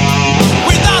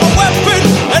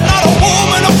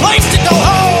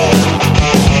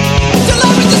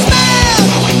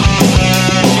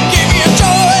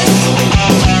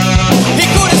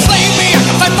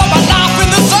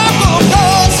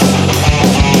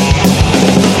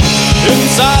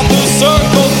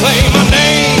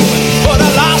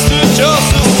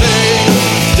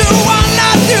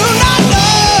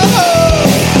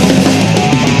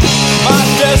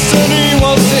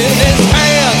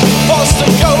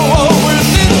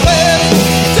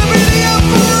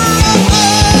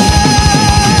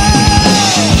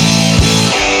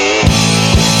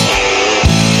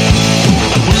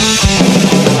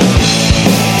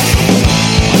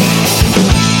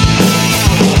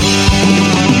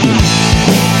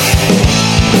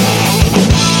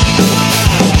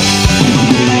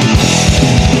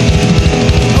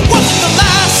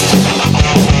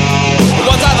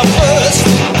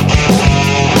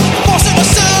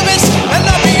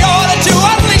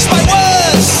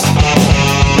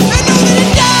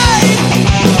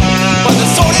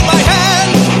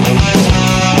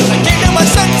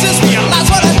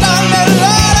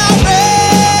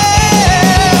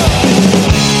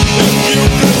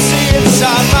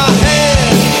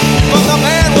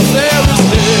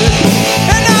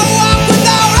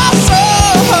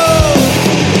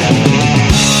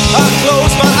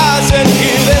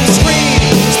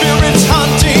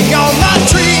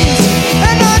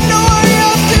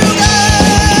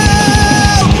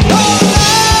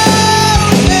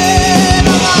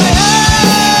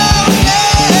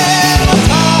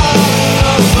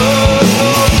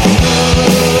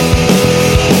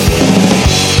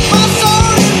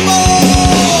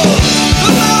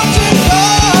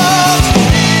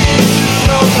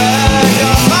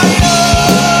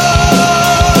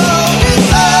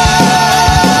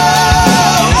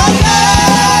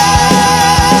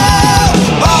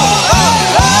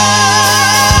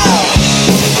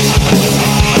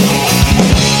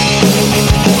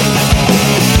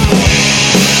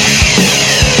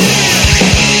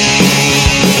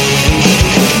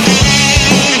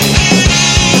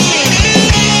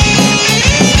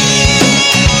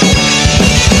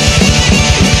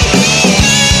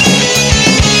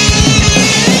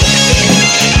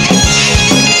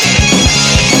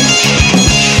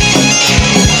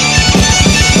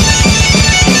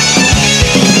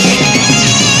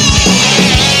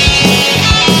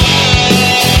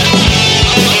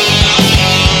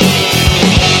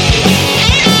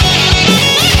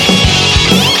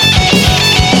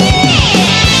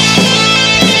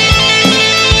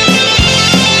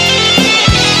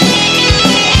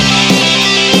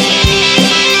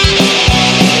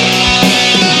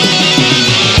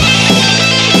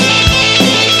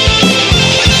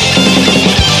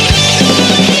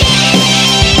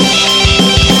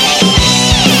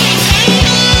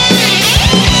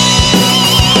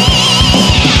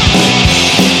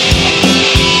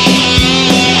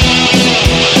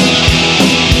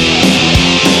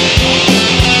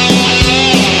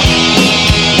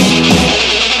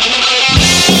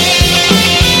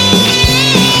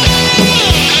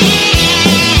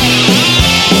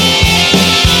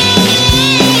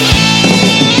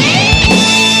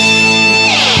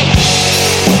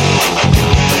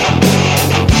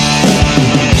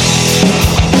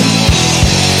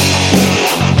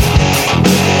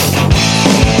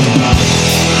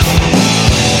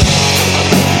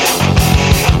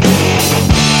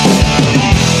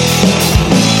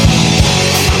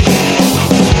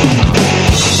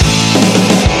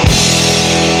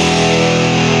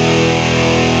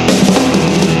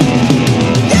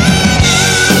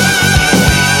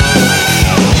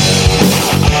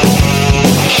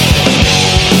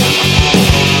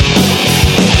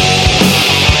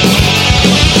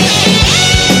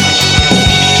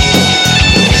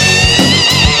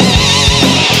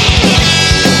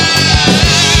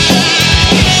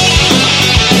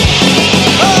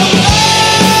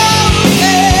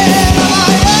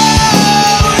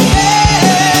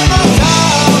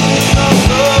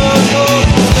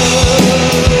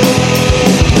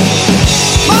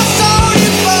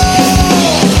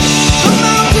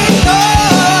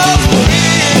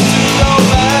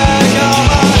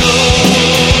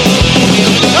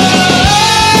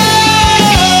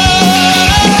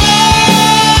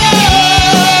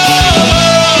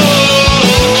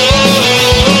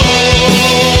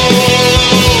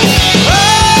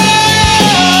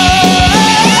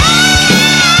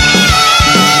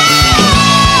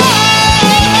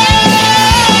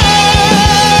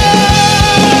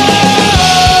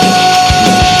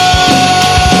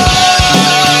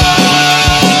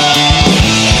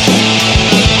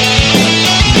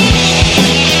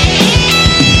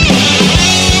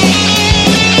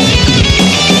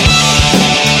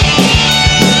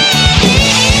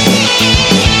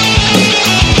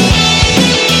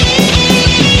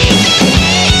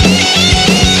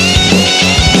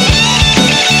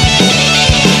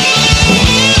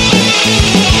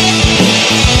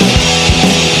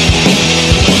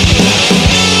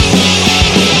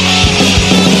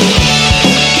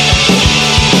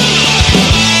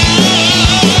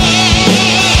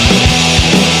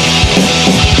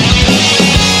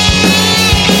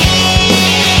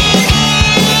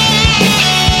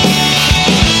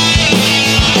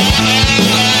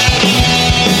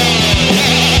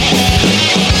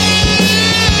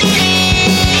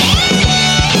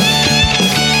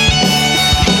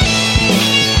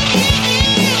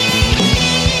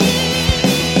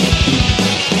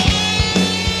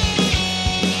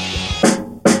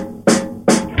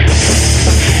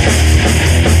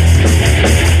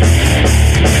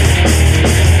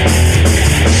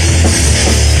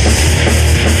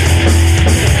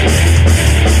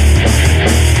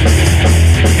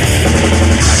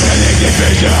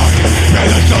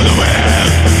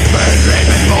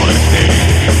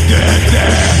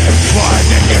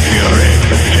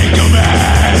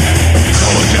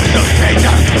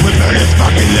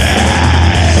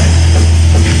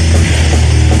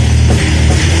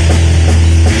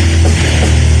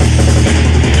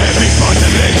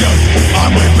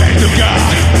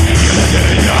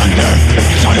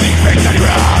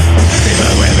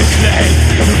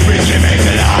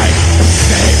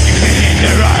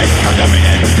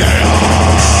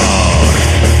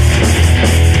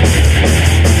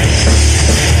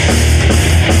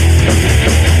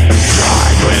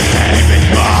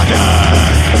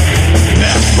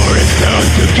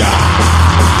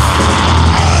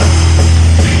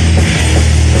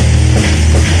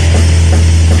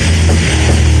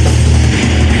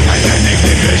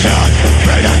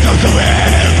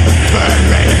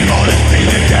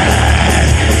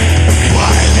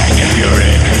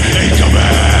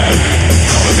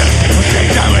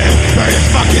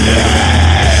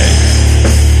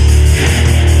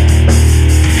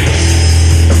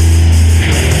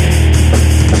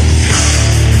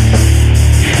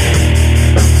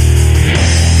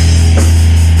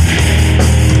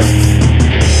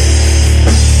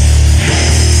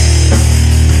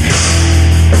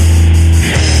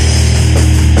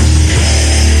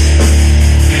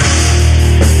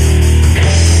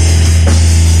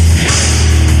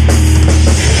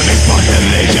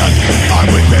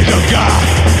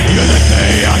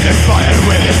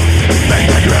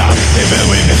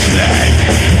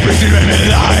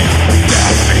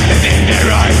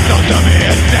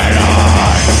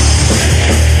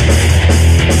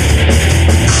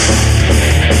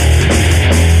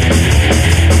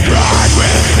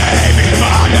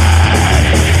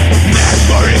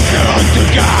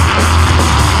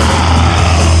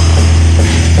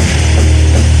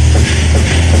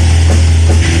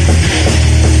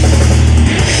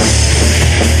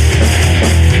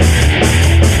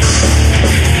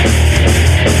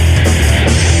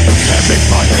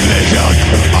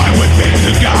 I would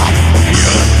be to God.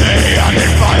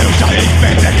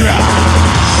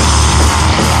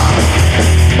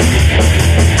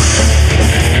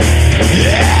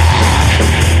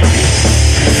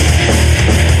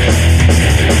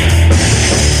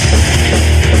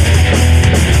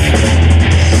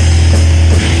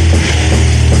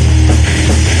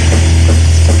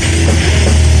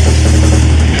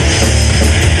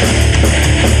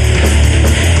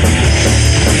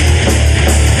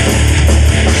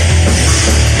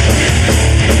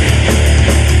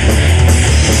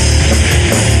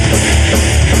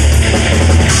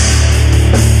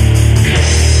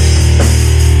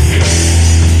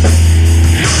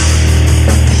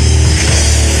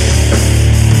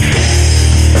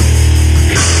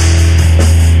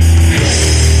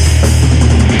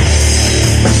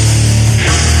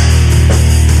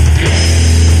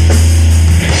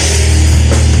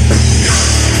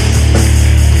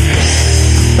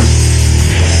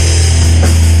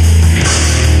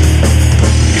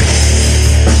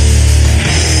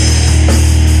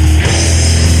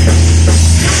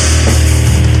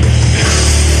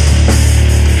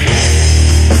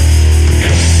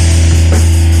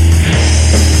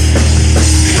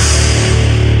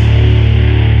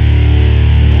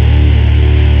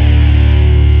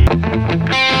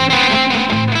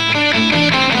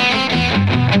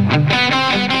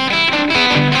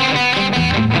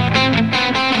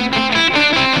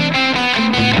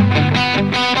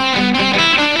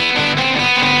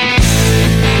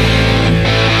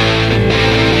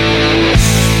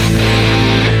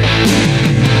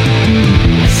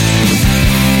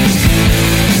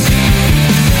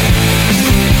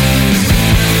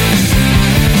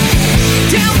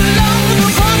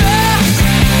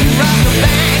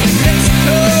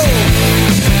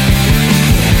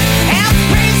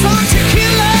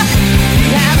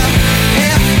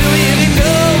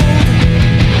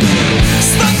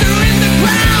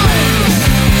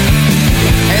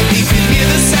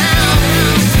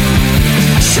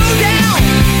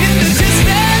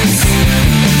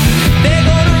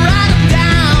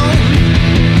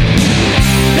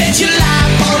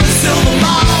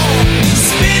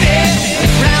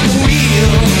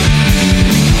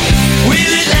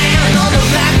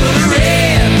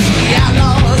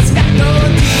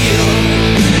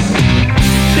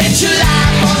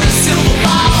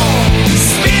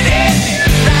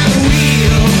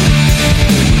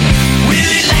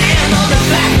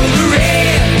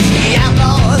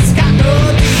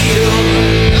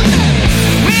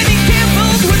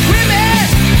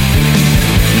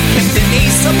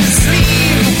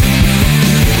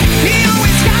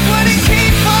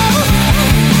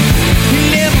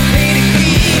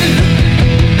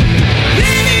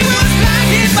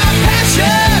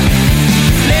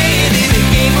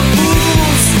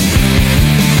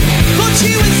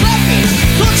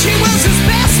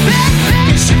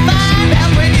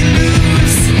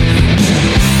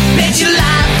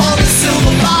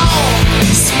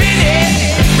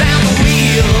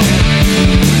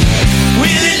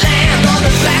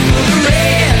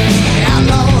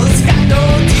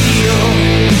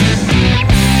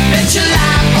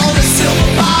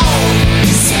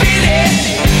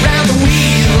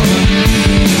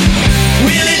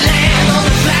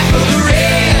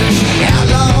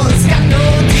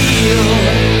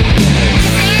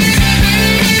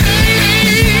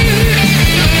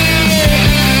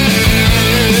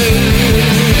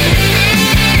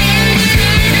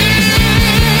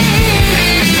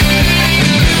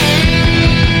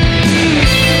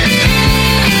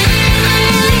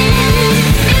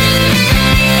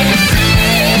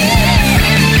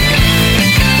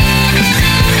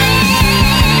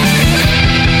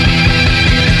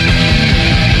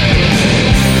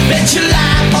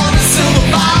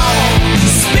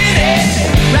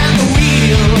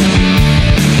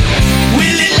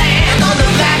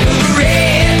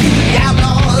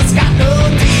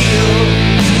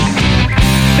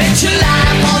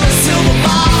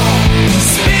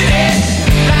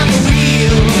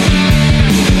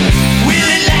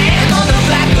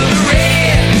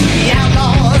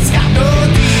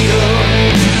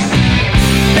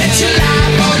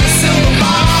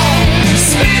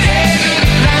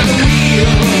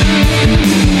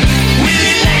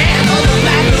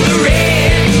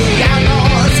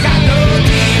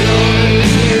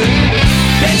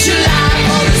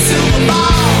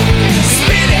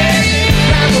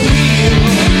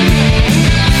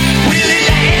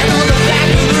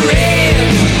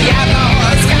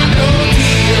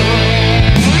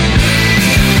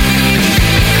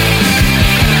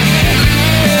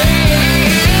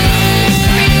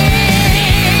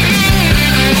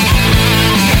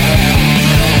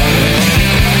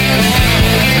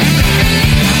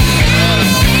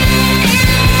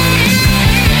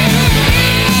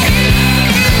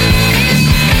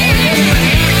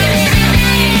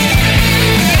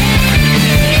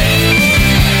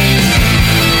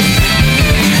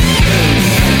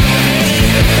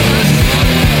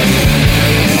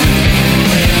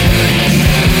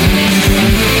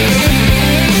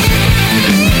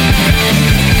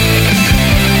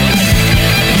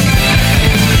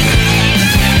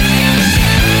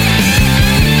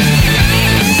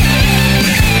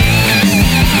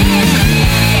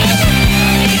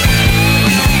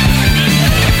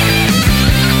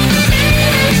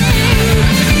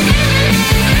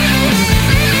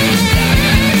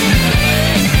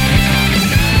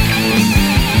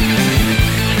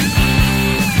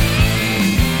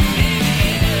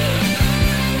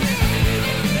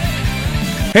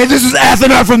 Hey, this is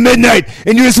Athanaut from Midnight,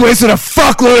 and you just wasted a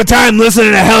fuckload of time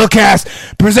listening to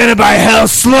Hellcast, presented by Hell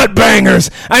Slut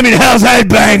Bangers. I mean Hell's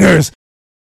Headbangers.